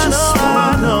just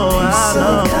want a piece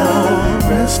of God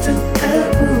resting and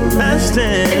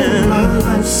ruling in my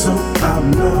life, so I'll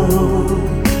know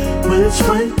which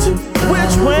way to go.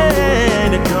 Which way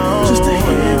to go. Just to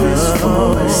hear His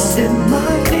voice in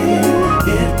my ear,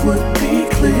 it would be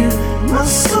clear. My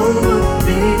soul would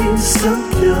be so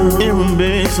pure. It would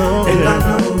be so pure. And I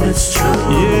know it's true.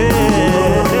 Yeah.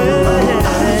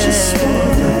 I just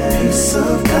want a piece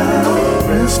of God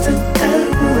resting and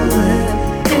ruling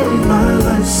in my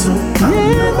life, so I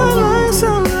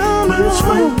know which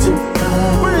way to go.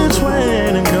 Which way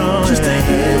to go. Just to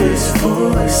hear His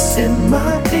voice in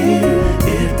my ear,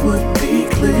 it would be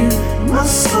clear. My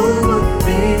soul would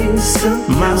be so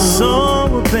pure. My soul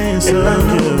would be so and I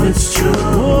know pure. it's true.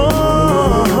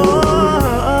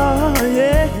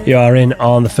 You are in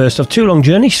on the first of two long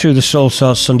journeys through the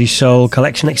Soulsorts Sunday Soul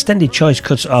collection, extended choice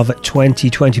cuts of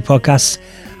 2020 podcasts,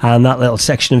 and that little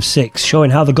section of 6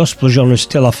 showing how the gospel genre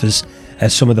still offers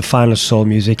some of the finest soul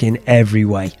music in every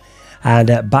way.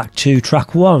 And back to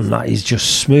track 1, that is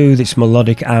just smooth, it's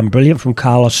melodic and brilliant, from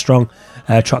Carlos Strong,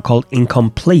 a track called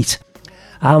Incomplete.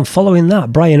 And following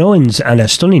that, Brian Owens and a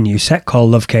stunning new set called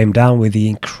Love Came Down, with the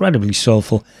incredibly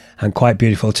soulful and quite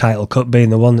beautiful title cut being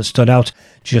the one that stood out.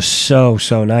 Just so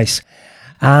nice.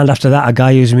 And after that, a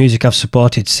guy whose music I've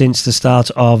supported since the start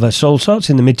of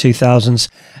Soulsorts in the mid-2000s,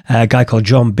 a guy called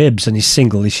John Bibbs, and his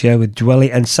single this year with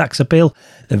Dwelly and Sax Appeal,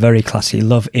 the very classy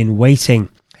Love in Waiting.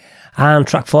 And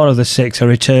track 4 of the 6, a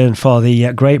return for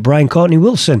the great Brian Courtney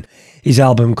Wilson, his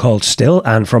album called Still,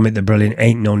 and from it the brilliant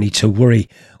Ain't No Need to Worry,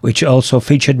 which also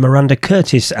featured Miranda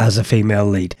Curtis as a female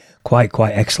lead. Quite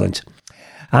excellent.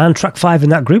 And track 5 in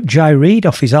that group, Jai Reid,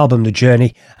 off his album The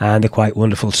Journey, and the quite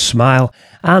wonderful Smile.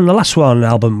 And the last one, an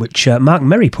album which Mark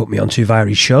Merry put me onto via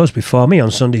his shows before me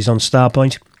on Sundays on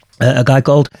Starpoint, a guy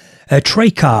called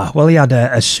Trey Carr. Well, he had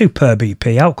a superb EP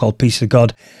out called Peace of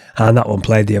God, and that one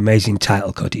played the amazing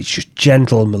title cut. It's just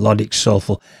gentle, melodic,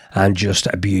 soulful, and just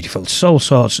a beautiful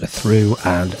Soulsorts through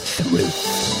and through.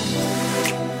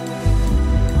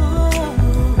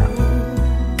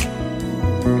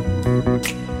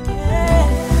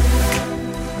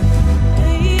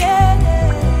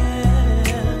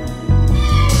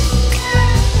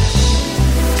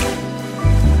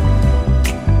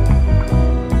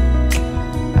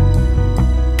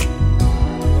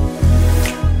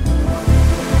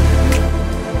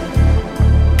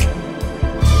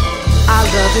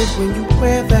 When you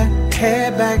wear that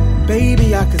hair back,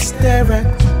 baby, I could stare at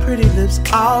pretty lips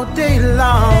all day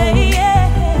long.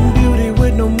 Beauty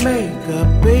with no makeup,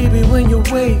 baby, when you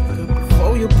wake up,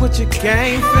 before you put your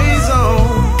game face on.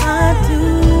 I do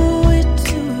it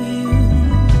to you,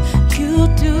 you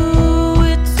do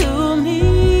it to me.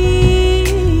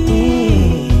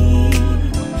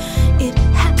 It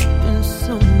happens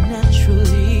so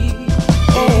naturally.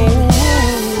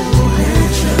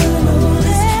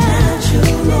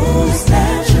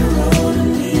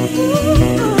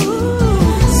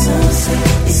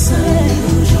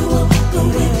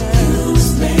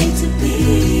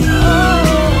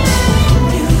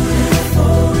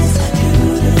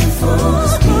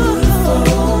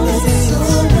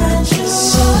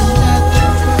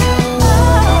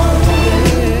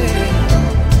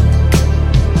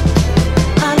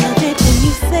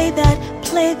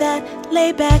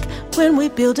 Lay back when we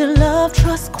build a love,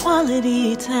 trust,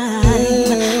 quality time.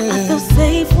 I feel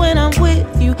safe when I'm with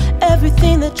you.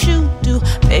 Everything that you do,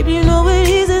 baby, you know it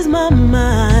eases my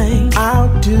mind.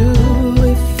 I'll do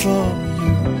it for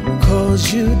you,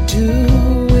 'cause you do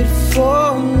it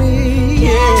for me.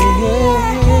 Yeah.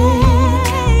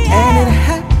 And it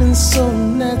happens so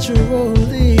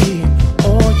naturally.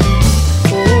 Oh, yeah.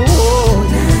 Oh,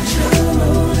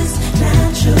 natural, it's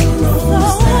natural,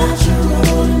 it's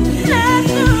natural to me.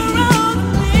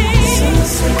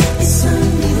 It's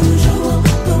unusual,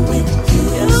 but with you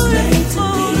it's made to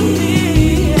be.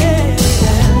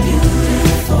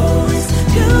 Beautiful, it's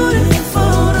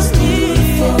beautiful to me.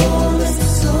 It's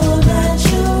so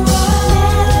natural.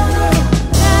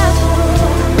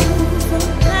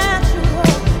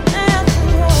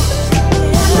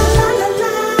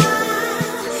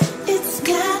 It's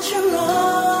natural.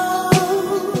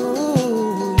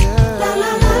 La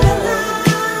la la la la.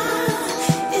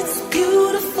 It's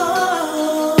beautiful.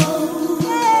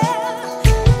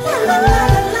 La la la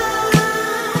la la.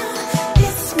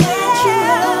 It's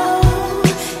natural.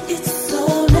 It's so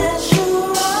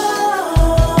natural.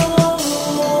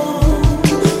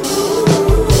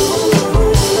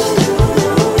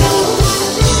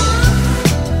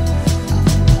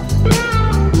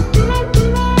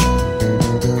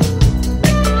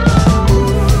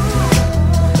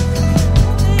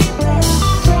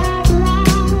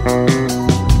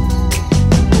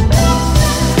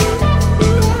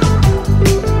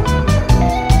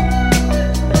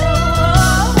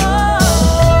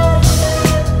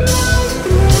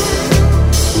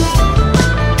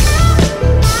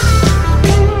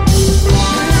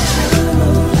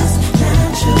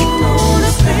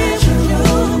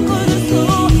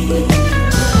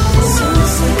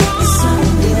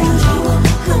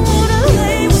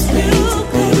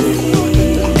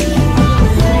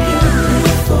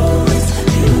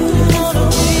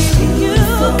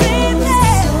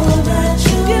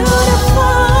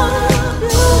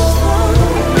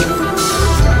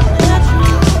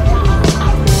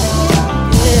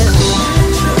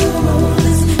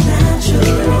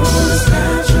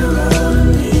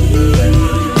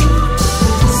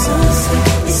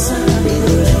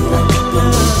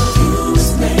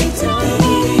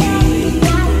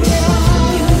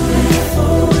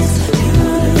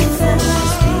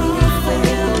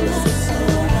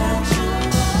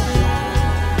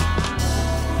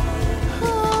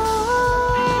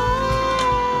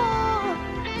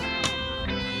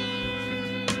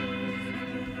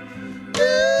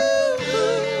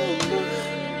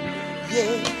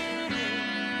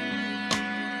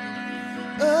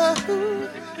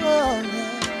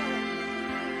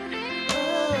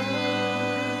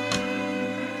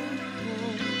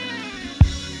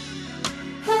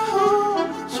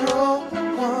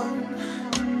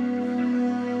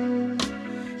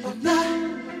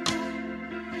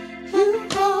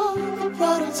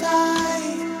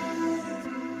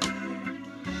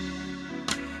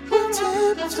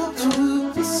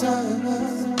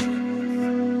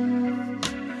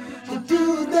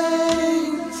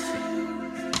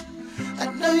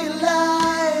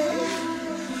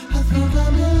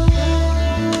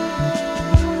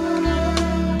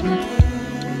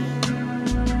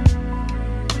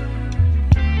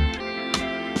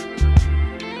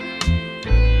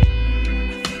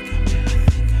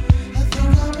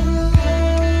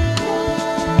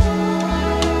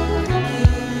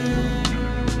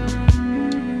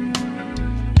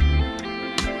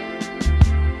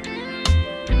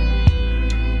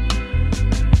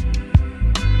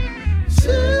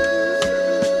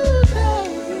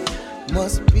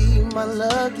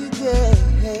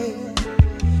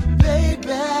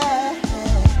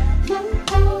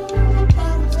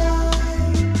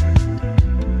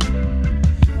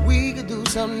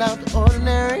 something out the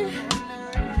ordinary,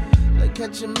 like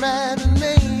catching mad at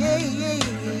me,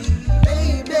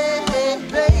 baby.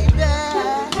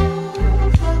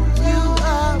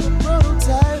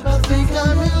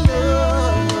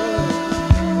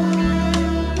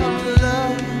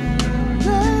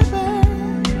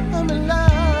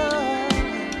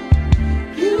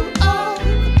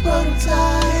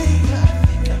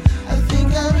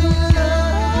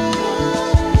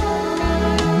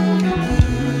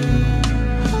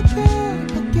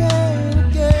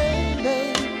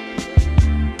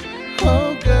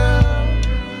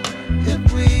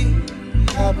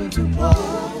 happened to part.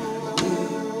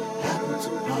 Happened to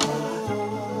part.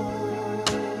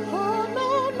 Oh no,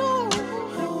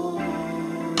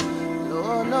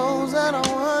 Lord knows I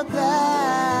don't want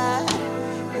that.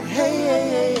 But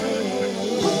hey.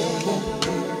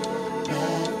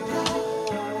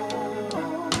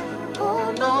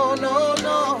 Oh no.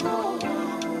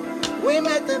 We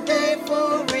met the day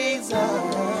for a reason.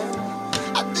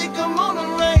 I think I'm on the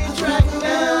right track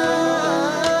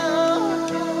now.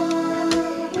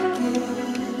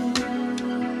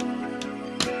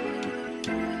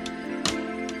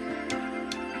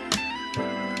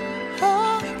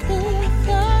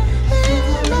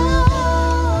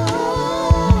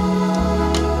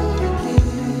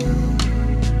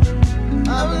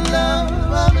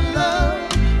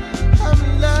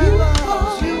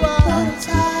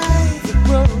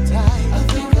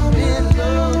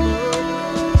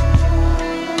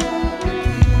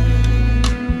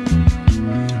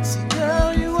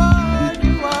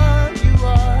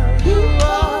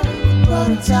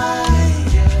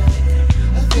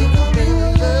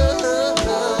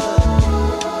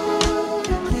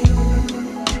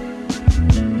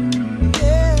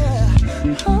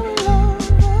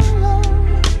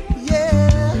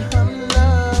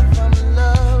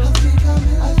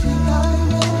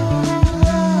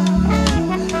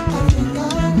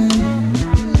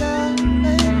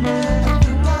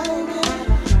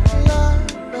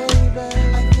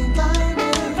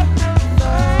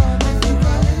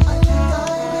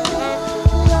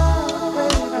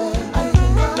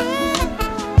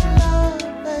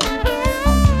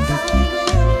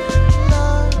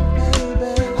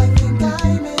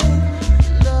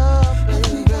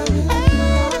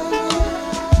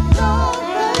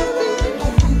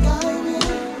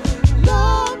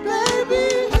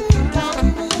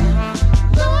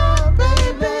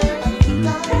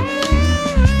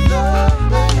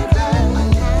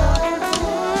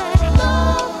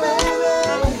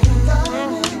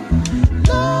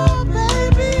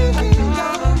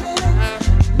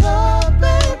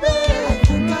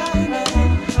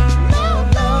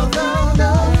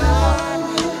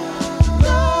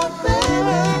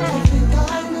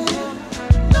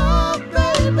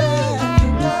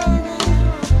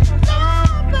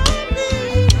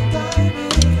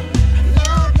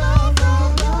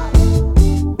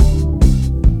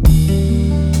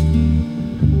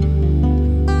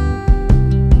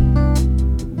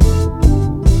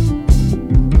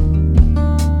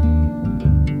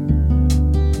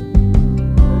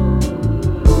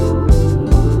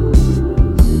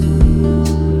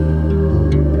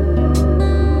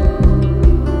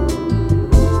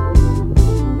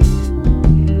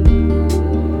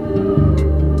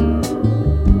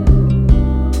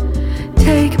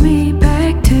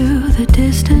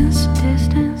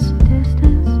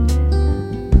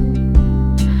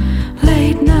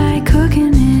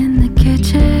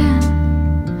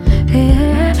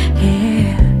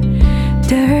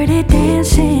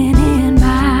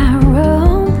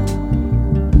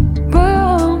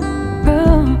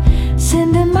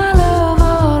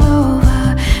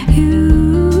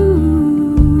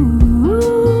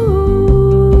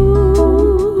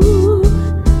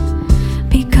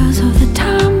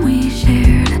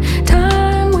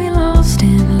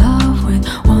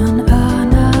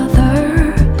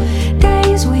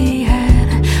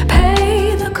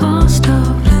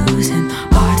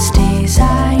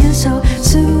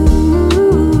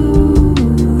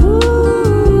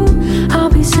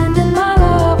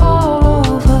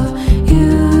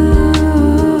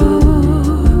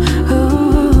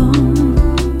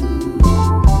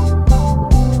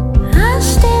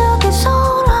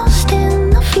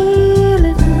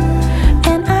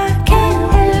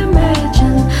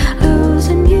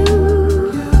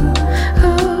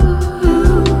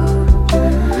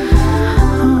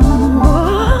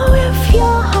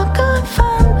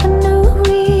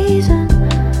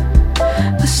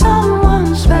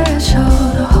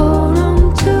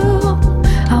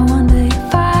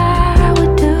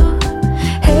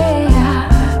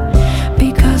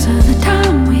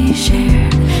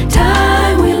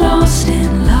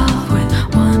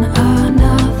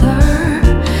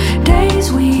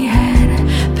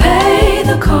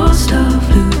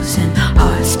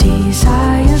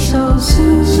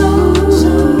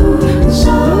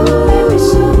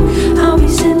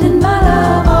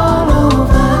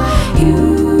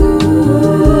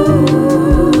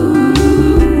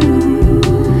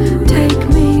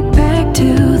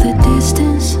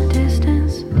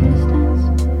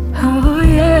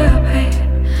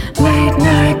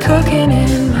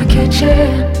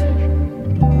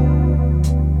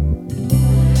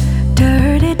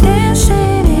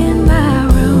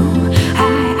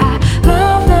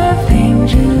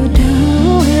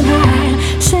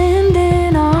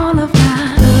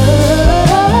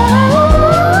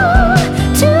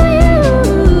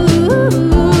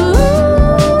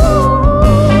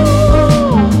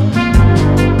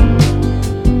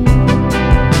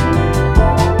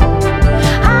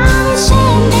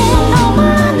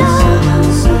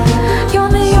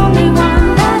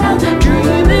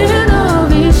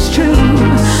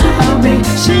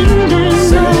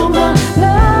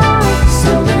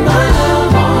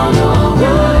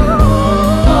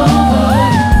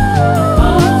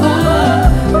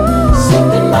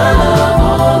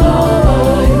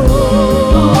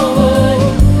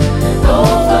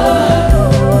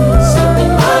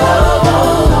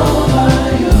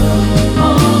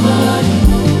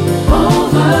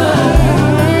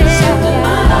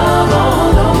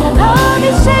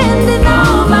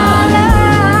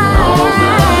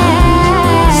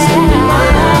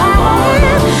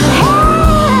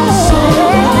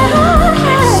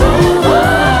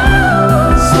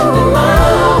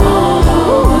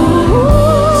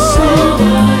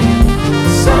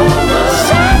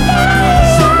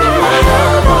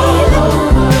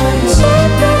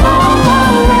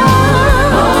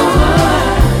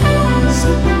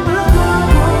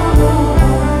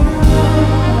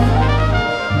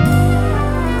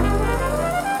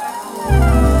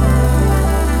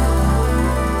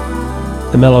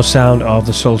 The mellow sound of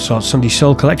the Soulsorts Sunday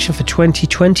Soul Collection for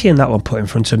 2020, and that one put in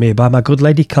front of me by my good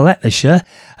lady Colette this year,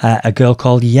 a girl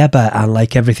called Yeba, and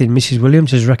like everything Mrs.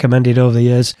 Williams has recommended over the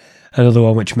years, another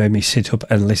one which made me sit up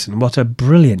and listen. What a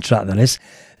brilliant track that is,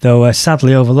 though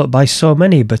sadly overlooked by so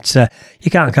many, but you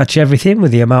can't catch everything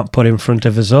with the amount put in front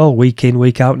of us all, week in,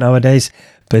 week out nowadays.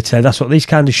 But that's what these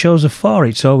kind of shows are for.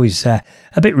 It's always a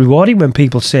bit rewarding when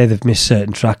people say they've missed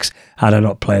certain tracks and I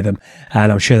not play them.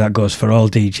 And I'm sure that goes for all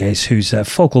DJs whose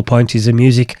focal point is the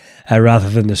music rather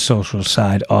than the social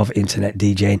side of internet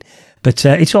DJing. But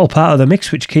it's all part of the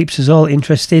mix which keeps us all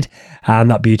interested,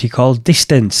 and that beauty called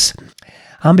Distance.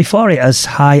 And before it, as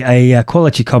high a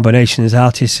quality combination as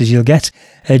artists as you'll get,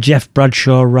 Jeff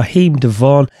Bradshaw, Raheem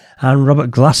DeVaughn and Robert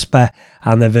Glasper,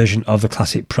 and their version of the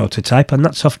classic Prototype, and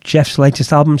that's off Jeff's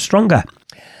latest album, Stronger.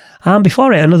 And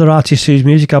before it, another artist whose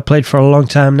music I've played for a long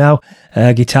time now,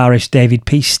 guitarist David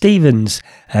P. Stevens.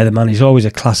 The man is always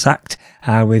a class act,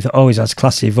 with always has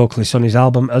classy vocalists on his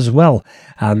album as well,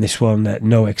 and this one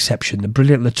no exception. The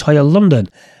brilliant LaToya London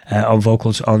on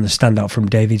vocals on the Standout from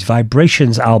David's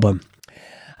Vibrations album.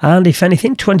 And if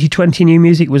anything, 2020 new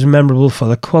music was memorable for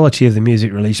the quality of the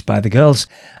music released by the girls,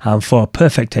 and 4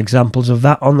 perfect examples of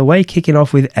that on the way, kicking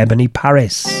off with Ebony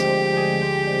Paris.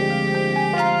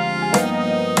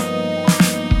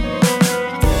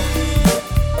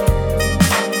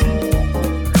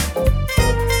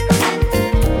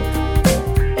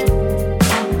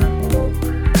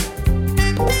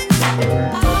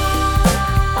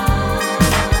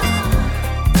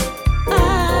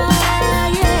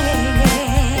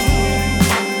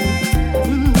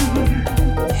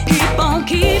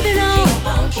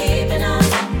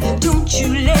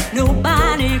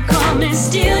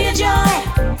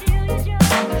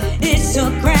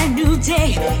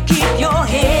 Keep your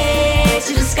head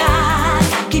to the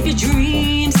sky. Keep your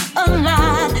dreams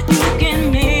alive. You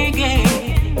can make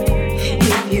it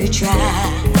if you try.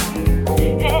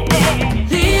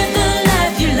 Live the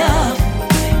life you love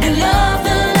and love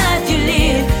the life you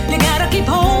live. You gotta keep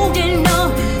holding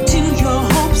on to your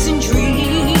hopes and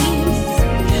dreams.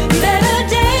 Better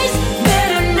days,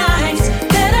 better nights,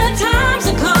 better times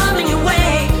are coming your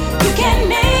way. You can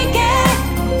make it.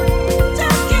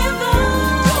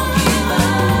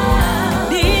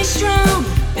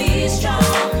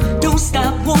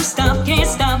 Stop, can't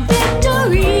stop.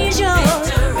 Victory's yours.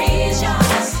 Victory's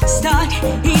yours. Start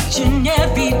each and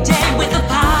every day with a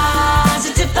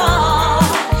positive thought.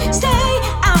 Stay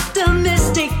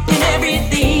optimistic in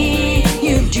everything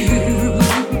you do.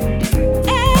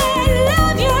 And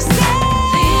love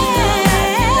yourself.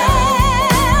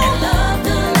 And love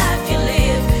the life you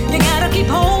live. You gotta keep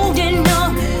holding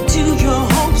on to your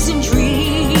hopes and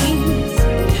dreams.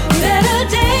 Better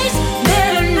days,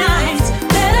 better nights,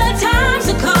 better times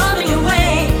are coming.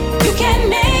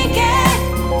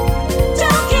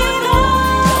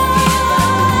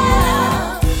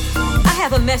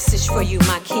 Message for you,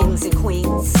 my kings and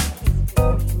queens.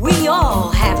 We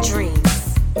all have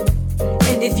dreams,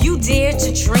 and if you dare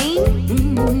to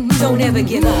dream, don't ever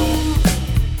give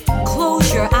up.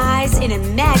 Close your eyes and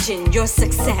imagine your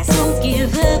success. Don't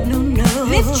give up, no, no.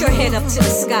 Lift your head up to the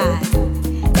sky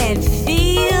and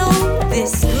feel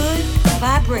this good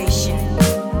vibration.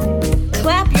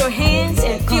 Clap your hands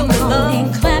and feel the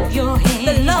love. Clap your hands.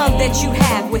 The love that you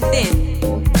have within.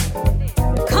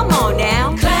 Come on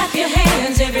now. Clap your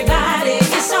hands, everybody.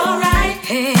 It's alright.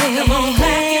 Hey, come on, clap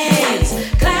your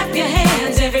hands. Clap your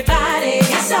hands, everybody.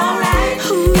 It's alright.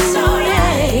 It's alright.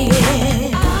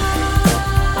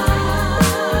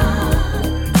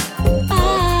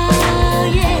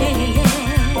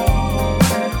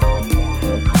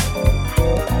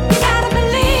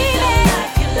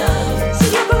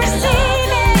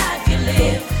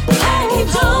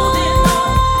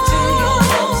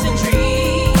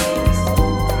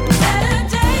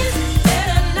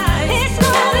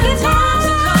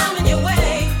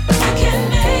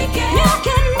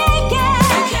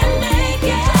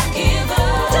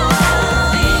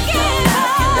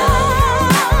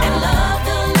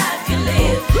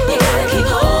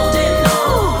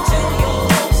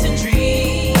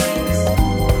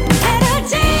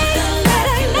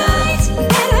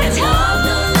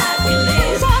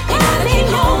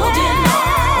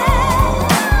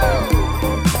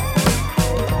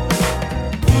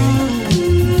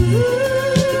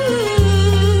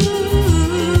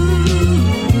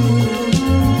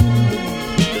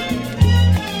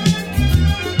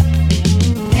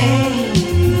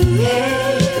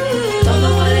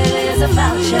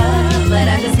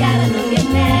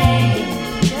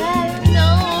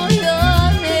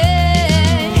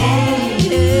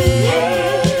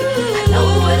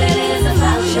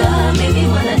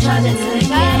 Charge it to the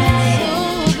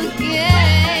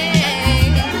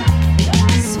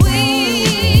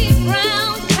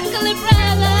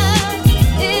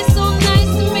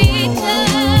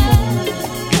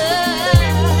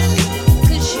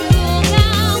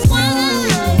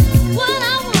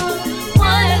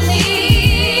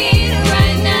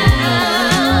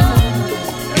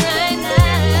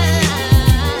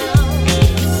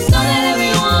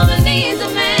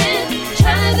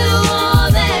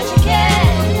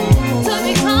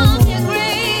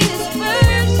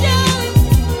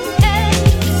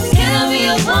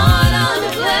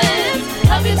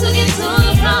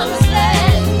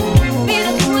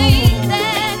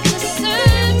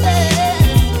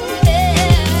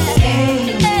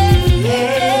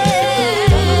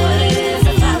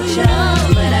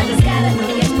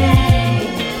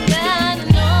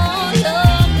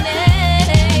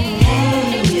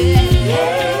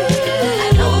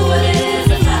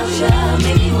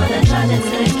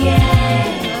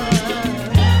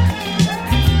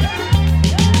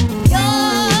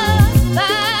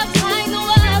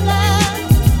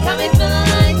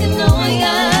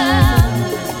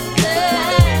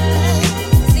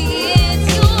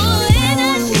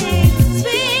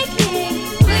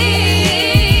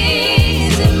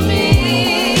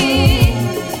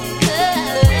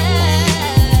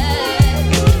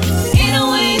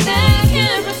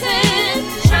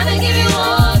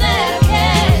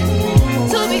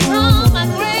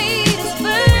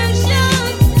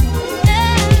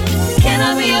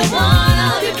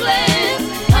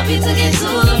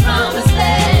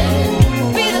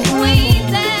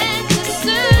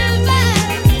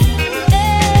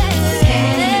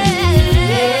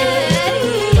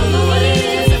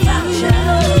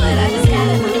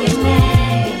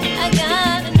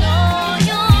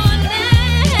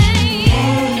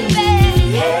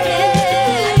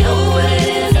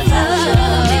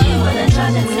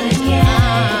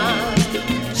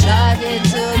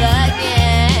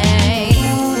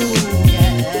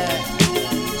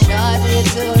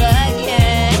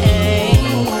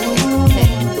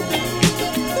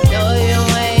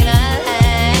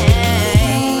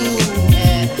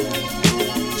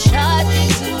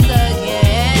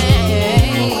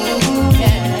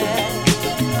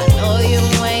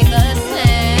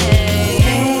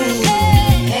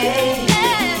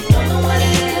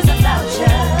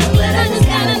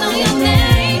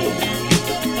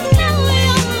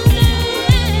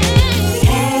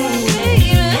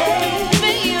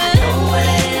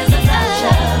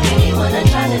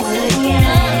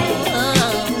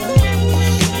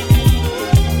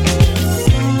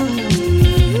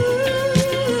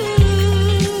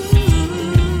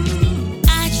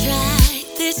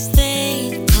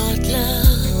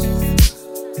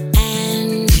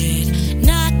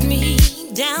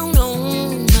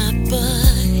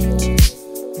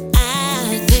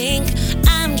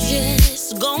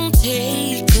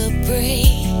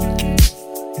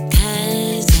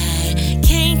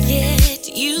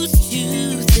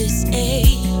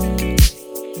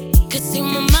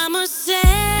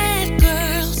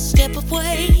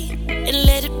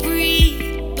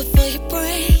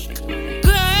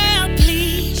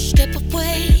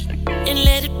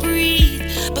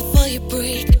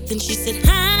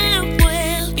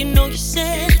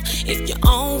if you're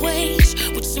always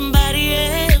with somebody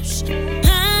else.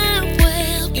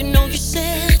 Well, you know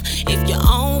yourself. If you're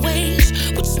always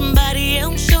with somebody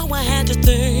else, so I had to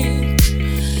think.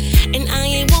 And I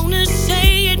ain't wanna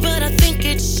say it, but I think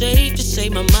it's safe to say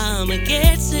my mama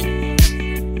gets it.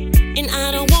 And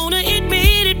I don't wanna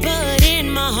admit it, but in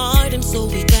my heart, and so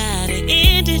we gotta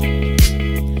end it.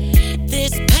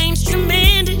 This pain's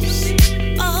tremendous,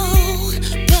 oh,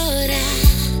 but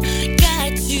I got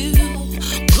to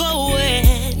go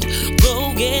and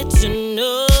go get to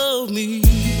know me.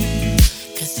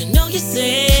 'Cause to know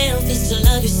yourself is to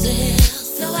love yourself,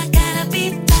 so I gotta be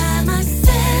by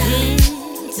myself.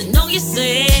 To know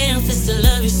yourself is to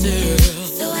love yourself,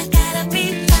 so I gotta be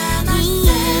by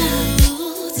myself.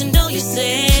 To know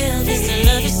yourself is to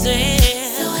love yourself,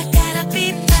 so I gotta be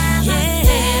by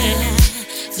myself.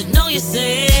 To know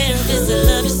yourself is to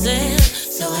love yourself,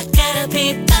 so I gotta be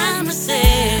by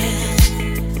myself.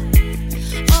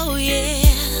 Oh yeah,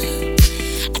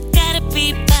 I gotta be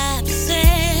by myself.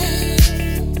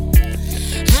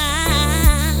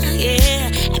 Yeah,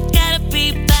 I gotta be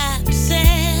by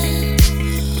myself.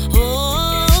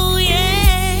 Oh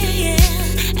yeah,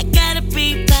 I gotta be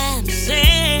by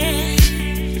myself.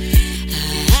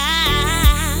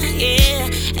 Yeah,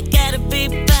 I gotta be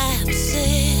by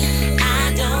myself.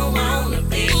 I don't wanna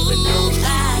be with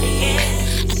nobody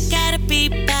else. I gotta be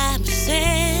by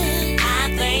myself. I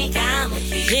think I'm a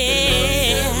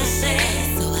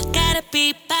so I gotta be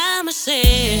by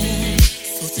myself.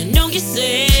 So to know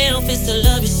yourself is to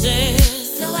love yourself,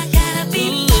 so I gotta be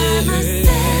by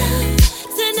myself.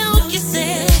 To know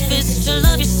yourself is to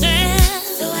love yourself,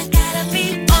 so I gotta be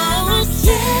by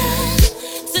myself.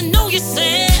 To know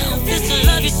yourself is to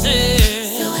love yourself,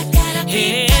 so I gotta be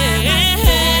by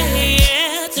myself.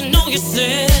 Yeah, to know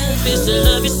yourself is to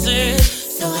love yourself,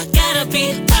 so I gotta be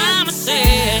by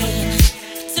myself.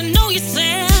 To know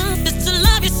yourself is to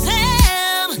love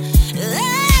yourself.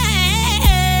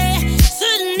 To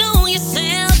know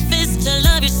yourself is to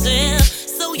love yourself,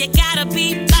 so you gotta be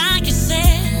by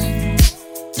yourself.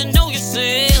 To know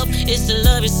yourself is to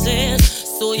love yourself,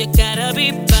 so you gotta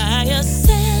be by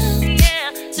yourself. Yeah,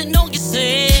 to know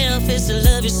yourself is to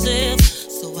love yourself,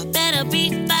 so I better be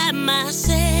by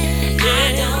myself. Yeah. I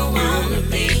don't wanna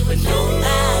be with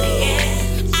nobody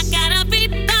else. I gotta be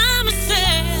by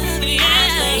myself. Yeah, I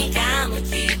think I'ma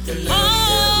keep the love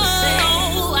to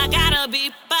myself. I gotta be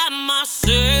by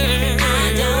myself. I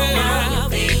don't wanna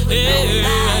be with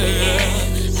nobody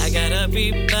else. I gotta be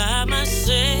by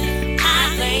myself. I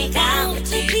think I'ma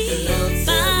keep the love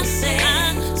to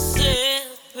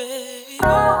myself, baby.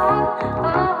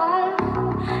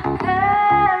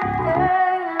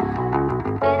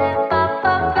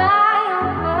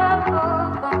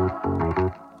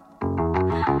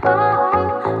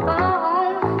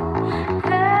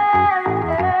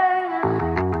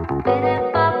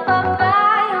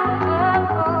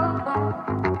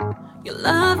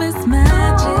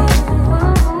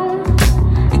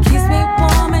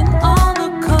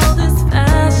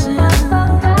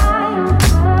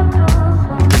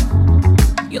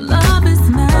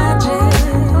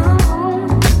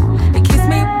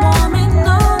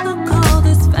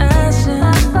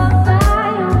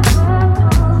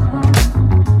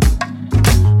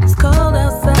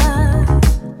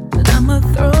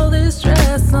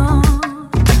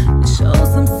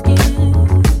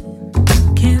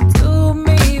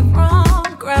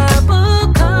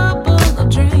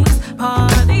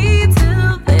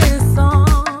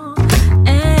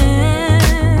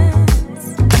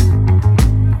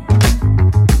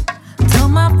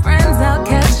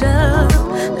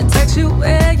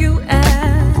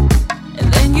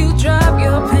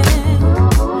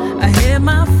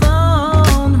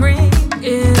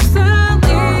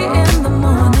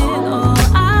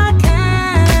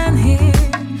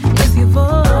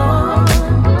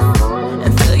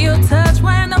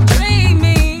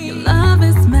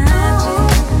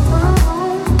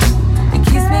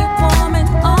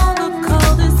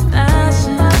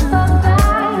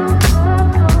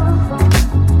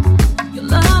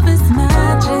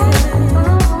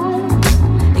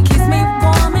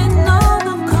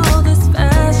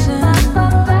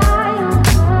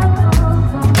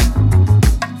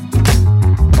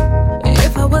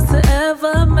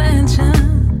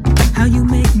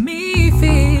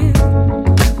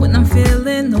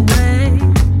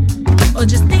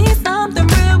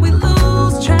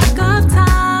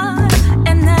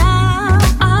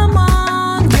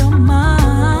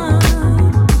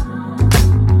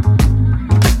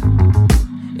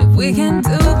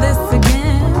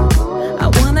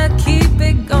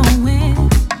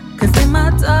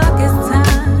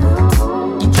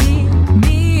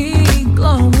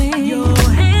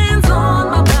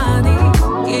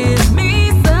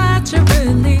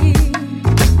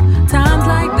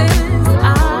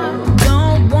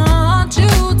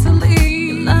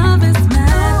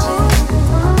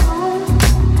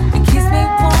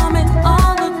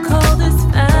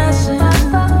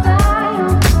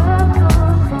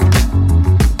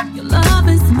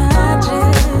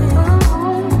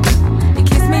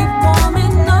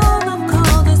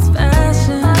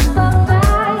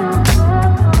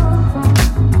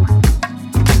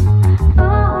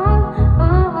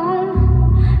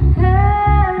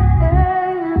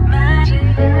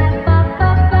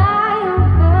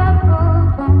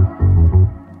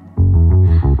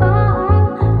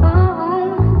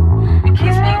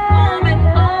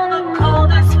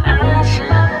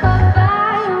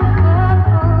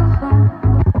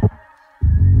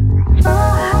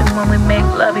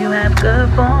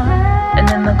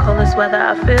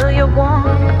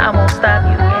 on. I won't stop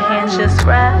you, your hands just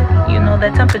right. You know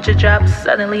that temperature drops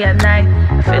suddenly at night.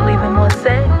 I feel even more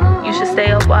sick, you should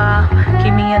stay a while.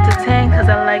 Keep me entertained cause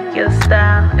I like your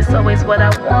style. It's always what I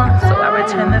want, so I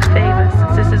return the favor.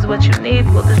 Since this is what you need,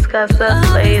 we'll discuss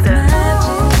us later.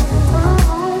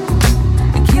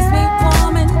 It keeps me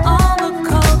warm in all the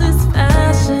coldest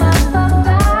fashion.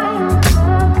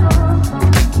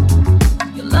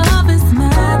 Your love is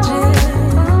magic.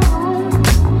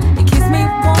 It keeps me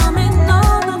warm in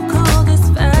all the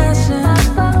coldest fashion.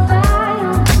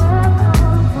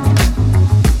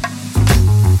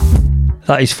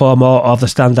 That is 4 more of the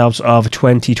standouts of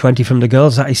 2020 from the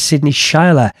girls. That is Sydney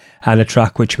Schuyler and a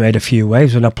track which made a few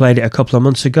waves when I played it a couple of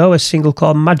months ago, a single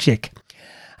called Magic.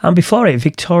 And before it,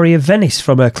 Victoria Venice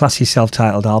from her classy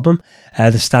self-titled album,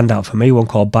 the standout for me, one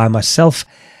called By Myself.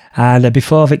 And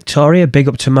before Victoria, big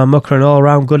up to my mucker and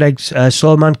all-round good eggs,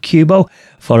 soul man Cubo,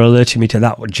 for alerting me to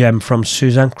that gem from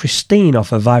Suzanne Christine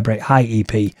off her Vibrate High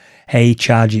EP, Hey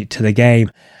Charge It to the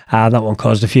Game. And that one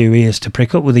caused a few ears to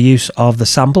prick up with the use of the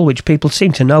sample, which people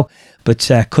seem to know, but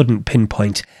couldn't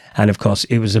pinpoint. And of course,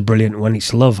 it was a brilliant When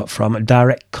It's Love from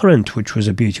Direct Current, which was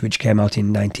a beauty, which came out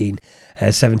in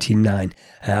 1979.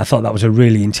 I thought that was a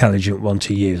really intelligent one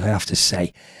to use, I have to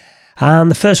say. And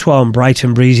the first one, bright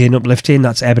and breezy and uplifting,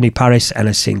 that's Ebony Paris and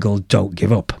a single, Don't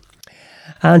Give Up.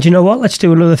 And you know what? Let's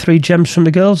do another 3 gems from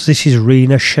the girls. This is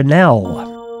Rena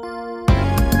Chanel.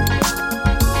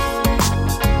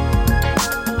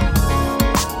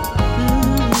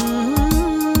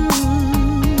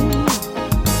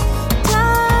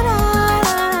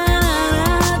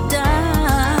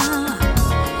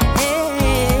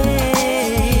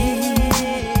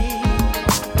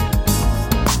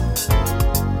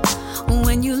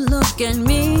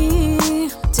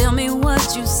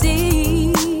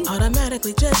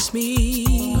 Judge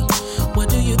me. What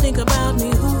do you think about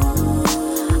me?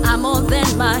 Ooh. I'm more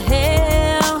than my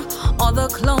hair or the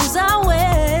clothes I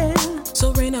wear.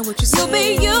 So Rena, what you say? You'll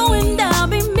be you and I'll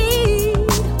be me.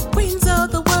 Queens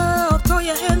of the world, throw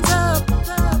your hands up.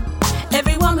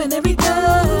 Every woman, every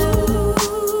girl.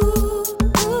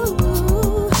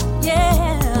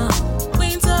 Yeah.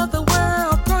 Queens of the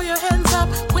world, throw your hands up.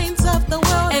 Queens of the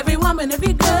world, every woman,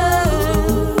 every girl.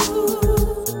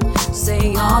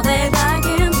 Say all that I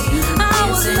can be. I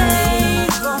was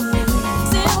made for me,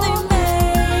 simply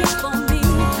made for me.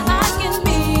 I can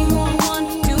be one,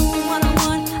 do one.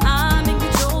 I'm in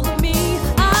control of me.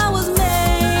 I was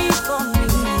made for me,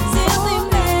 simply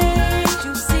made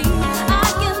to see. I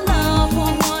can love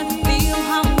one, feel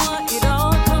how what it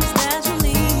all comes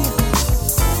naturally.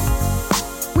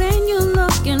 When you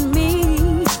look at me,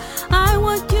 I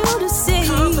want you to see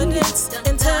confidence,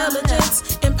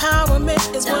 intelligence,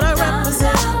 empowerment is what I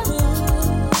represent.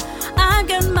 I've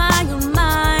got my own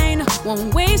mind,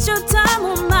 won't waste your time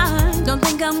or mine. Don't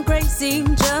think I'm crazy,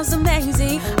 just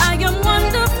amazing. I am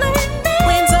wonderfully made.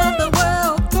 Queens of the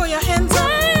world, throw your hands up.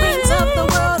 Queens of the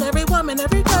world, every woman,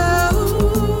 every girl.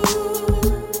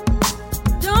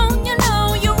 Don't you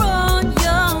know you're on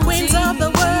your Queens of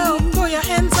the world, throw your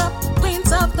hands up.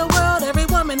 Queens of the world, every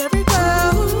woman, every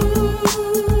girl.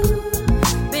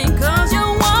 Because you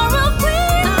are a queen.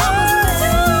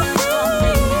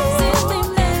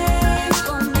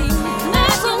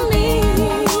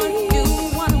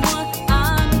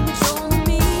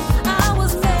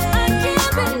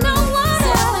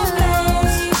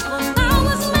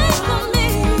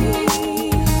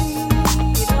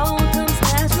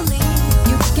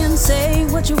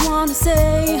 You want to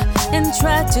say and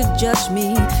try to judge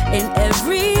me in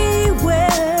every way.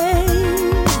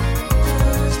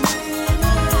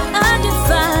 I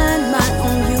define my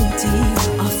own beauty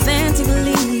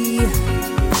authentically.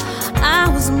 I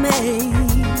was made.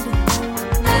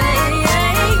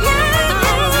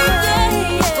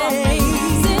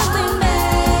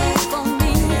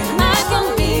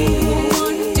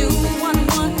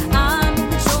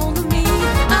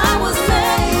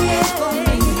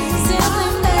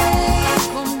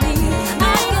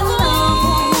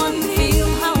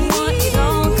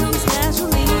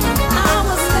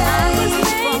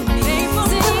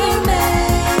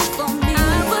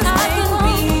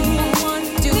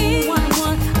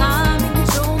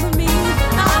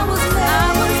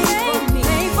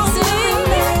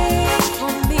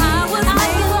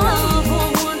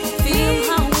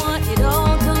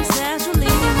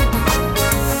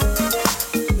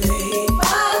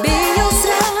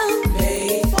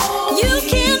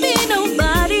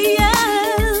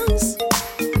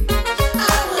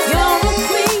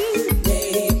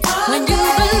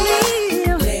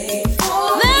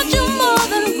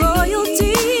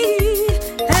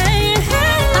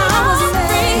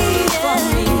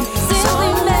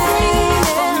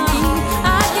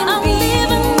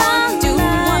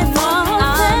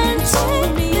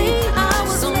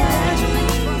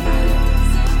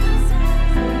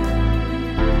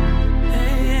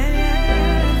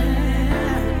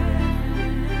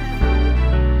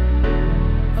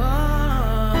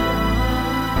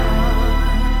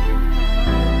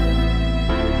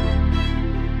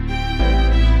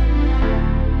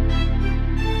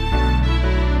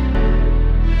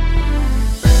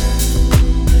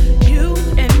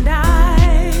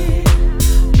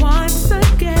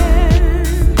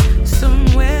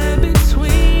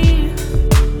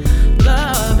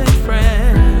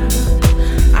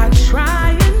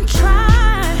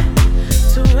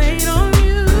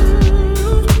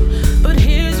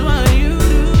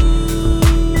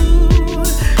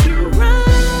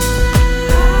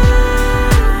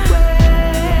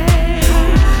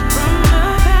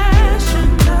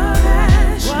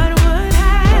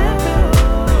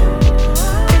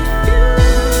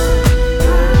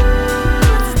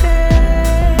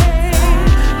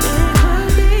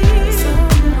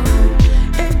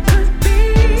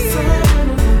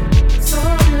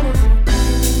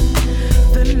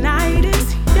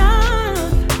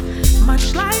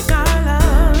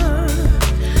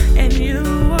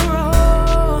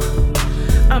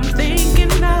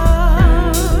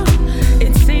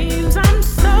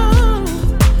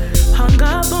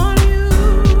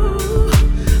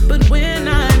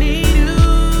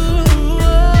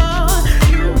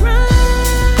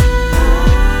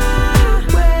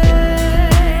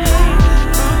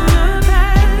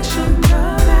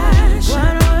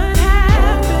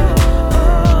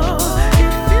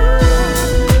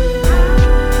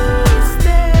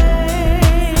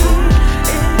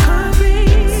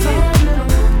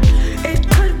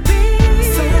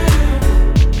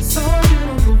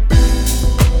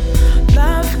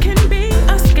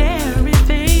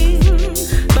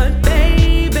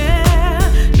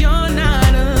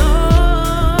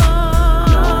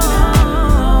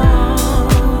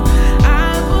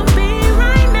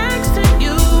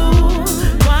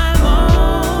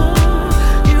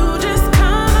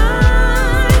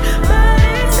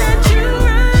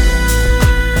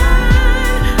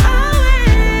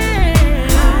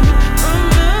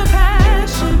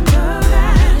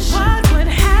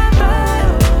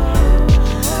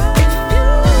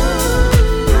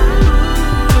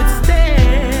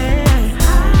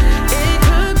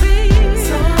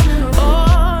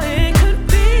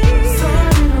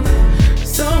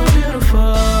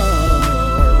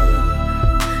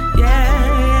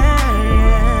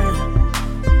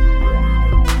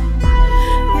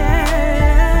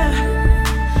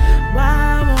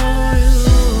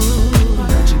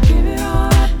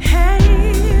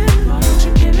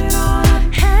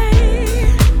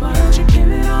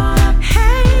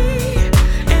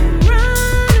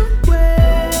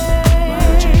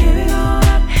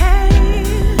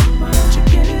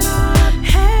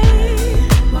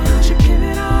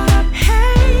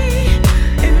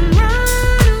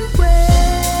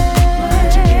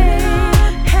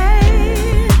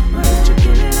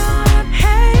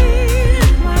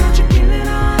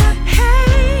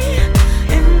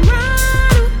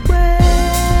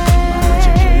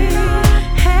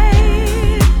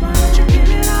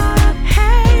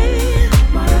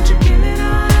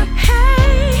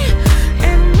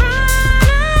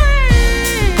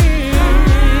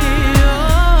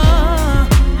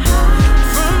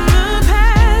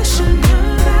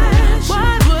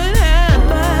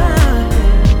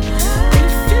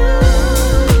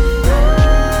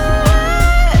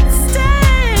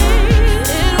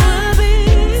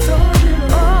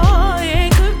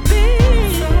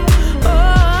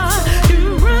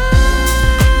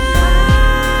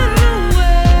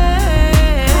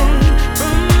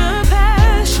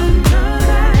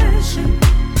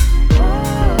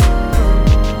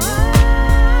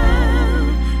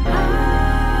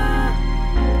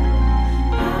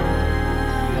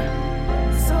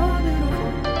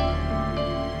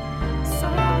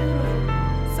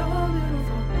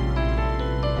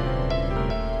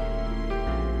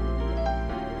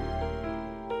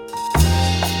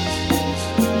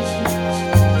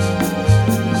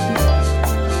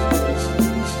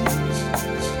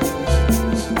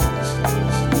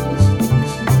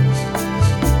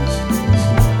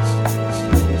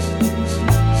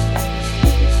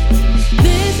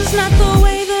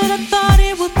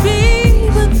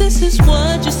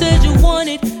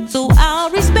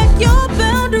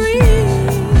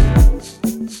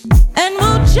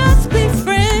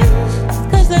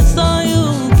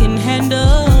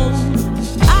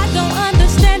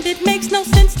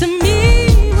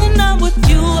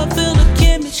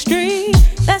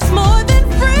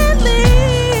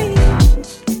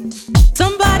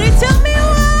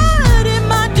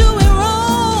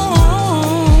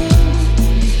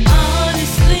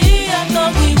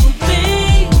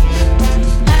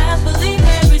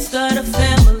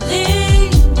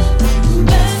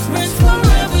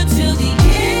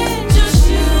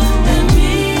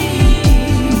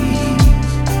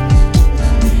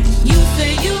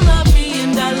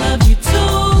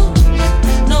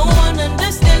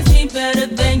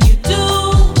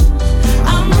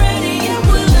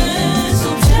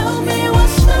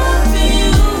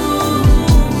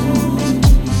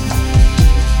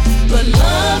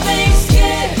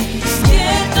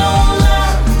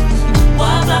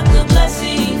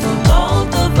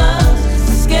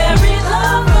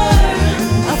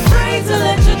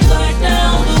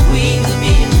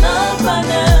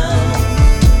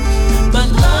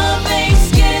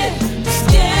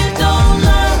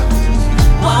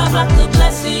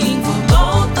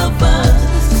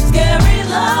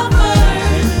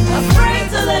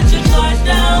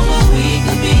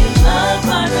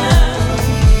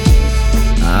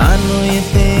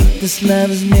 this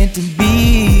love is meant to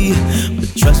be.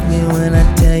 But trust me when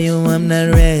I tell you I'm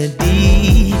not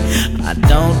ready. I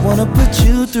don't wanna put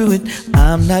you through it,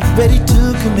 I'm not ready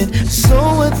to commit. So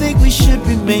I think we should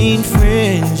remain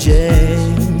friends, yeah.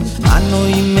 I know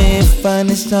you may find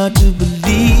this hard to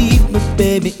believe, but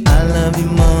baby, I love you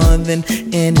more than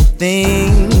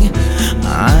anything.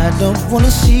 I don't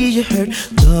wanna see you hurt,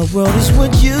 the world is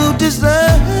what you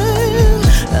deserve.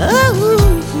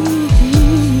 Oh.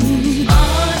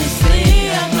 Honestly,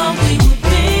 I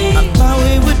thought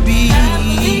we would be.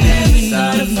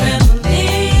 Start a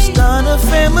family. Start a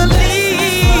family.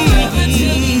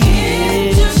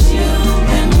 Just you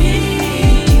and me.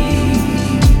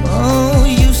 Oh,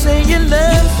 you say you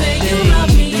love me. You say you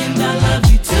love me and I love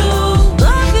you too.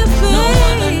 Love you, baby. No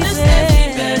one understands me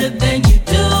better than you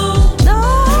do. No,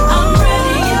 I'm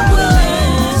ready and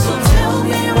willing, so tell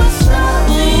me what's wrong.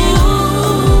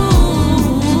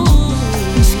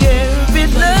 Scary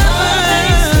lover.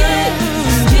 Scared,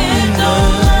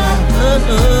 don't love.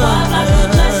 Why not the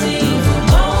blessing for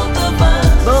both of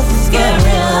us?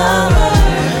 Scary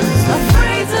lovers,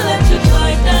 afraid to let you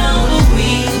lie down, but we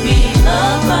can be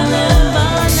loved by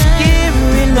love.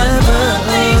 Scary lover.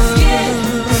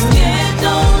 Scared,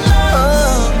 don't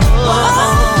love. Why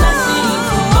not the blessing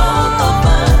for both of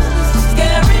us?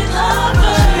 Scary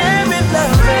lovers,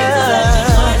 afraid to let you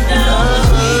lie down, but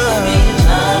we can be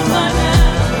loved by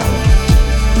love.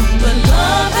 But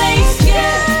love ain't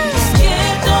scared,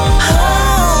 don't love.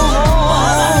 Why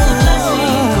not the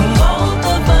blessing for both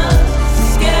of us?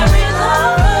 Scary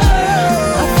lovers,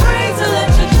 afraid to let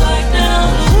you lie down,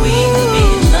 but we can be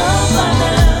loved by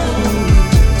love.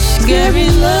 Scary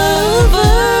lover.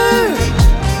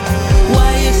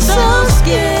 Why you so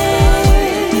scared?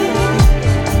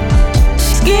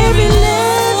 Scary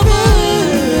lover.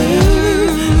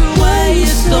 Why you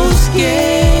so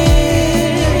scared?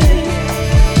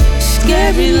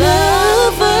 Scary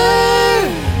lover.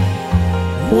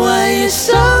 Why you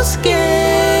so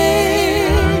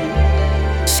scared?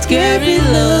 Scary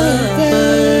lover.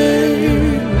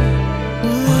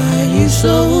 Why you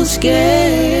so scared?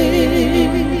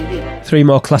 Three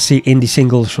more classy indie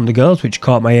singles from the girls which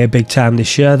caught my ear big time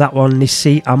this year. That one,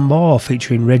 Nissi and More,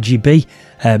 featuring Reggie B,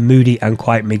 moody and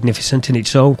quite magnificent in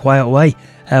its own quiet way.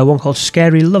 One called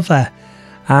Scary Lover.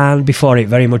 And before it,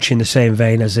 very much in the same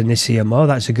vein as the Nissi and More,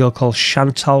 that's a girl called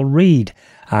Chantal Reed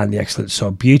and the excellent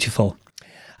So Beautiful.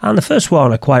 And the first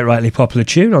one, a quite rightly popular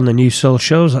tune on the new soul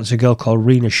shows, that's a girl called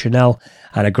Rena Chanel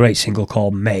and a great single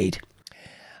called Made.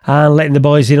 And letting the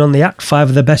boys in on the act, 5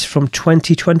 of the best from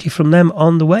 2020 from them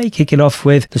on the way, kicking off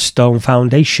with the Stone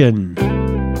Foundation.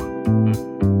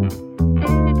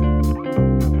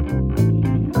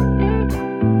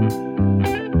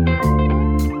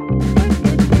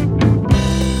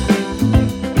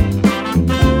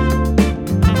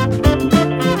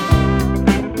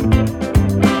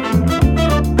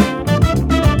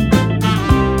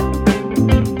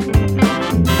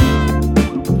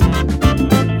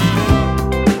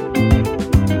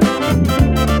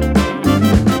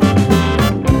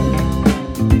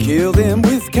 Kill them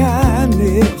with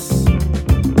kindness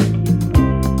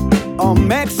or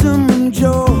maximum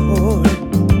joy.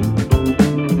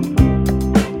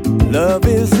 Love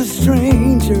is a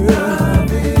stranger.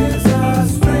 Love is a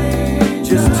stranger.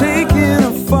 Just taking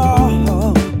a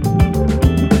fall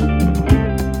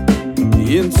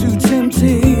into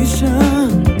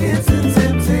temptation. Into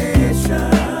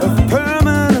temptation of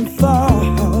permanent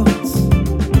thoughts.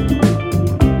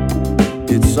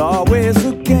 It's always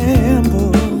a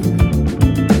gamble.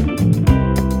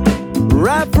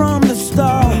 Right from the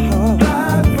start,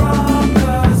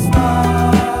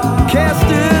 cast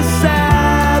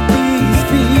aside these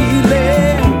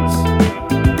feelings.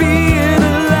 Being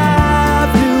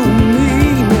alive, new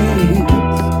meanings.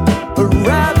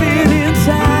 Arriving in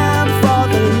time for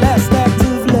the last act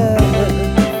of love.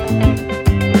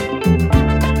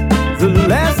 The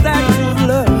last act of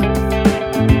love.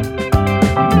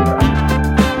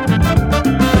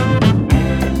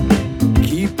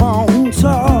 Keep on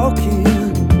talking.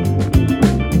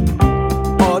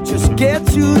 Get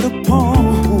to the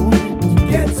point.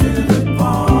 Get to the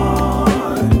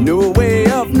point. No way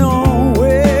of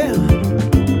knowing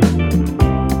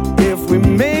if we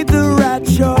made the right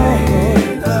choice.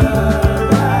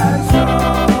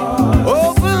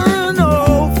 Over and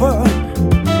over,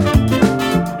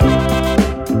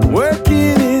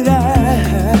 working it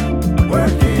out.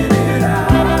 Working it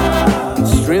out.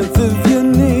 Strength of your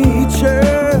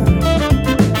nature.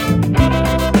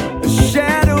 A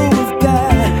shadow of doubt.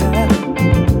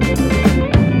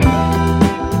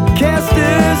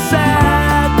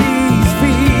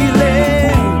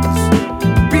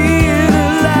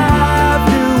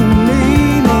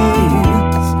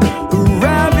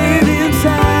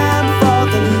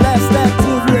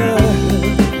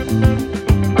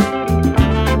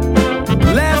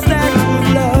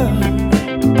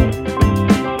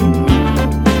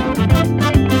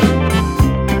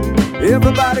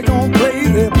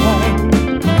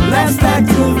 Last act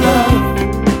of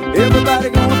love. Everybody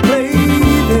gonna play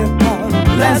their part.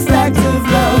 Last act of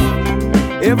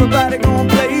love. Everybody gonna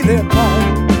play their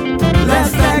part.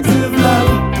 Last act of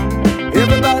love.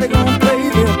 Everybody gonna play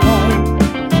their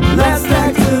part. Last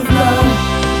act of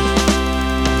love.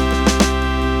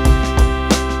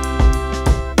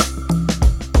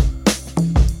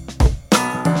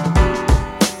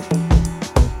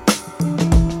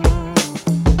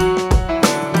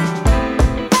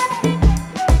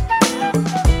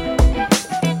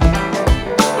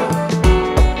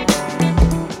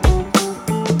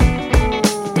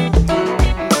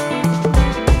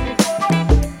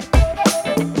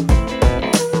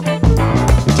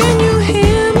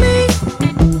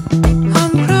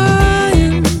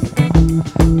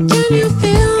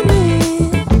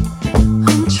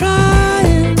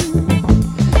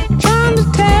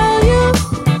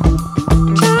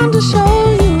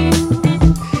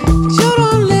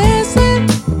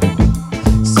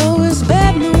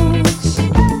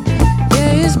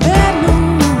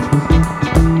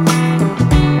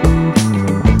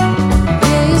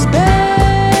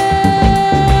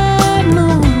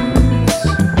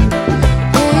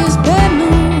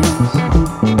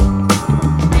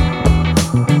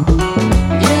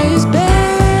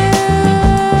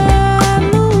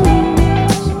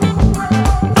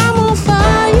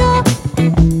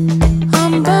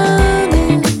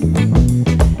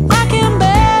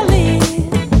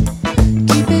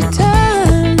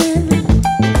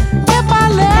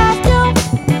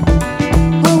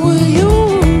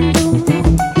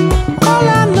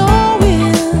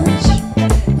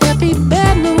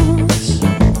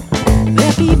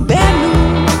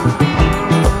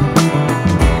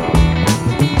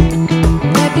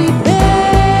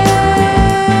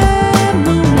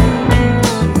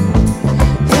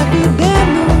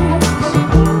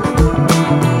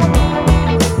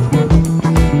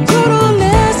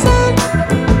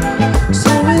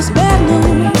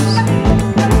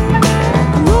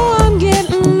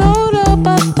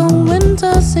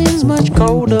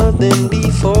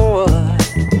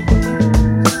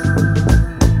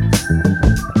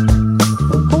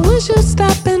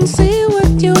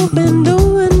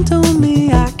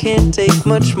 time,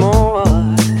 much more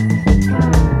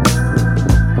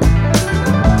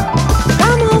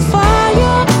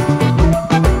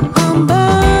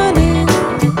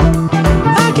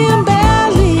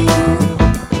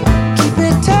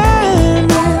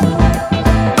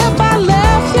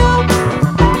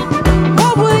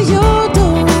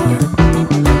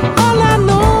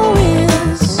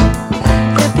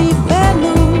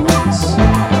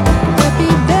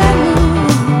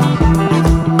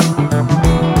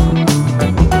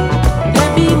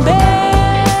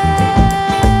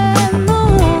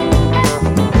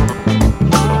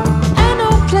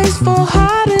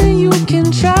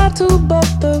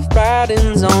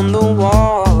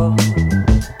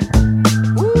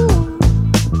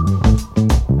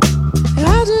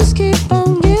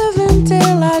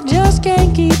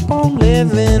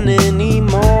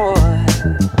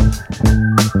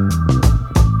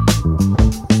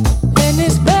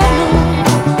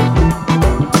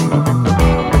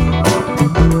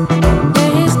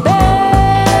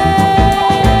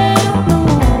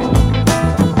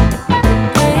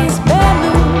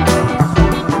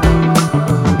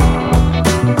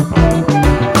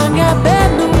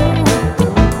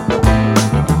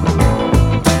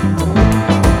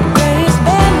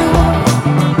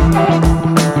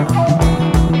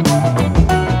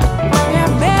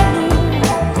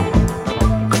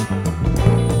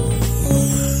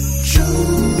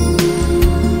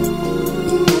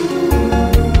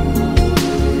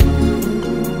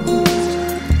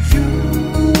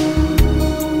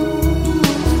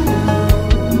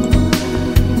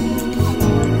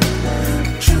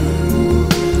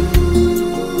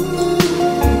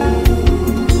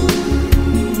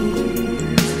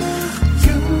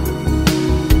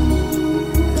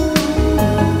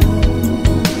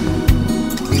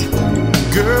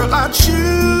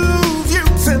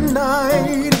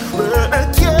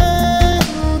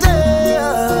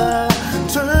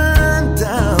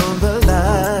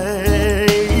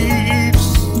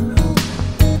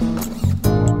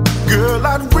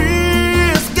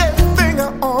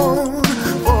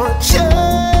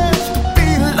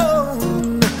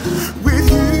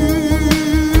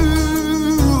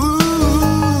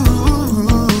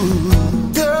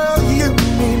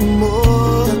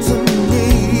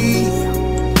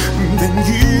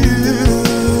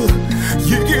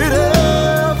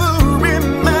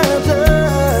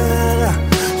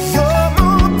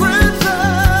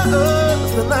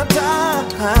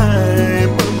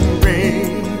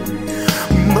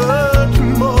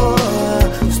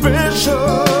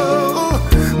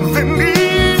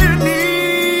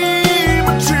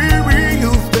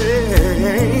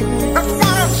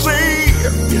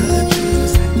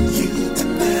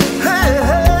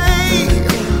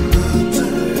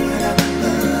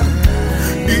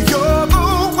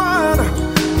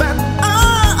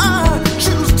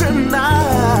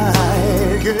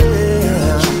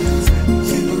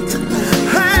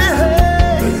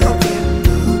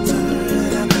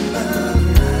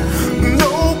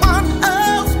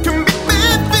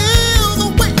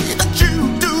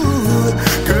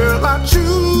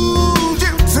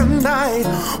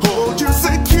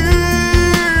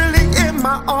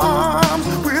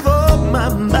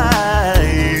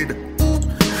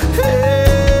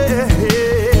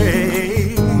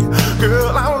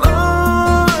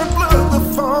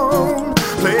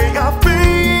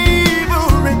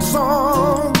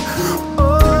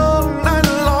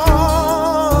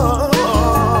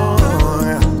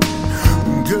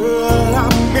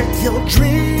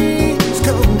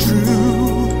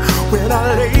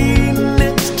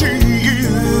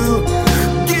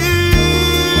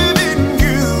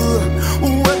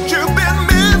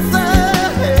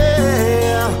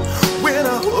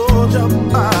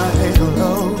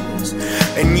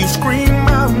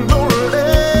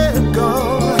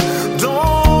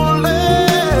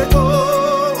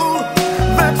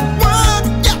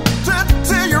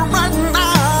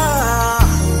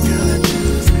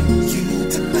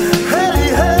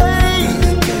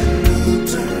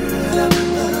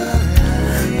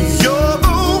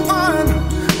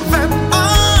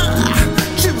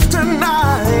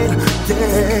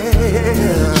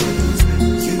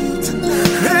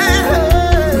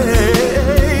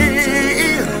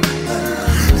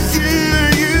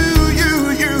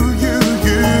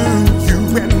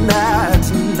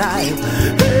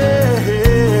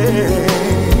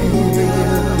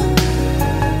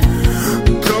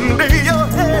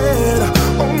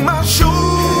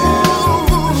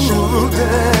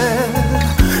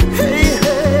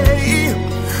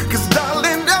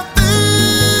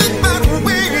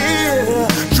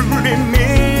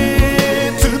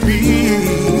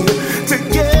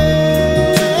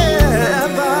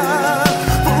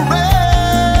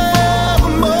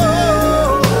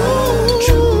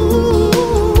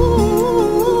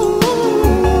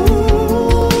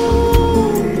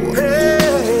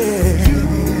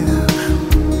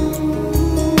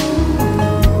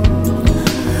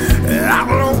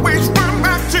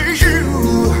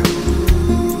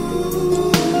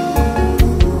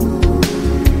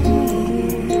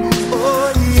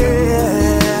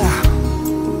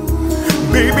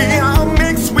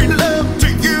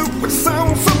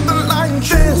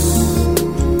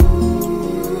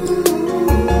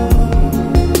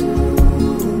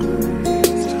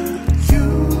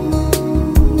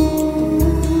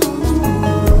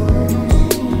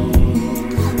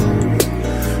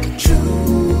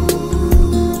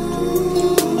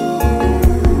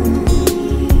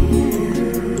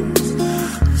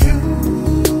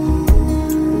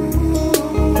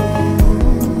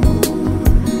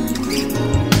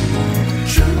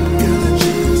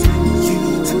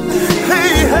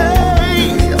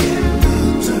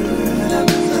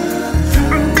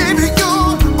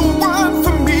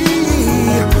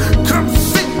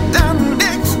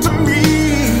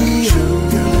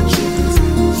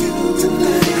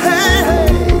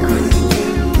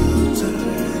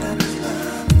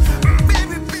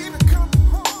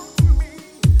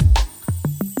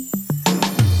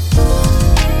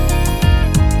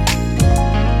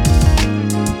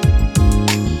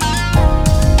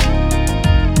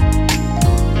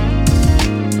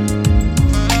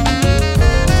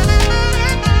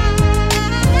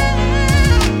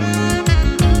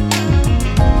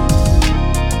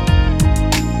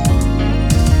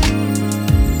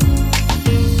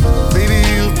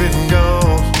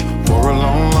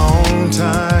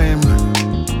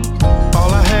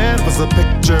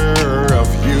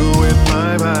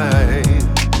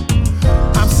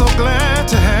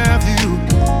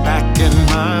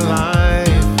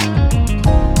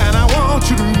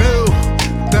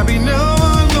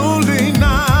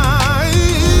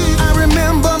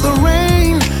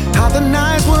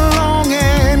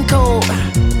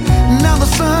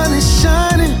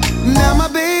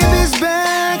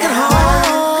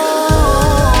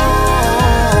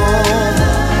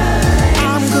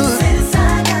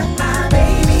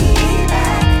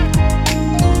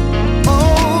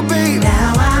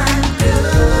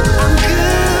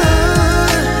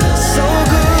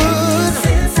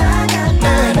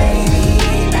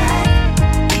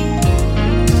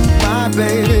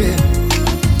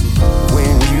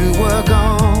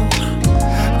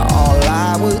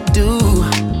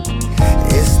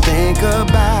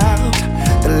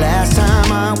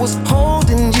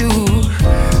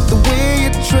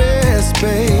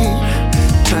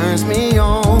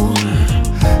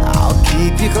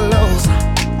falls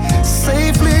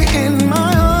safely in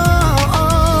my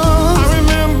arms. I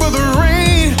remember the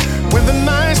rain when the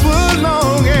nights were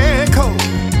long and cold.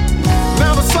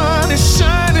 Now the sun is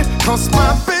shining, 'cause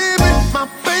my baby, my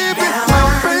baby, my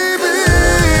baby's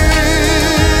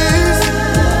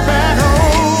back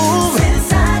home.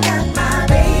 Since I got my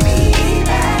baby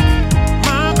back,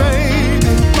 my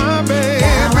baby, my baby.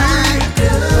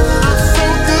 I'm so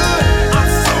good, I'm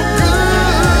so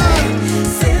good.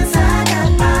 Since I got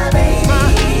my baby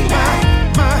back,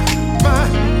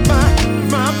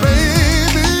 my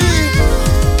baby.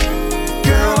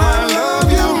 Girl, I love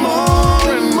you more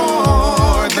and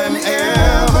more than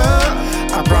ever.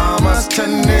 I promise to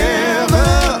never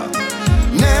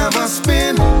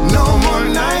spend no more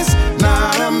nights,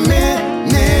 not a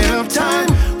minute of time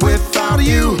without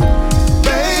you,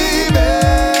 baby.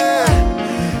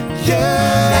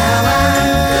 Yeah. Now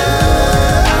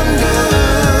I'm good.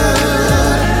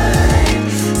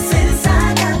 Since I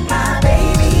got my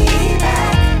baby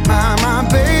back, my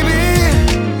baby.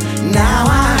 Now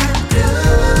I'm good.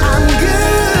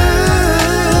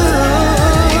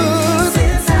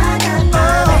 Since I got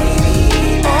my baby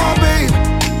back,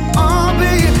 oh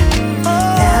baby,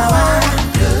 now I'm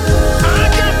good. I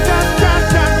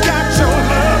got your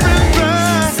loving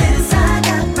right. Since I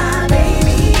got my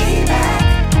baby back,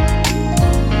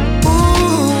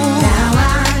 ooh, now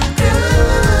I'm good.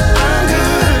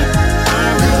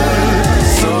 I'm good,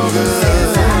 so good.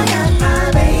 Since I got my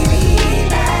baby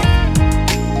back,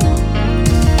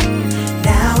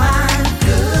 now I'm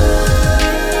good.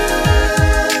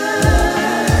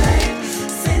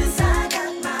 Since I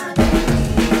got my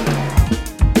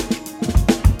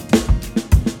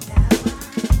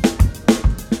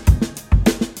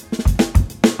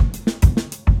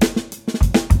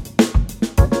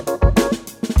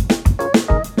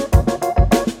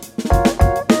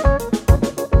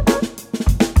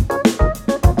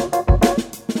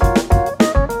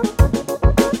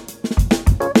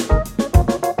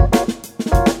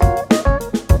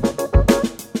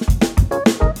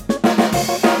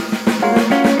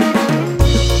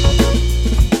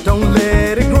Don't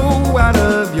let it grow out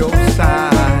of your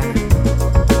sight,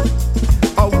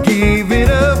 or give it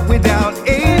up without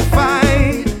a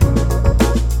fight.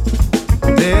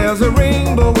 There's a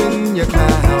rainbow in your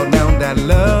cloud now that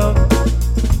love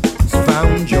has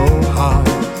found your heart.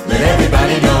 Let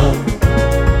everybody know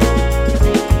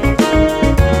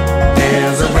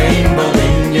there's a rainbow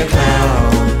in your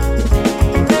cloud.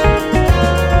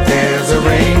 There's a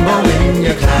rainbow in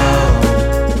your cloud.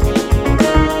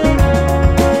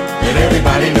 Let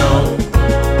everybody know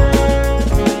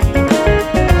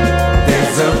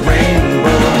there's a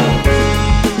rainbow.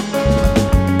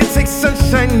 It takes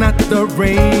sunshine, not the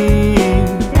rain,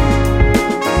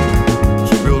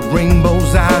 to build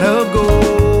rainbows out of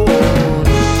gold.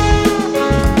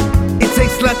 It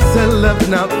takes lots of love,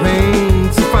 not pain,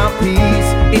 to find peace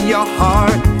in your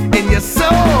heart and your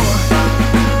soul.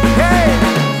 Hey,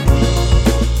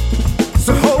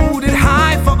 so hold it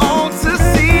high for all to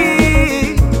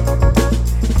see.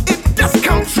 It does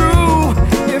come true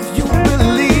if you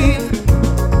believe.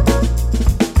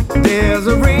 There's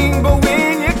a rainbow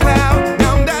in your cloud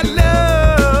now that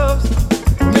love's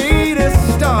made a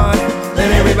start. Let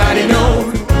everybody know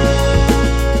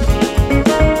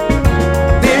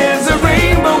there's a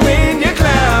rainbow in your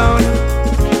cloud.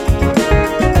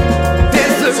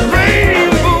 There's a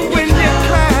rainbow.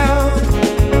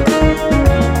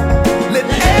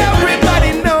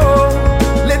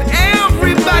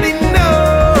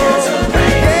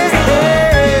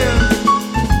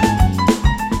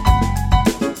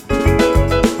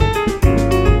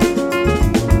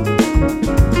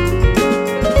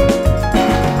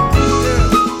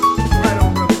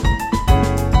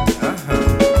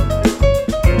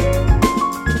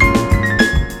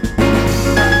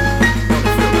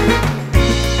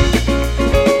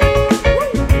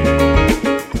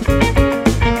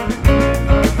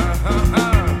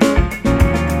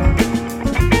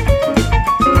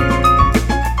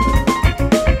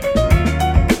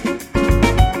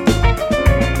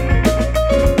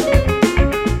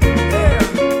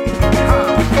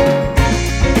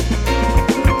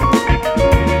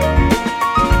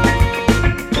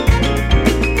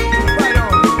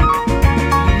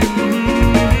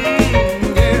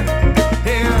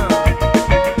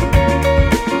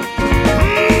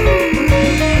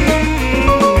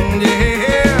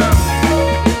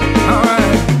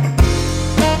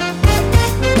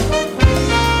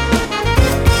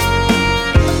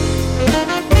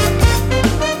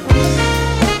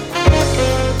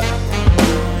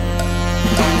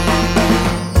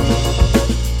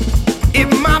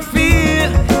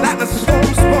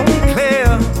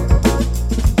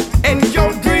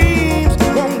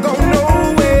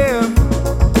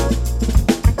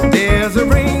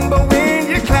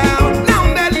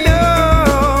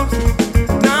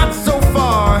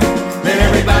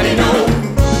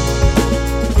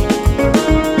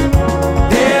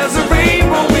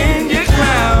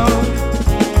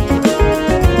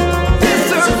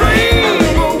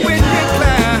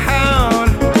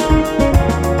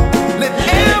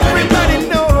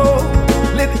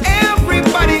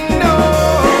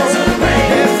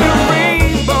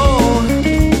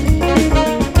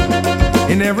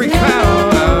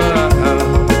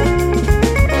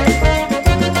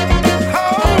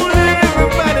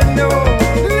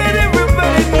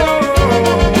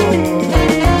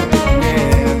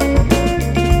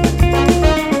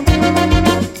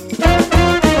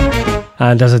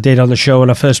 And as I did on the show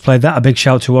when I first played that, a big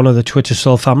shout to one of the Twitter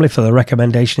Soul family for the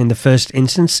recommendation in the first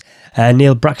instance.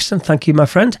 Neil Braxton, thank you, my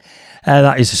friend.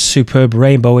 That is a superb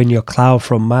Rainbow in Your Cloud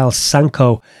from Miles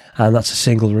Sanko, and that's a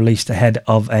single released ahead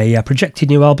of a projected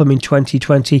new album in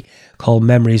 2020 called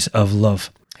Memories of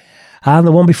Love. And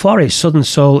the one before it, Southern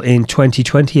Soul in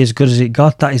 2020, As Good As It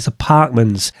Got, that is the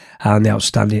Parkmans and the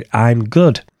outstanding I'm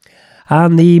Good.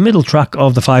 And the middle track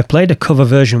of the 5 played a cover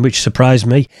version which surprised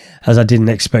me, as I didn't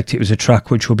expect it was a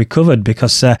track which will be covered,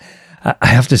 because I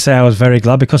have to say I was very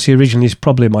glad, because he originally is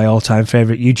probably my all-time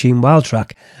favourite Eugene Wilde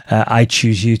track, I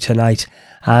Choose You Tonight,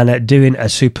 and doing a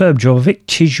superb job of it,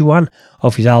 Tijuan,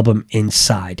 of his album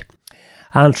Inside.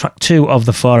 And track 2 of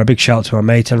the 4, a big shout to my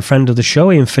mate and friend of the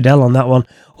show, Ian Fidel, on that one.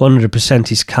 100%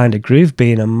 is Kind of Groove,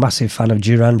 being a massive fan of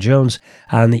Duran Jones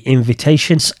and The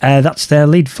Invitations. That's their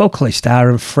lead vocalist,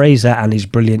 Aaron Fraser, and his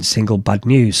brilliant single Bad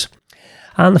News.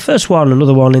 And the first one,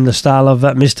 another one in the style of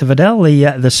Mr. Fidel,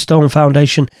 the Stone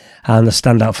Foundation, and the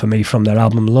standout for me from their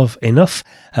album Love Enough,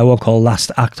 one called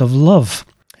Last Act of Love.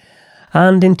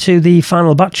 And into the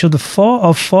final batch of the 4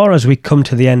 of 4 as we come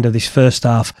to the end of this first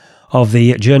half of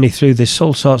the journey through the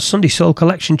Soulsorts Sunday Soul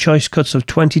Collection Choice Cuts of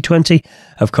 2020.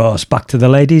 Of course, back to the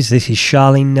ladies, this is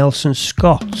Charlene Nelson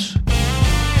Scott.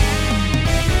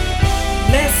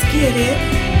 Let's get it.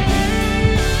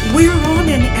 We're on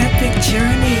an epic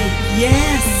journey,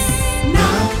 yes.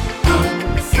 Not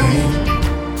afraid.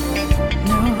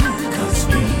 No, 'cause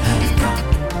we have got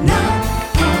not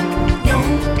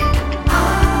alone. I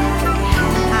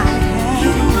have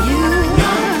you.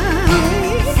 Not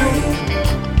afraid.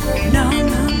 No, no,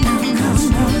 no, 'cause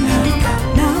we have got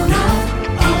not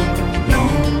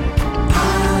alone. I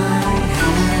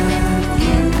have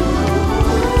you.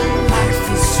 Life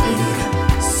is sweet,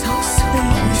 so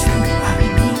sweet. I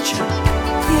need you.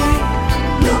 Yeah.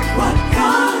 Look what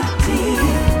God did.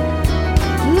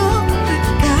 Look what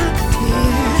God did.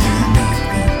 You make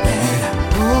me better.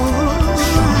 Oh,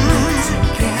 stronger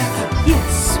together.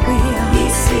 Yes, we are. We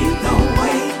see the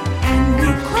way, and we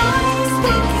Christ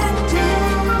we can do.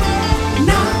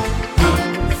 Not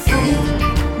afraid.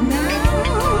 No,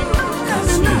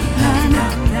 'cause we have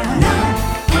not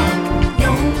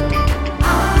alone.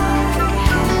 I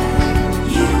have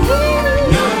you.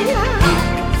 Not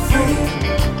afraid.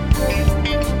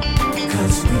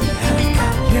 'Cause we have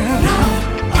got not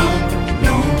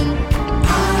alone.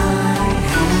 I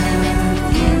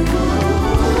have you.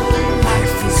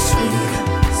 Life is sweet,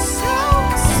 so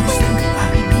sweet. I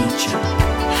need you.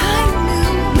 I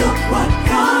knew. Look what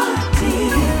God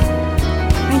did,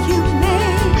 and you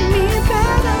made me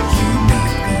better. You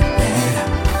made me better.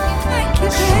 Thank you,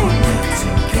 baby.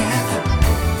 Together,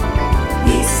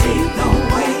 we see the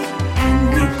way, and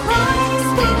with Christ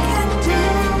we can do.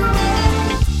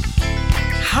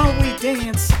 How we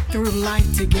dance through life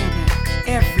together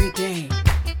every day.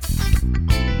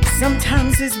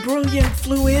 Sometimes it's brilliant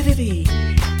fluidity,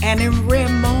 and in rare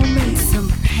moments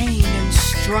some pain and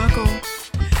struggle.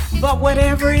 But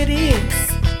whatever it is,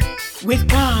 with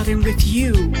God and with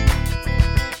you,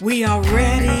 we are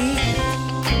ready,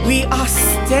 we are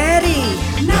steady.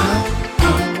 Not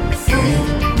afraid.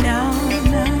 No,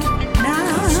 no, no.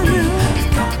 'Cause we have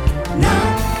got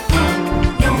not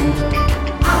alone.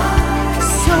 I'm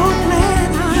so glad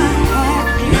I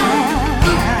have you. Not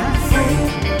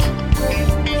afraid.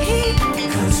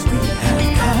 'Cause we have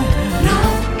got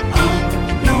not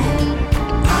alone.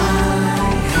 I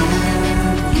have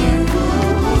you.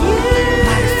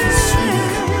 Life is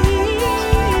sweet.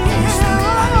 Always think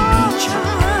I need you.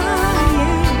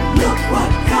 Look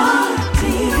what God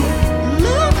did.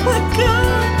 Look what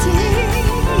God did.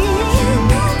 You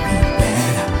make me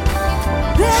better.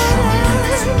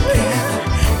 Together.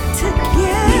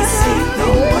 We see the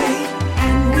way,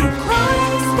 and with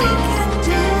Christ we can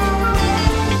do.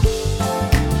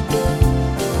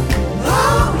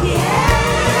 Oh yes.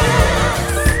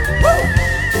 Woo.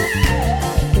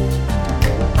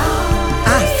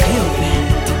 I feel that.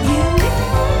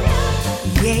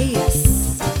 Yes.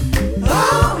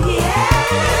 Oh yes.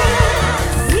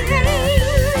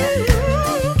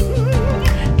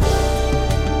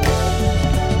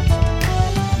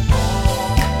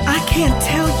 I can't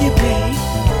tell you, babe,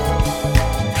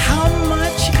 how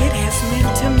much it has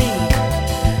meant to me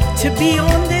to be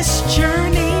on this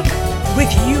journey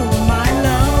with you, my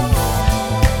love.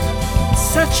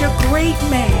 Such a great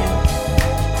man,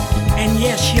 and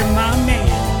yes, you're my man.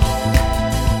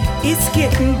 It's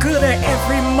getting gooder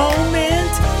every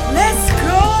moment. Let's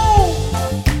go.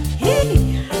 Hey.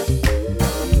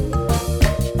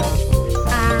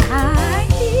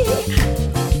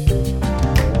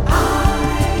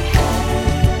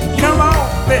 Come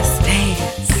on, let's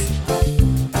dance.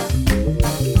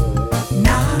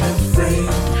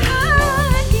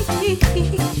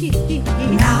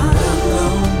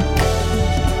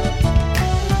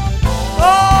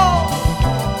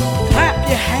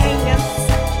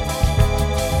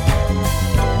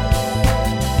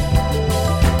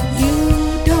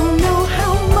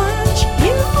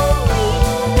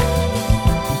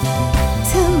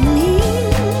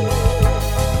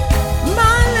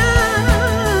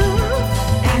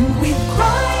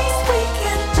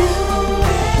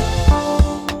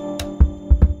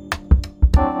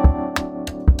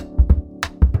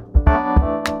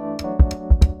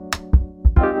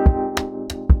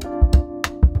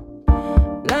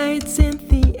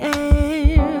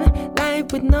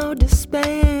 no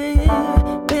despair.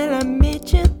 Will I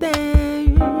meet you there?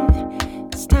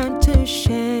 It's time to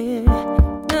share.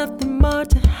 Nothing more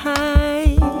to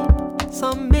hide.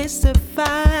 So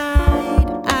mystified,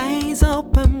 eyes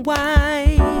open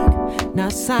wide. Now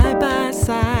side by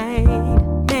side,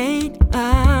 made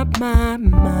up my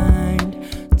mind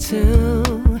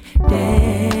today.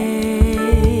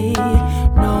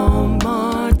 No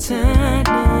more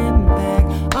turning back.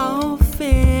 All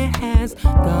fear has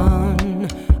gone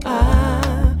away.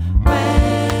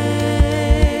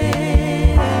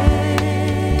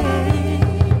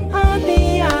 On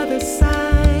the other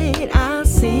side, I'll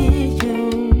see you.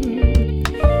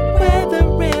 Where the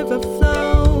river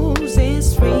flows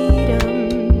is freedom.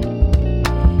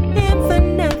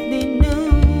 Infinitely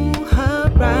new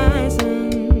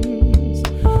horizons.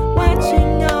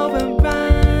 Watching over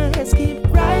rise, keep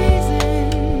rising.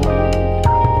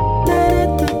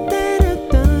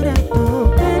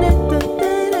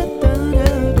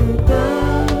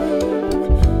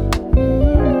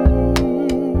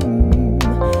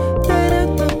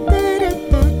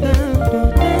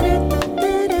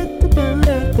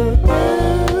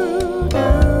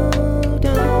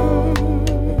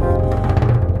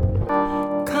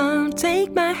 Come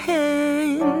take my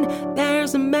hand,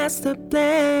 there's a master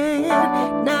plan.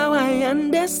 Now I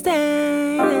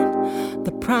understand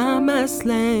the promised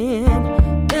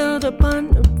land. Build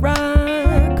upon the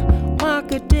rock,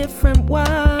 walk a different walk.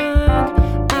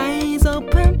 Eyes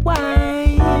open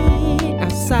wide, now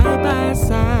side by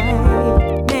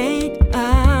side. Made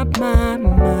up my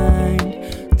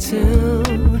mind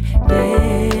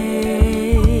today.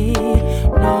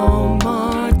 No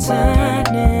more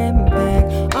turning back.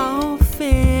 All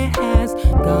fear has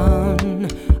gone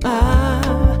away.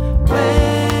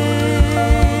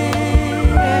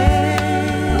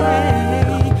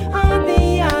 On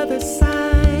the other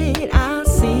side, I'll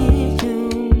see you.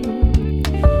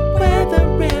 Where the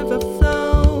river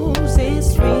flows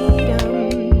is freedom.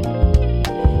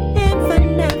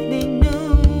 Infinitely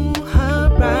new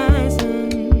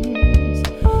horizons.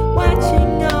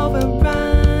 Watching over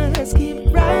rise, keep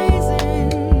rising.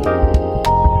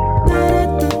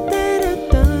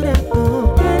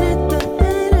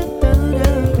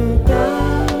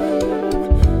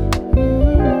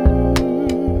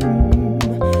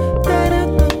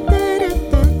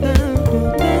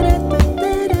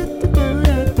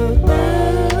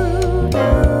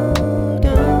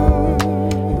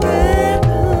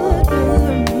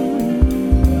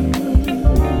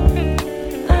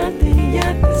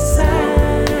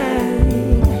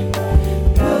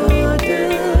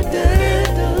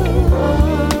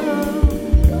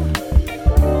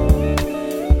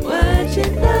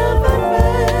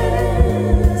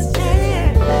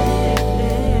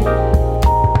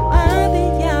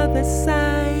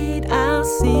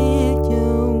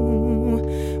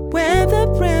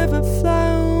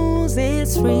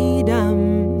 Freedom,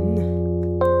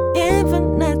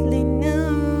 infinitely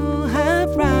new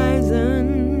horizon.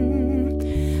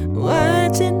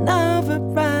 Watching over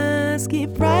rise,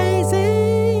 keep rising.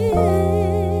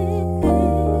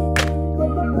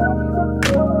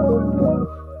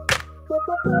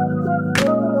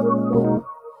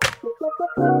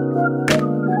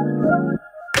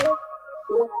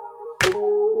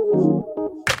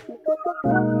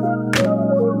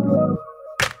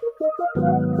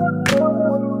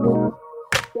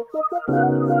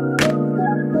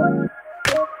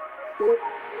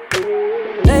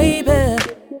 Baby,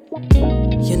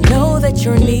 you know that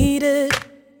you're needed,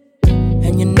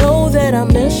 and you know that I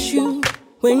miss you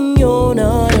when you're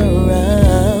not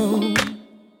around.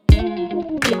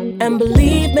 And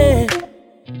believe me,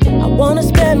 I wanna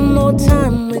spend more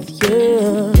time with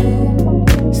you.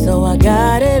 So I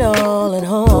got it all at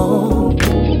home,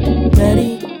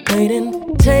 ready,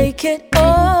 waiting, take it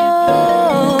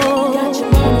all. Got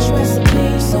your mama's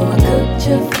recipe, so I cooked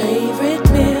your favorite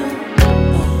meal.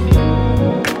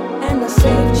 And I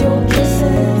saved your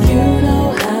kisses, you know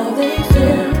how they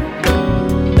feel.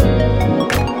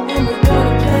 And we're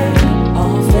gonna play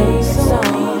our faces off.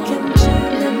 We can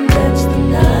chill and dance the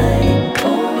night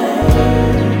away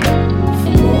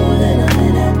for more than a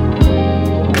minute.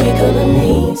 We're gonna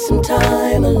need some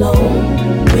time alone.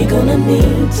 We're gonna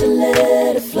need to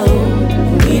let it flow.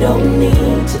 We don't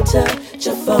need to touch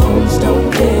our phones, don't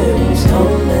care who's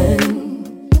calling.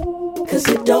 'Cause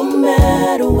it don't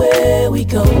matter where we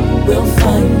go, we'll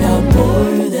find out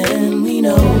more than we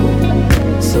know.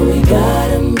 So we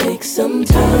gotta make some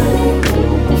time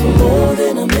for more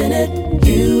than a minute,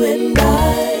 you and I.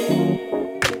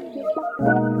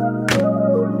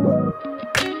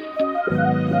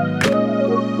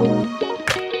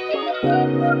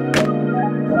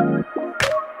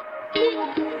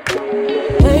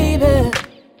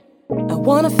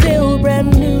 wanna feel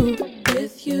brand new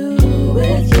with you,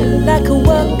 like a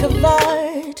work of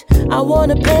art. I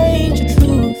wanna paint your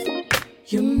truth.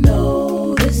 You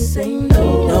know this ain't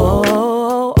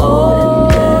no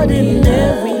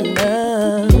ordinary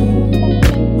love.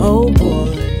 Oh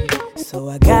boy, so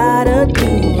I gotta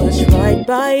do what's right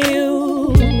by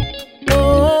you.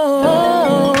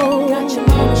 Oh, got your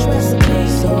mama's recipe,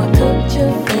 so I cooked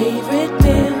your favorite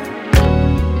meal,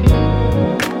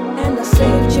 and I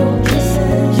saved your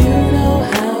kisses. You know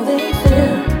how they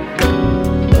feel,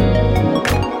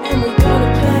 and we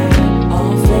gonna play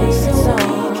all faces on.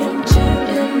 We can chill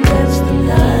and dance the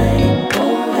night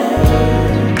away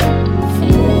for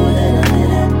more than a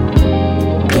minute.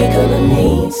 We're gonna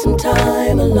need some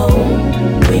time alone.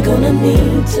 We're gonna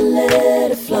need to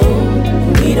let it flow.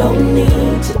 We don't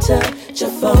need to touch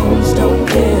our phones. Don't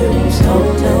care who's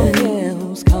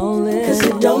calling. Cause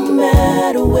it don't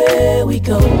matter where we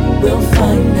go. We'll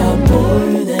find out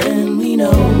more than we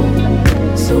know.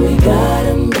 So we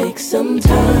gotta make some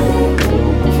time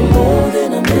for more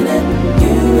than a minute,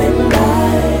 you and I.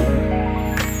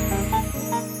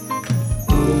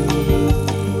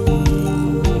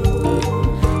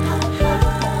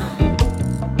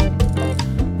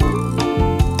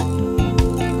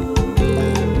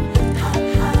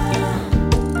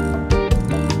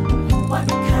 What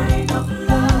kind of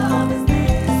love is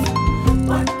this?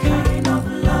 What kind of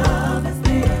love is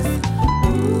this?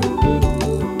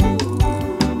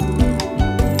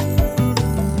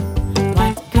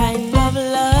 What kind of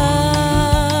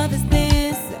love is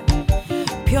this?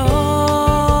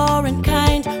 Pure and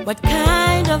kind. What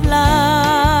kind of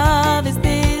love is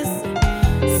this?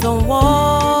 So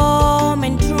warm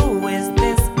and true. Is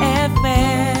this a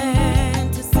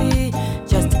fantasy?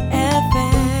 Just a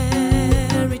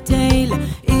fairy tale?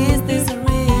 Is this real?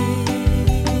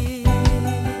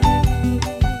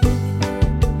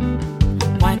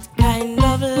 What kind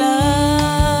of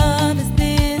love is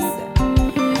this?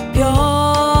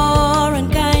 Pure and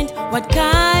kind. What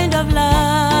kind of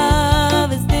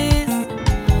love is this?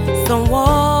 So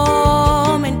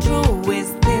warm and true.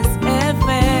 Is this a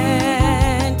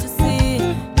fantasy?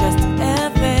 Just a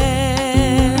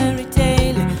fairy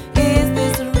tale? Is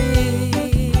this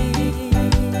real?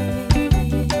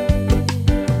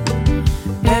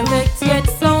 Perfect yet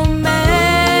so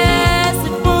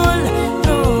merciful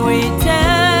through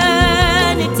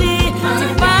eternity.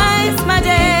 Defies my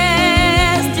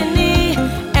destiny,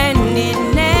 and it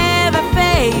never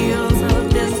fails.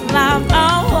 This love I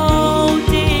hold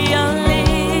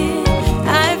dearly. I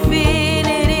feel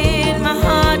it in my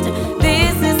heart.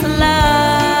 This is love.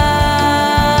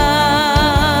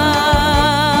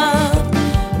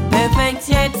 Perfect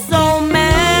yet so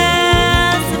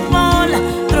merciful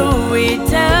through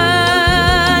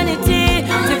eternity.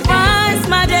 Defies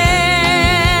my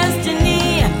destiny,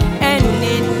 and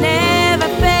it never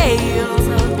fails.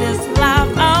 This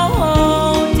love I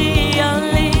hold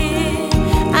dearly.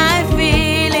 I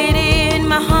feel it in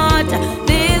my heart.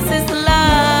 This is love.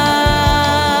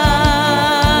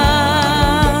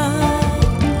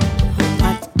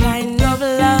 What kind of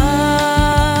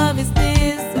love is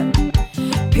this?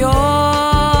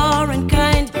 Pure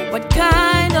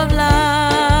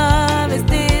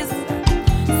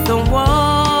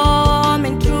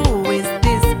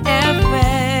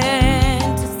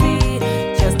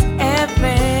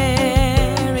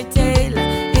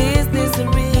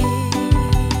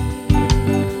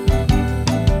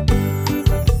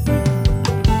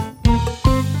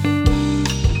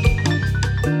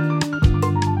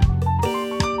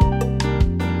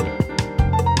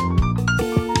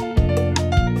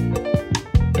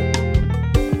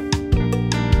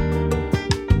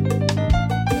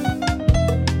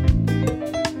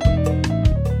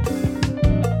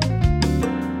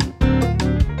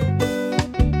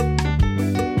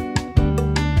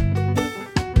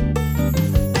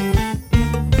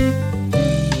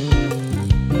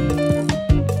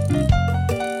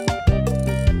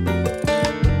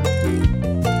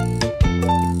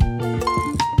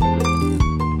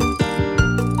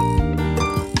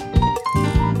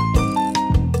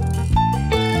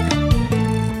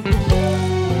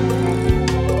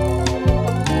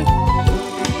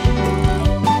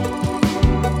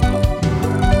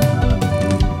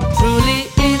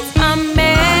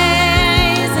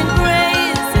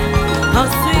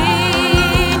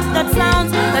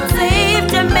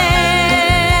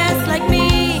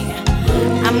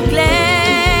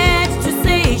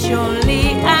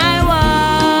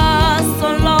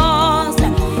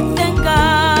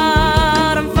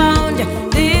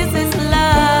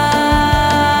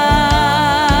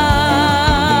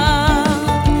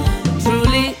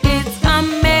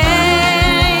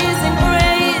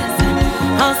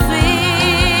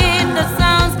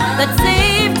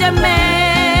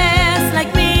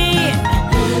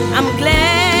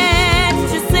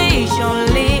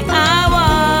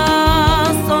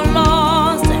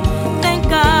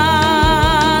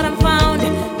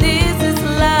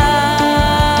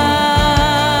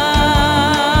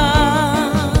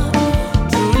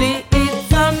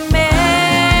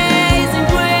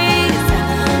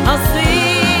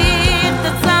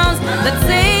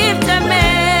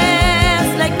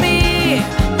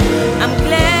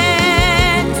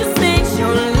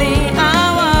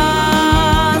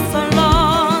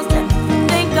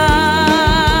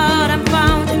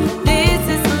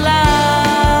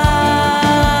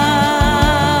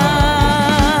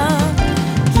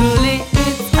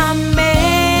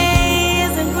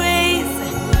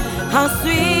How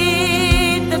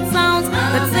sweet that sounds,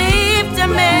 that saved a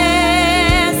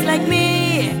mess like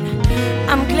me.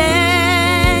 I'm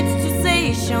glad to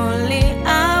say surely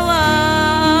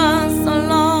I was so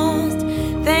lost.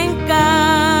 Thank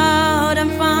God I'm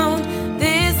found.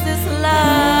 This is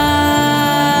love.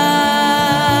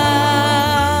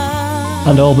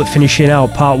 And all but finishing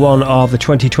out part one of the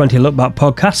 2020 Look Back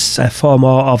podcasts. 4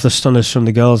 more of the stunners from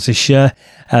the girls this year.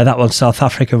 That one, South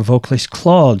African vocalist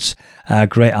Claude's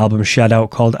great album she had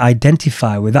out called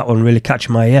Identify, with that one really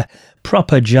catching my ear.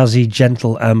 Proper jazzy,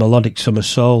 gentle and melodic summer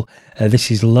soul. This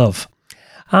is Love.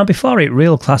 And before it,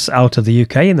 real class out of the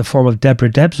UK in the form of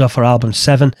Debórah Debs off her album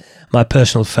 7, my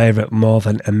personal favourite, More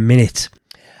Than a Minute.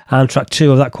 And track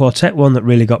 2 of that quartet, one that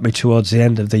really got me towards the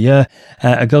end of the year,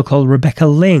 a girl called Rebecca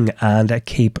Ling and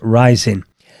Keep Rising.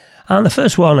 And the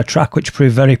first one, a track which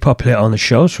proved very popular on the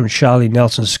shows from Charlie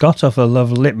Nelson Scott off her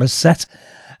Love Litmus set.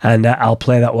 And I'll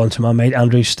play that one to my mate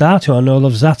Andrew Start, who I know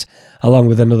loves that, along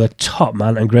with another top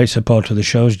man and great supporter of the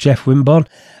shows, Jeff Wimborne.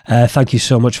 Thank you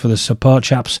so much for the support,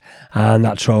 chaps. And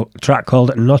that track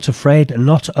called Not Afraid,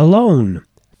 Not Alone.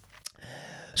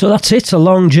 So that's it, a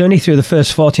long journey through the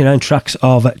first 49 tracks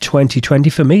of 2020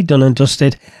 for me, done and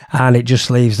dusted, and it just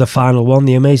leaves the final one,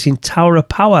 the amazing Tower of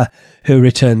Power, who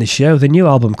returned this year with a new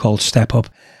album called Step Up,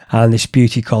 and this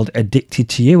beauty called Addicted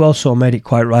to You also made it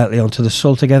quite rightly onto the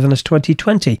Soul Togetherness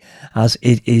 2020, as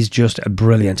it is just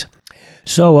brilliant.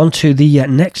 So on to the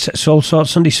next Soulsorts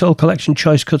Sunday Soul Collection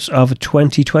Choice Cuts of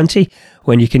 2020,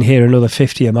 when you can hear another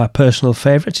 50 of my personal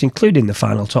favourites, including the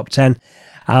final top 10.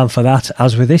 And for that,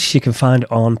 as with this, you can find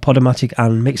on Podomatic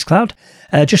and Mixcloud.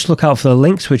 Just look out for the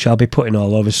links, which I'll be putting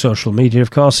all over social media, of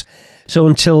course. So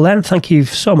until then, thank you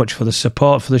so much for the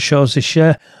support for the shows this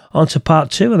year. On to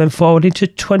part 2, and then forward into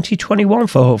 2021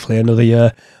 for hopefully another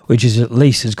year, which is at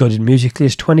least as good musically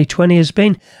as 2020 has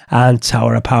been. And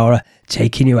Tower of Power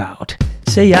taking you out.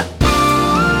 See ya.